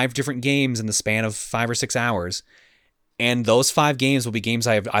 5 different games in the span of 5 or 6 hours. And those 5 games will be games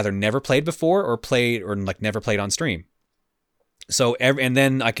I have either never played before or like never played on stream. So, and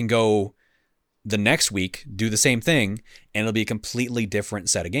then I can go the next week, do the same thing, and it'll be a completely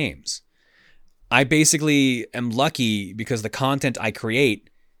different set of games. I basically am lucky because the content I create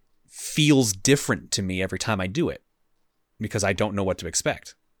feels different to me every time I do it, because I don't know what to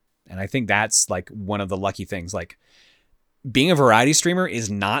expect. And I think that's like one of the lucky things. Like being a variety streamer is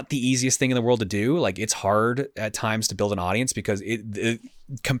not the easiest thing in the world to do. Like it's hard at times to build an audience because it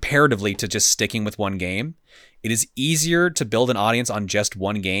comparatively to just sticking with one game, it is easier to build an audience on just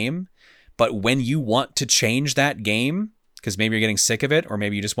one game. But when you want to change that game, because maybe you're getting sick of it, or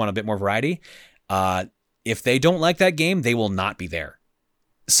maybe you just want a bit more variety, if they don't like that game, they will not be there.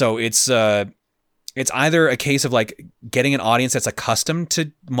 So it's either a case of like getting an audience that's accustomed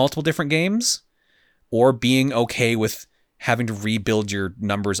to multiple different games, or being okay with having to rebuild your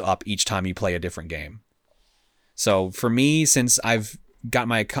numbers up each time you play a different game. So for me, since I've got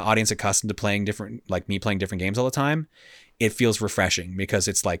my audience accustomed to playing different games all the time, it feels refreshing because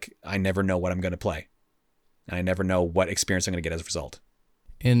it's like I never know what I'm going to play, and I never know what experience I'm going to get as a result.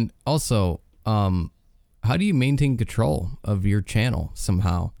 And also, how do you maintain control of your channel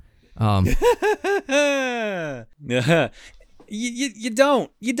somehow? You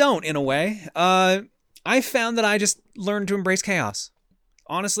don't in a way. I found that I just learned to embrace chaos.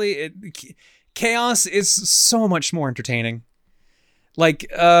 Honestly, chaos is so much more entertaining. Like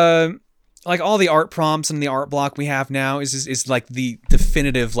all the art prompts and the art block we have now is like the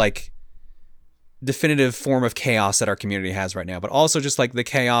definitive form of chaos that our community has right now. But also just like the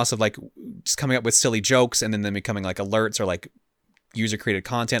chaos of like just coming up with silly jokes and then them becoming like alerts or like user created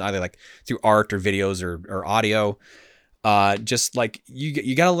content, either like through art or videos or audio. Just like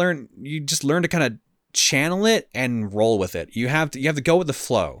you gotta learn, you just learn to kind of channel it and roll with it. You have to go with the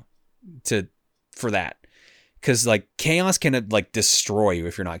flow for that. Cause like chaos can like destroy you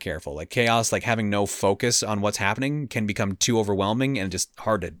if you're not careful. Like chaos, like having no focus on what's happening can become too overwhelming and just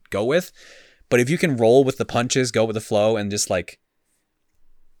hard to go with. But if you can roll with the punches, go with the flow, and just like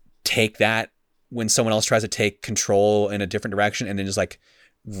take that when someone else tries to take control in a different direction, and then just like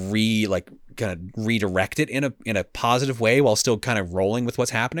kind of redirect it in a positive way while still kind of rolling with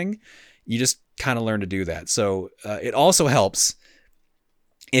what's happening, you just kind of learn to do that. So it also helps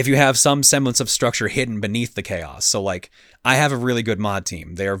if you have some semblance of structure hidden beneath the chaos. So like I have a really good mod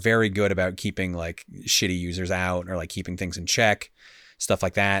team. They are very good about keeping like shitty users out or like keeping things in check, stuff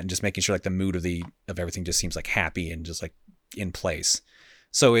like that, and just making sure like the mood of everything just seems like happy and just like in place.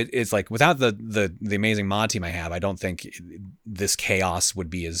 So it's like without the amazing mod team I have, I don't think this chaos would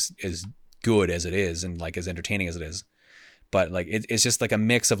be as good as it is and like as entertaining as it is. But like it's just like a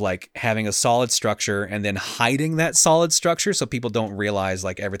mix of like having a solid structure and then hiding that solid structure so people don't realize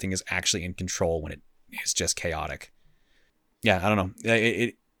like everything is actually in control when it is just chaotic. Yeah, I don't know.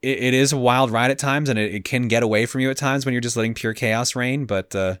 It is a wild ride at times, and it can get away from you at times when you're just letting pure chaos reign.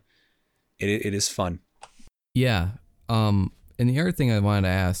 But it is fun. Yeah. And the other thing I wanted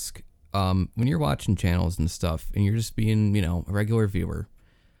to ask, when you're watching channels and stuff, and you're just being, a regular viewer,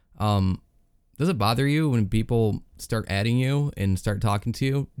 does it bother you when people start adding you and start talking to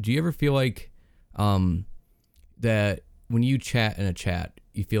you? Do you ever feel like that when you chat in a chat,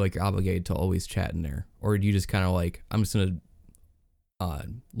 you feel like you're obligated to always chat in there? Or do you just kind of like, I'm just going to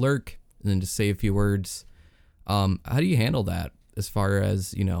lurk and then just say a few words? How do you handle that as far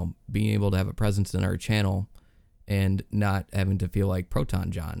as, being able to have a presence in our channel and not having to feel like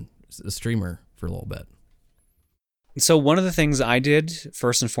Proton John, a streamer, for a little bit? So one of the things I did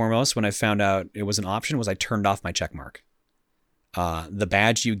first and foremost when I found out it was an option was I turned off my check mark. The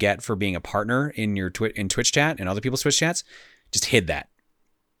badge you get for being a partner in your Twitch chat and other people's Twitch chats, just hid that.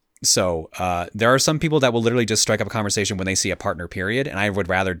 So there are some people that will literally just strike up a conversation when they see a partner, period. And I would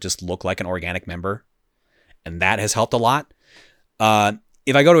rather just look like an organic member. And that has helped a lot.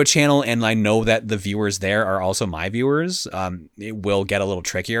 If I go to a channel and I know that the viewers there are also my viewers, it will get a little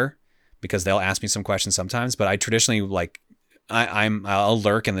trickier because they'll ask me some questions sometimes. But I traditionally I'll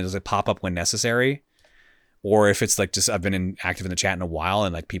lurk and there's a pop up when necessary. Or if it's like just I've been active in the chat in a while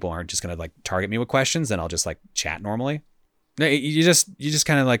and like people aren't just gonna like target me with questions, then I'll just like chat normally. You just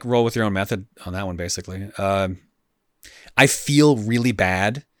kind of like roll with your own method on that one, basically. I feel really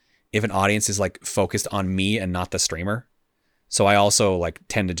bad if an audience is like focused on me and not the streamer. So I also like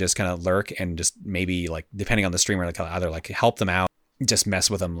tend to just kind of lurk and just maybe like, depending on the streamer, like either like help them out, just mess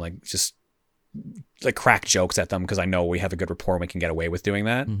with them, like just like crack jokes at them because I know we have a good rapport and we can get away with doing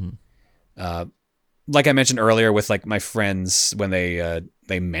that. Mm-hmm. Like I mentioned earlier with like my friends when they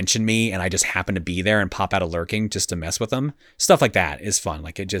mention me and I just happen to be there and pop out of lurking just to mess with them. Stuff like that is fun.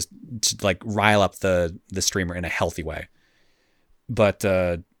 Like it just like rile up the streamer in a healthy way. But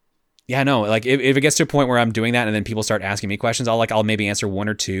yeah, no, like if it gets to a point where I'm doing that and then people start asking me questions, I'll maybe answer one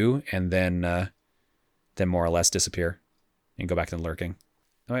or two and then more or less disappear and go back to lurking.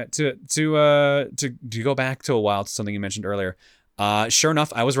 All right, to go back to something you mentioned earlier. Sure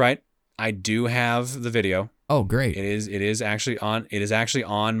enough, I was right. I do have the video. Oh, great! It is actually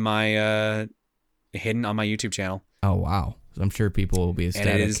on my hidden on my YouTube channel. Oh, wow! I'm sure people will be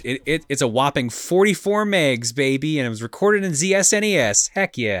ecstatic. And it's a whopping 44 megs, baby, and it was recorded in ZSNES.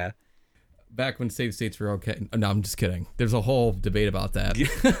 Heck yeah! Back when save states were okay. No, I'm just kidding. There's a whole debate about that.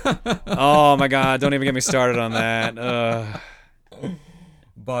 Oh my god! Don't even get me started on that.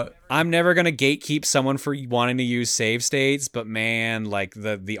 But I'm never going to gatekeep someone for wanting to use save states. But man, like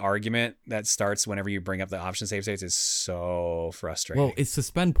the argument that starts whenever you bring up the option save states is so frustrating. Well, it's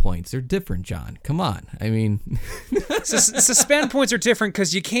suspend points. They're different, John. Come on. I mean, suspend points are different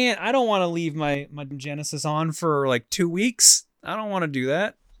because you can't. I don't want to leave my Genesis on for like 2 weeks. I don't want to do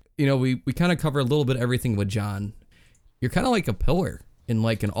that. We kind of cover a little bit of everything with John. You're kind of like a pillar in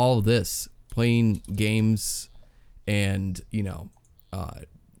all of this, playing games and,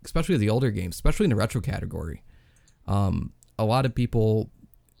 especially the older games, especially in the retro category. A lot of people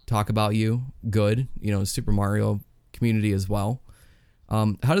talk about you good, Super Mario community as well.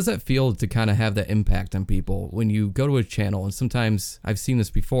 How does that feel to kind of have that impact on people when you go to a channel? And sometimes I've seen this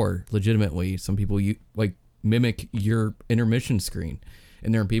before, legitimately, some people mimic your intermission screen.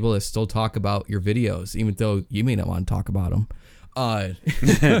 And there are people that still talk about your videos, even though you may not want to talk about them.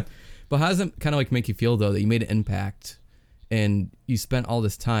 But how does it kind of make you feel, though, that you made an impact and you spent all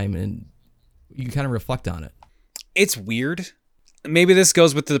this time and you kind of reflect on it? It's weird. Maybe this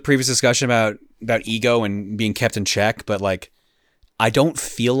goes with the previous discussion about ego and being kept in check, but like, I don't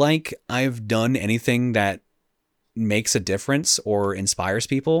feel like I've done anything that makes a difference or inspires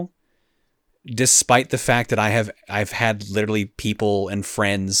people, despite the fact that I've had literally people and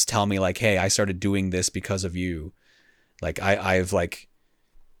friends tell me like, hey, I started doing this because of you. Like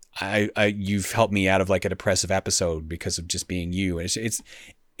you've helped me out of like a depressive episode because of just being you. And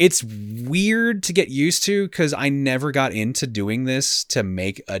it's weird to get used to because I never got into doing this to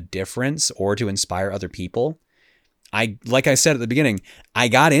make a difference or to inspire other people. Like I said at the beginning, I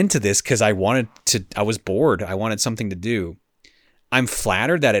got into this because I was bored. I wanted something to do. I'm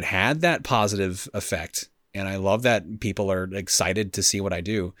flattered that it had that positive effect. And I love that people are excited to see what I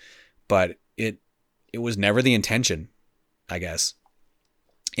do, but it was never the intention, I guess.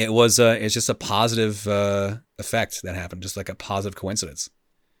 It's just a positive effect that happened, just like a positive coincidence.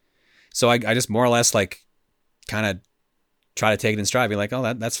 So I just more or less like kind of try to take it in stride, be like,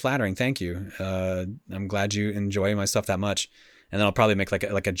 oh, that's flattering. Thank you. I'm glad you enjoy my stuff that much. And then I'll probably make like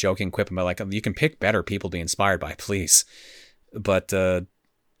a joking quip about like, you can pick better people to be inspired by, please. But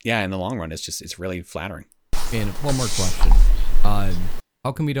yeah, in the long run, it's really flattering. And one more question.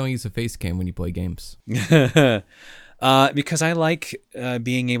 How come you don't use a face cam when you play games? Because I like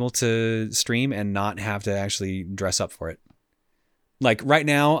being able to stream and not have to actually dress up for it. Like right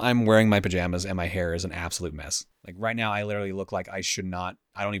now, I'm wearing my pajamas and my hair is an absolute mess. Like right now, I literally look like I should not.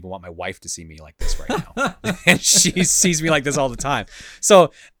 I don't even want my wife to see me like this right now, and she sees me like this all the time.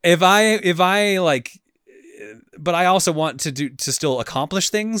 So if I like, but I also want to still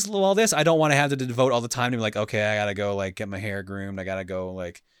accomplish things with all this. I don't want to have to devote all the time to be like, okay, I gotta go like get my hair groomed. I gotta go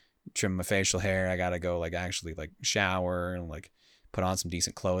like trim my facial hair. I gotta go like actually like shower and like put on some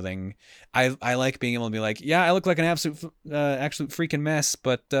decent clothing. I like being able to be like, yeah, I look like an absolute freaking mess,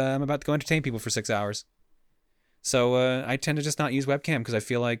 but I'm about to go entertain people for 6 hours. So I tend to just not use webcam because I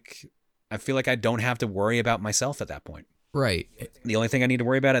feel like I don't have to worry about myself at that point. Right. The only thing I need to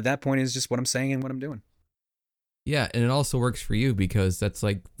worry about at that point is just what I'm saying and what I'm doing. Yeah, and it also works for you because that's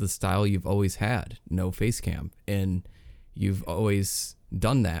like the style you've always had, no face cam, and you've always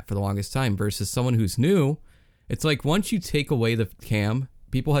done that for the longest time versus someone who's new. It's like once you take away the cam,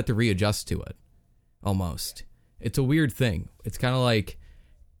 people have to readjust to it, almost. It's a weird thing. It's kind of like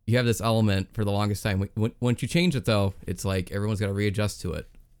you have this element for the longest time. Once you change it, though, it's like everyone's got to readjust to it.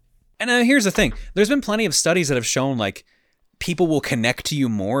 And here's the thing. There's been plenty of studies that have shown, like, people will connect to you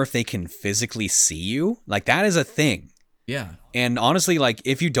more if they can physically see you. Like, that is a thing. Yeah. And honestly, like,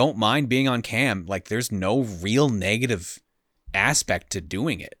 if you don't mind being on cam, like, there's no real negative aspect to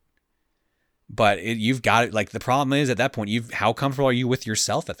doing it. But you've got it. Like, the problem is at that point, how comfortable are you with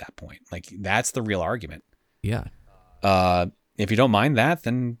yourself at that point? Like, that's the real argument. Yeah. If you don't mind that,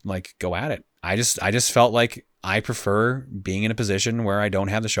 then like go at it. I just felt like I prefer being in a position where I don't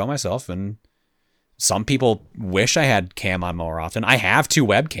have to show myself. And some people wish I had cam on more often. I have 2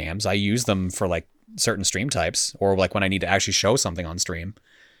 webcams. I use them for like certain stream types or like when I need to actually show something on stream.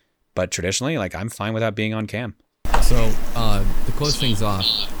 But traditionally, like I'm fine without being on cam. So to close things off,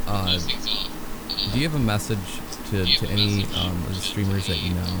 do you have a message to any of the streamers that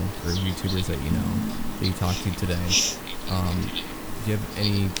you know or YouTubers that you know that you talked to today? Do you have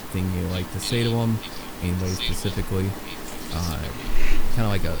anything you like to say to them? Anybody specifically? Kind of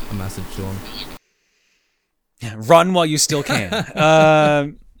like a message to them? Run while you still can.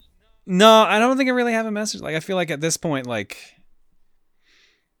 No, I don't think I really have a message. Like I feel like at this point, like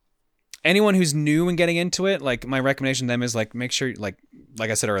anyone who's new and getting into it, like my recommendation to them is like make sure, like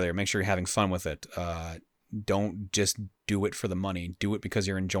I said earlier, make sure you're having fun with it. Don't just do it for the money. Do it because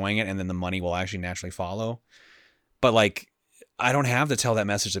you're enjoying it, and then the money will actually naturally follow. But like, I don't have to tell that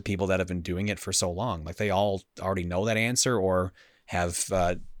message to people that have been doing it for so long. Like they all already know that answer or have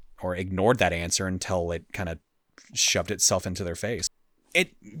or ignored that answer until it kind of shoved itself into their face.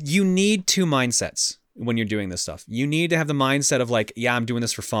 You need 2 mindsets when you're doing this stuff. You need to have the mindset of like, yeah, I'm doing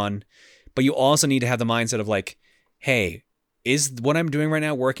this for fun. But you also need to have the mindset of like, hey, is what I'm doing right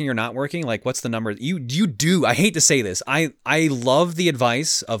now working or not working? Like, what's the number? You do. I hate to say this. I love the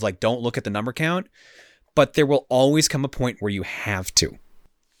advice of like, don't look at the number count, but there will always come a point where you have to.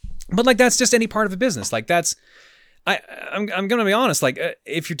 But like, that's just any part of a business. Like I'm going to be honest. Like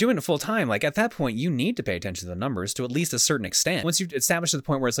if you're doing it full time, like at that point, you need to pay attention to the numbers to at least a certain extent. Once you've established to the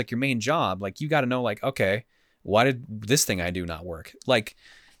point where it's like your main job, like you got to know like, okay, why did this thing I do not work? Like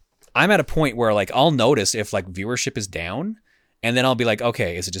I'm at a point where like, I'll notice if like viewership is down. And then I'll be like,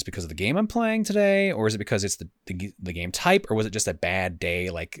 okay, is it just because of the game I'm playing today? Or is it because it's the game type? Or was it just a bad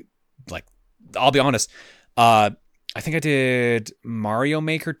day? Like I'll be honest. I think I did Mario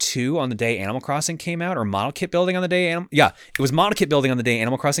Maker 2 on the day Animal Crossing came out, or model kit building on the day. It was model kit building on the day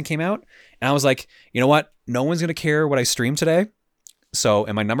Animal Crossing came out. And I was like, you know what? No one's going to care what I stream today. So,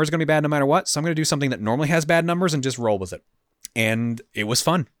 and my numbers are going to be bad no matter what. So I'm going to do something that normally has bad numbers and just roll with it. And it was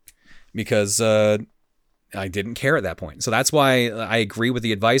fun because, I didn't care at that point. So that's why I agree with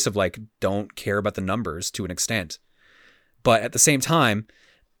the advice of like, don't care about the numbers to an extent. But at the same time,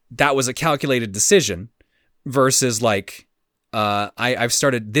 that was a calculated decision versus like, I've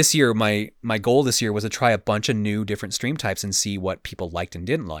started this year. My goal this year was to try a bunch of new different stream types and see what people liked and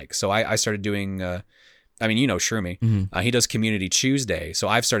didn't like. So I started doing, Shroomy, Mm-hmm. He does Community Tuesday. So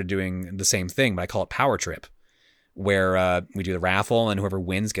I've started doing the same thing, but I call it Power Trip, where we do the raffle and whoever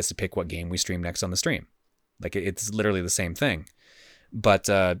wins gets to pick what game we stream next on the stream. Like it's literally the same thing. But,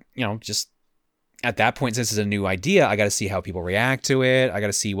 just at that point, since it's a new idea, I got to see how people react to it. I got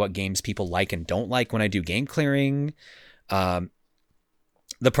to see what games people like and don't like when I do game clearing.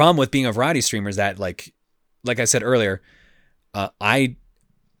 The problem with being a variety streamer is that like I said earlier, I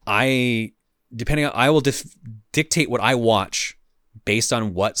depending on, I will dictate what I watch based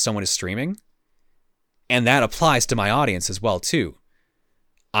on what someone is streaming. And that applies to my audience as well, too.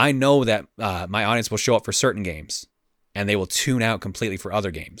 I know that my audience will show up for certain games and they will tune out completely for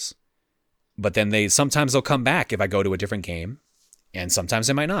other games. But then sometimes they'll come back if I go to a different game, and sometimes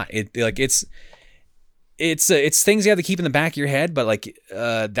they might not. It's things you have to keep in the back of your head, but like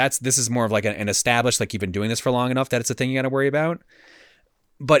this is more of like an established, like you've been doing this for long enough that it's a thing you got to worry about.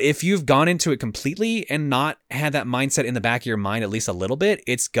 But if you've gone into it completely and not had that mindset in the back of your mind at least a little bit,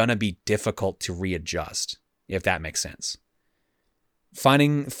 it's going to be difficult to readjust, if that makes sense.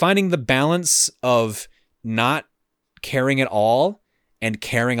 Finding the balance of not caring at all and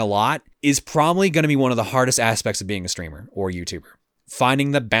caring a lot is probably going to be one of the hardest aspects of being a streamer or YouTuber.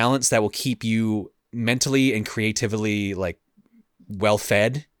 Finding the balance that will keep you mentally and creatively like well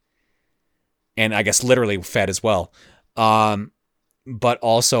fed, and I guess literally fed as well. But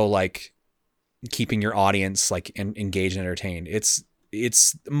also like keeping your audience like engaged and entertained. It's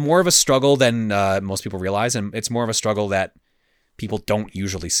more of a struggle than most people realize, and it's more of a struggle that people don't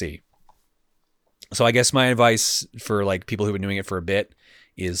usually see. So I guess my advice for like people who've been doing it for a bit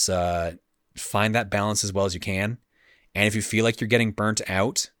is find that balance as well as you can. And if you feel like you're getting burnt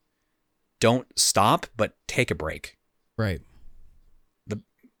out, don't stop, but take a break. Right. The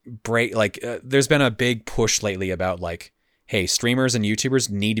break, like there's been a big push lately about like, hey, streamers and YouTubers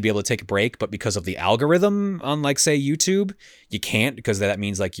need to be able to take a break, but because of the algorithm on like say YouTube, you can't, because that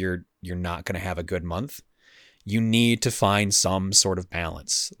means like you're not going to have a good month. You need to find some sort of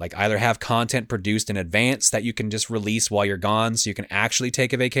balance. Like either have content produced in advance that you can just release while you're gone so you can actually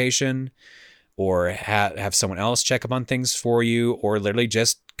take a vacation, or have someone else check up on things for you, or literally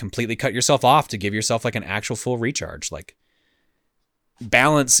just completely cut yourself off to give yourself like an actual full recharge. Like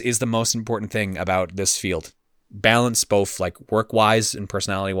balance is the most important thing about this field. Balance both like work-wise and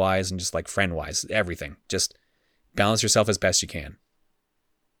personality-wise and just like friend-wise, everything. Just balance yourself as best you can.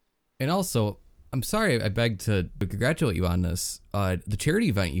 And also, I'm sorry I beg to congratulate you on this. The charity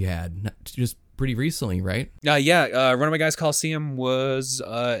event you had just pretty recently, right? Runaway Guys Coliseum was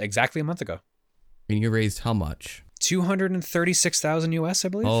exactly a month ago. And you raised how much? $236,000 US, I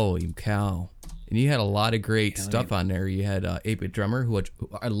believe. Holy cow. And you had a lot of great stuff on there. You had 8-Bit Drummer, who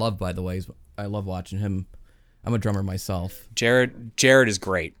I love, by the way. I love watching him. I'm a drummer myself. Jared is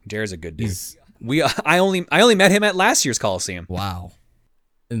great. Jared's a good dude. I only met him at last year's Coliseum. Wow.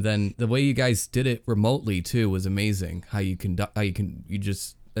 And then the way you guys did it remotely too was amazing.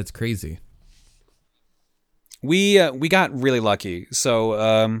 That's crazy. We got really lucky. So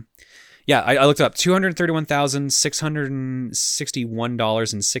I looked it up.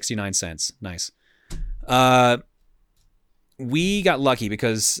 $231,661.69. Nice. We got lucky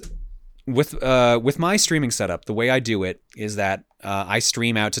because with my streaming setup, the way I do it is that I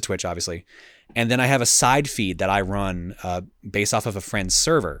stream out to Twitch, obviously, and then I have a side feed that I run based off of a friend's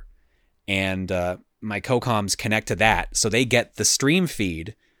server, and my co-coms connect to that, so they get the stream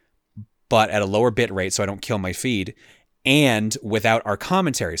feed, but at a lower bit rate, so I don't kill my feed, and without our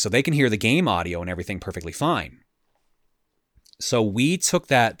commentary, so they can hear the game audio and everything perfectly fine. So we took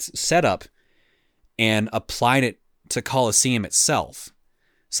that setup and applied it to Coliseum itself.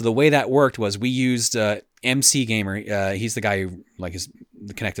 So the way that worked was we used MC Gamer. He's the guy who like is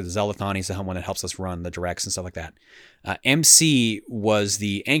connected to Zeldathon. He's the one that helps us run the directs and stuff like that. MC was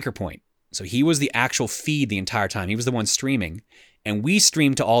the anchor point. So he was the actual feed the entire time. He was the one streaming. And we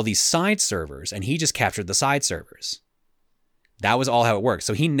streamed to all these side servers, and he just captured the side servers. That was all how it worked.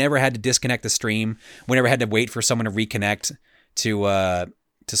 So he never had to disconnect the stream. We never had to wait for someone to reconnect to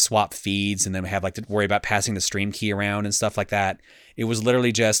swap feeds and then have like to worry about passing the stream key around and stuff like that. It was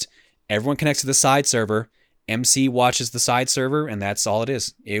literally just everyone connects to the side server, MC watches the side server, and that's all it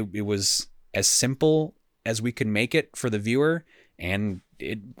is. It was as simple as we could make it for the viewer, and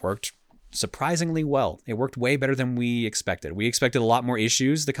it worked surprisingly well. It worked way better than we expected. We expected a lot more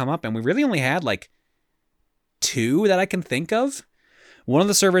issues to come up, and we really only had like 2 that I can think of. One of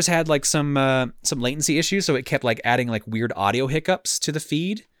the servers had like some latency issues, so it kept like adding like weird audio hiccups to the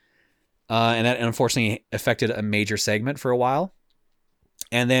feed, and that unfortunately affected a major segment for a while.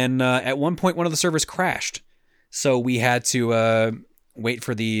 And then at one point, one of the servers crashed, so we had to wait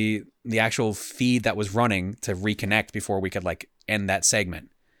for the actual feed that was running to reconnect before we could like end that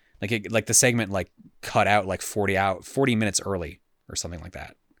segment. Like the segment like cut out like 40 minutes early or something like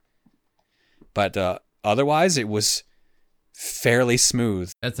that. But otherwise, it was fairly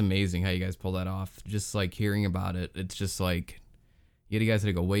smooth. That's amazing how you guys pull that off. Just like hearing about it, it's just like you guys had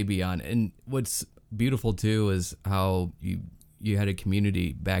to go way beyond. And what's beautiful too is how you you had a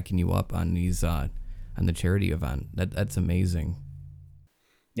community backing you up on these on the charity event. That's amazing.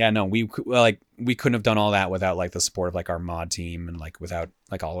 Yeah, no, we couldn't have done all that without like the support of like our mod team and like without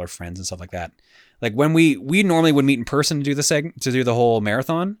like all our friends and stuff like that. Like when we normally would meet in person to do the whole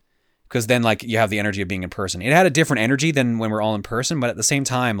marathon, because then like you have the energy of being in person. It had a different energy than when we're all in person, but at the same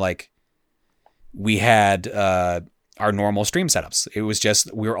time, like we had our normal stream setups. It was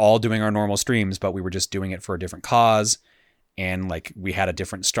just we were all doing our normal streams, but we were just doing it for a different cause. And like we had a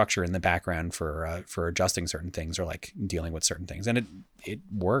different structure in the background for adjusting certain things or like dealing with certain things, and it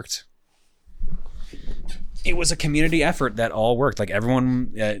worked. It was a community effort that all worked. Like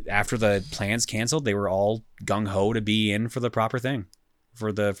everyone after the plans canceled, they were all gung ho to be in for the proper thing,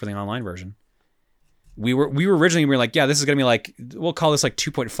 for the online version. We were originally like, yeah, this is gonna be like, we'll call this like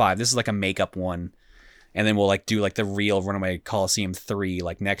 2.5. This is like a makeup one. And then we'll like do like the real Runaway Coliseum 3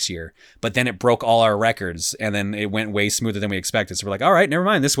 like next year. But then it broke all our records, and then it went way smoother than we expected. So we're like, all right, never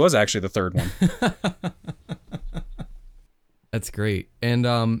mind. This was actually the third one. That's great. And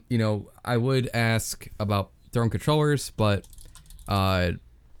I would ask about throwing controllers, but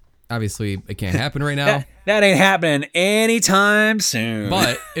obviously it can't happen right now. that ain't happening anytime soon.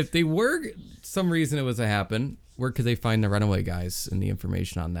 But if they were some reason it was to happen, where could they find the Runaway Guys and the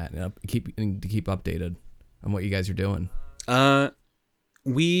information on that, and keep updated on what you guys are doing?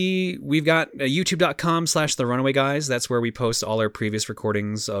 We've got youtube.com/The Runaway Guys. That's where we post all our previous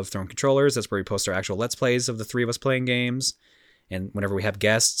recordings of Throne Controllers. That's where we post our actual Let's Plays of the three of us playing games, and whenever we have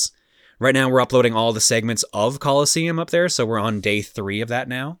guests. Right now we're uploading all the segments of Coliseum up there, so we're on day 3 of that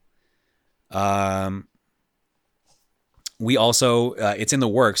now. We also, it's in the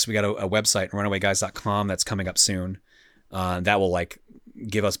works. We got a website, runawayguys.com, that's coming up soon. That will like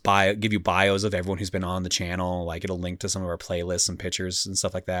give you bios of everyone who's been on the channel. Like it'll link to some of our playlists and pictures and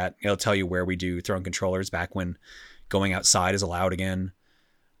stuff like that. It'll tell you where we do Throne Controllers back when going outside is allowed again.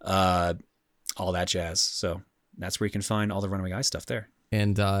 All that jazz. So that's where you can find all the Runaway Guys stuff there.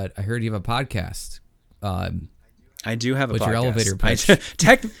 And I heard you have a podcast. I do have a podcast. Your elevator pitch.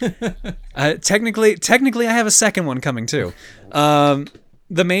 Technically, I have a second one coming too.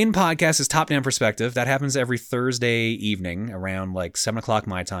 The main podcast is Top Down Perspective. That happens every Thursday evening around like 7:00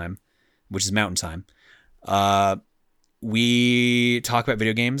 my time, which is Mountain Time. We talk about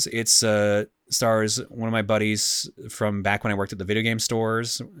video games. It's stars one of my buddies from back when I worked at the video game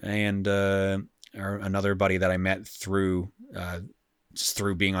stores, and or another buddy that I met through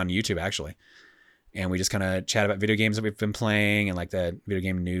being on YouTube actually. And we just kind of chat about video games that we've been playing and like the video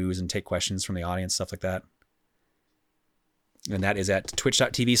game news and take questions from the audience, stuff like that. And that is at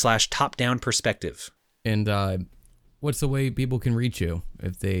twitch.tv/topdownperspective. And what's the way people can reach you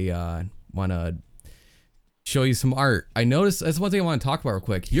if they want to show you some art? I noticed, that's one thing I want to talk about real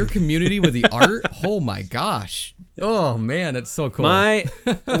quick. Your community with the art, oh my gosh. Oh man, that's so cool.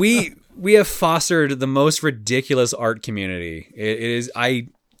 We have fostered the most ridiculous art community. It is, I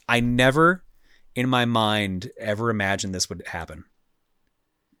never in my mind ever imagined this would happen.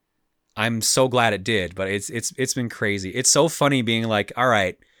 I'm so glad it did, but it's been crazy. It's so funny being like, all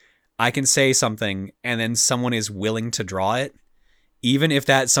right, I can say something and then someone is willing to draw it, even if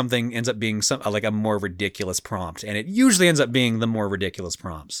that something ends up being like a more ridiculous prompt. And it usually ends up being the more ridiculous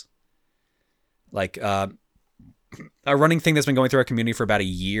prompts. Like a running thing that's been going through our community for about a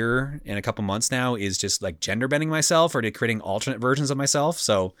year and a couple months now is just like gender bending myself or creating alternate versions of myself.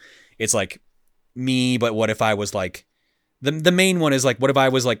 So it's like me, but what if I was like the main one is like, what if I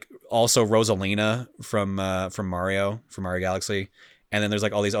was like also Rosalina from Mario Galaxy, and then there's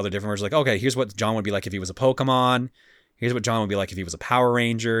like all these other different versions. Like, okay, here's what John would be like if he was a Pokemon. Here's what John would be like if he was a Power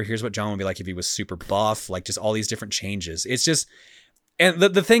Ranger. Here's what John would be like if he was super buff. Like just all these different changes. It's just, and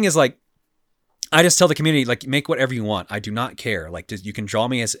the thing is like, I just tell the community like, make whatever you want. I do not care. Like just, you can draw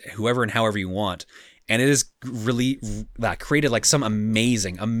me as whoever and however you want. And it has really created like some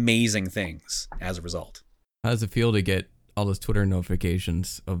amazing, amazing things as a result. How does it feel to get all those Twitter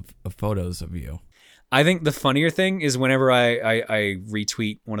notifications of photos of you? I think the funnier thing is whenever I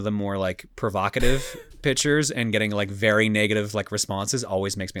retweet one of the more like provocative pictures and getting like very negative like responses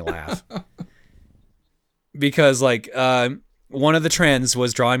always makes me laugh. Because like one of the trends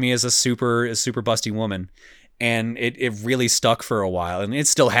was drawing me as a super busty woman, and it really stuck for a while, and it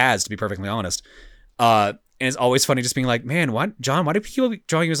still has, to be perfectly honest. And it's always funny just being like, man, why do people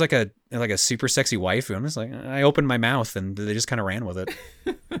draw you as like a super sexy waifu? I'm just like, I opened my mouth and they just kind of ran with it.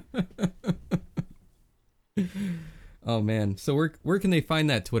 Oh man. So where can they find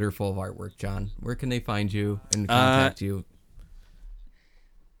that Twitter full of artwork, John? Where can they find you and contact you?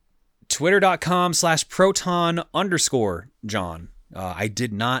 Twitter.com/proton_John. I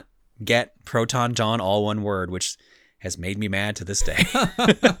did not get Proton John, all one word, which has made me mad to this day.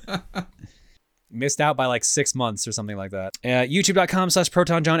 Missed out by like 6 months or something like that.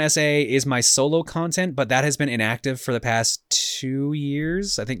 YouTube.com/ProtonJohnSA is my solo content, but that has been inactive for the past 2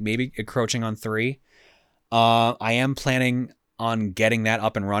 years. I think maybe encroaching on 3. I am planning on getting that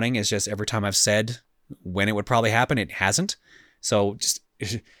up and running. It's just every time I've said when it would probably happen, it hasn't. So just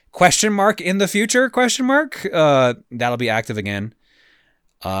question mark in the future, question mark. That'll be active again.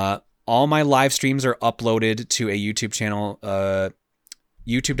 All my live streams are uploaded to a YouTube channel,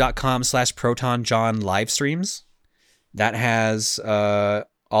 youtube.com/ProtonJohn live streams. That has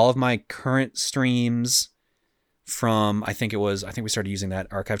all of my current streams from, I think we started using that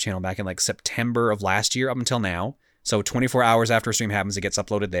archive channel back in like September of last year up until now. So 24 hours after a stream happens, it gets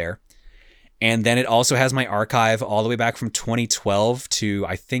uploaded there. And then it also has my archive all the way back from 2012 to,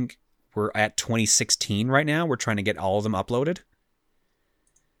 I think we're at 2016 right now. We're trying to get all of them uploaded.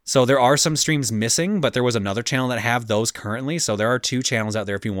 So there are some streams missing, but there was another channel that have those currently. So there are 2 channels out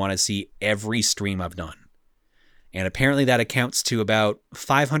there if you want to see every stream I've done. And apparently that accounts to about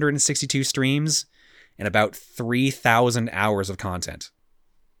 562 streams and about 3,000 hours of content.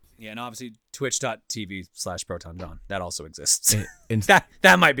 Yeah, and obviously twitch.tv/ProtonJohn. That also exists. And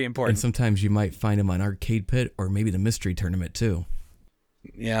that might be important. And sometimes you might find him on Arcade Pit or maybe the Mystery Tournament too.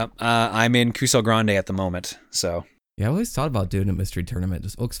 Yeah, I'm in Cuso Grande at the moment, so. Yeah, I always thought about doing a Mystery Tournament. It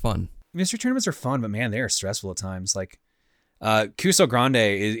just looks fun. Mystery Tournaments are fun, but man, they are stressful at times. Like, Cuso Grande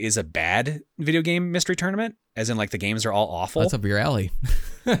is a bad video game Mystery Tournament, as in like the games are all awful. That's up your alley.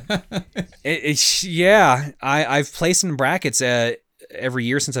 Yeah, I've placed in brackets every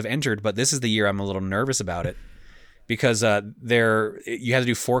year since I've entered, but this is the year I'm a little nervous about it because you have to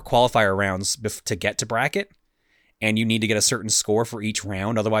do 4 qualifier rounds to get to bracket, and you need to get a certain score for each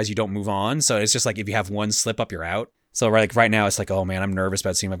round, otherwise you don't move on. So it's just like if you have one slip up, you're out. So right now it's like, oh man, I'm nervous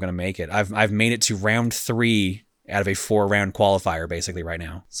about seeing if I'm going to make it. I've made it to round 3 out of a 4-round qualifier basically right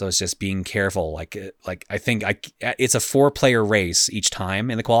now. So it's just being careful. Like I think it's a 4-player race each time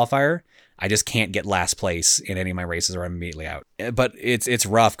in the qualifier. I just can't get last place in any of my races or I'm immediately out. But it's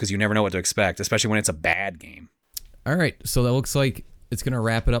rough because you never know what to expect, especially when it's a bad game. All right, so that looks like it's going to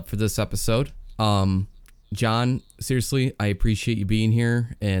wrap it up for this episode. John, seriously, I appreciate you being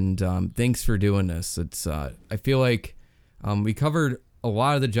here, and thanks for doing this. It's I feel like we covered a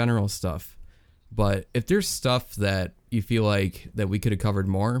lot of the general stuff, but if there's stuff that you feel like that we could have covered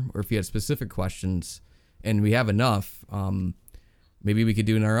more, or if you had specific questions, and we have enough, maybe we could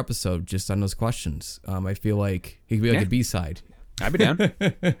do another episode just on those questions. I feel like it could be like a B-side. I'd be down.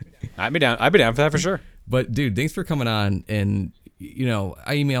 I'd be down for that for sure. But dude, thanks for coming on. And you know,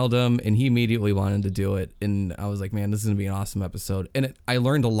 I emailed him and he immediately wanted to do it. And I was like, man, this is going to be an awesome episode. And I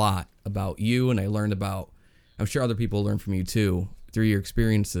learned a lot about you, and I learned about, I'm sure other people learn from you too, through your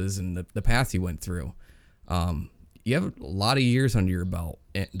experiences and the path you went through. You have a lot of years under your belt.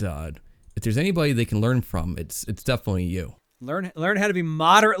 And if there's anybody they can learn from, it's definitely you. Learn how to be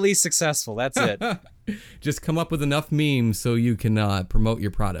moderately successful. That's it. Just come up with enough memes so you can promote your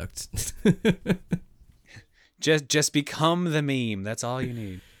product. Just become the meme. That's all you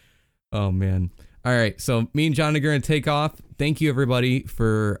need. Oh, man. All right. So me and John are going to take off. Thank you, everybody,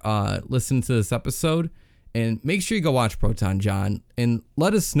 for listening to this episode. And make sure you go watch Proton John and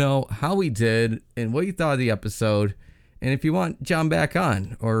let us know how we did and what you thought of the episode. And if you want John back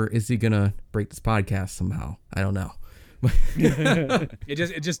on, or is he going to break this podcast somehow? I don't know.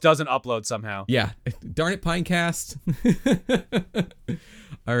 It just doesn't upload somehow. Yeah. Darn it, Pinecast.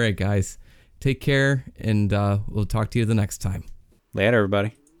 All right, guys. Take care, and we'll talk to you the next time. Later,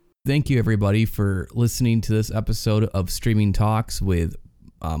 everybody. Thank you, everybody, for listening to this episode of Streaming Talks with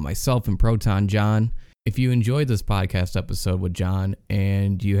myself and Proton John. If you enjoyed this podcast episode with John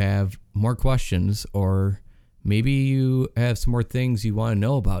and you have more questions, or maybe you have some more things you want to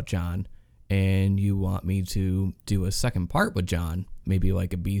know about John and you want me to do a second part with John, maybe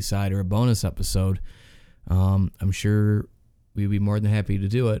like a B-side or a bonus episode, I'm sure we'd be more than happy to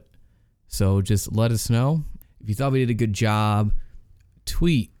do it. So just let us know. If you thought we did a good job,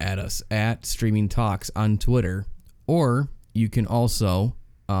 tweet at us at Streaming Talks on Twitter, or you can also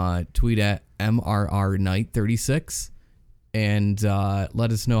tweet at MRRKnight36 and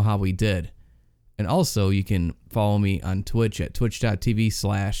let us know how we did. And also you can follow me on Twitch at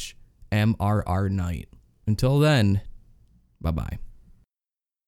twitch.tv/MRRKnight. Until then, bye-bye.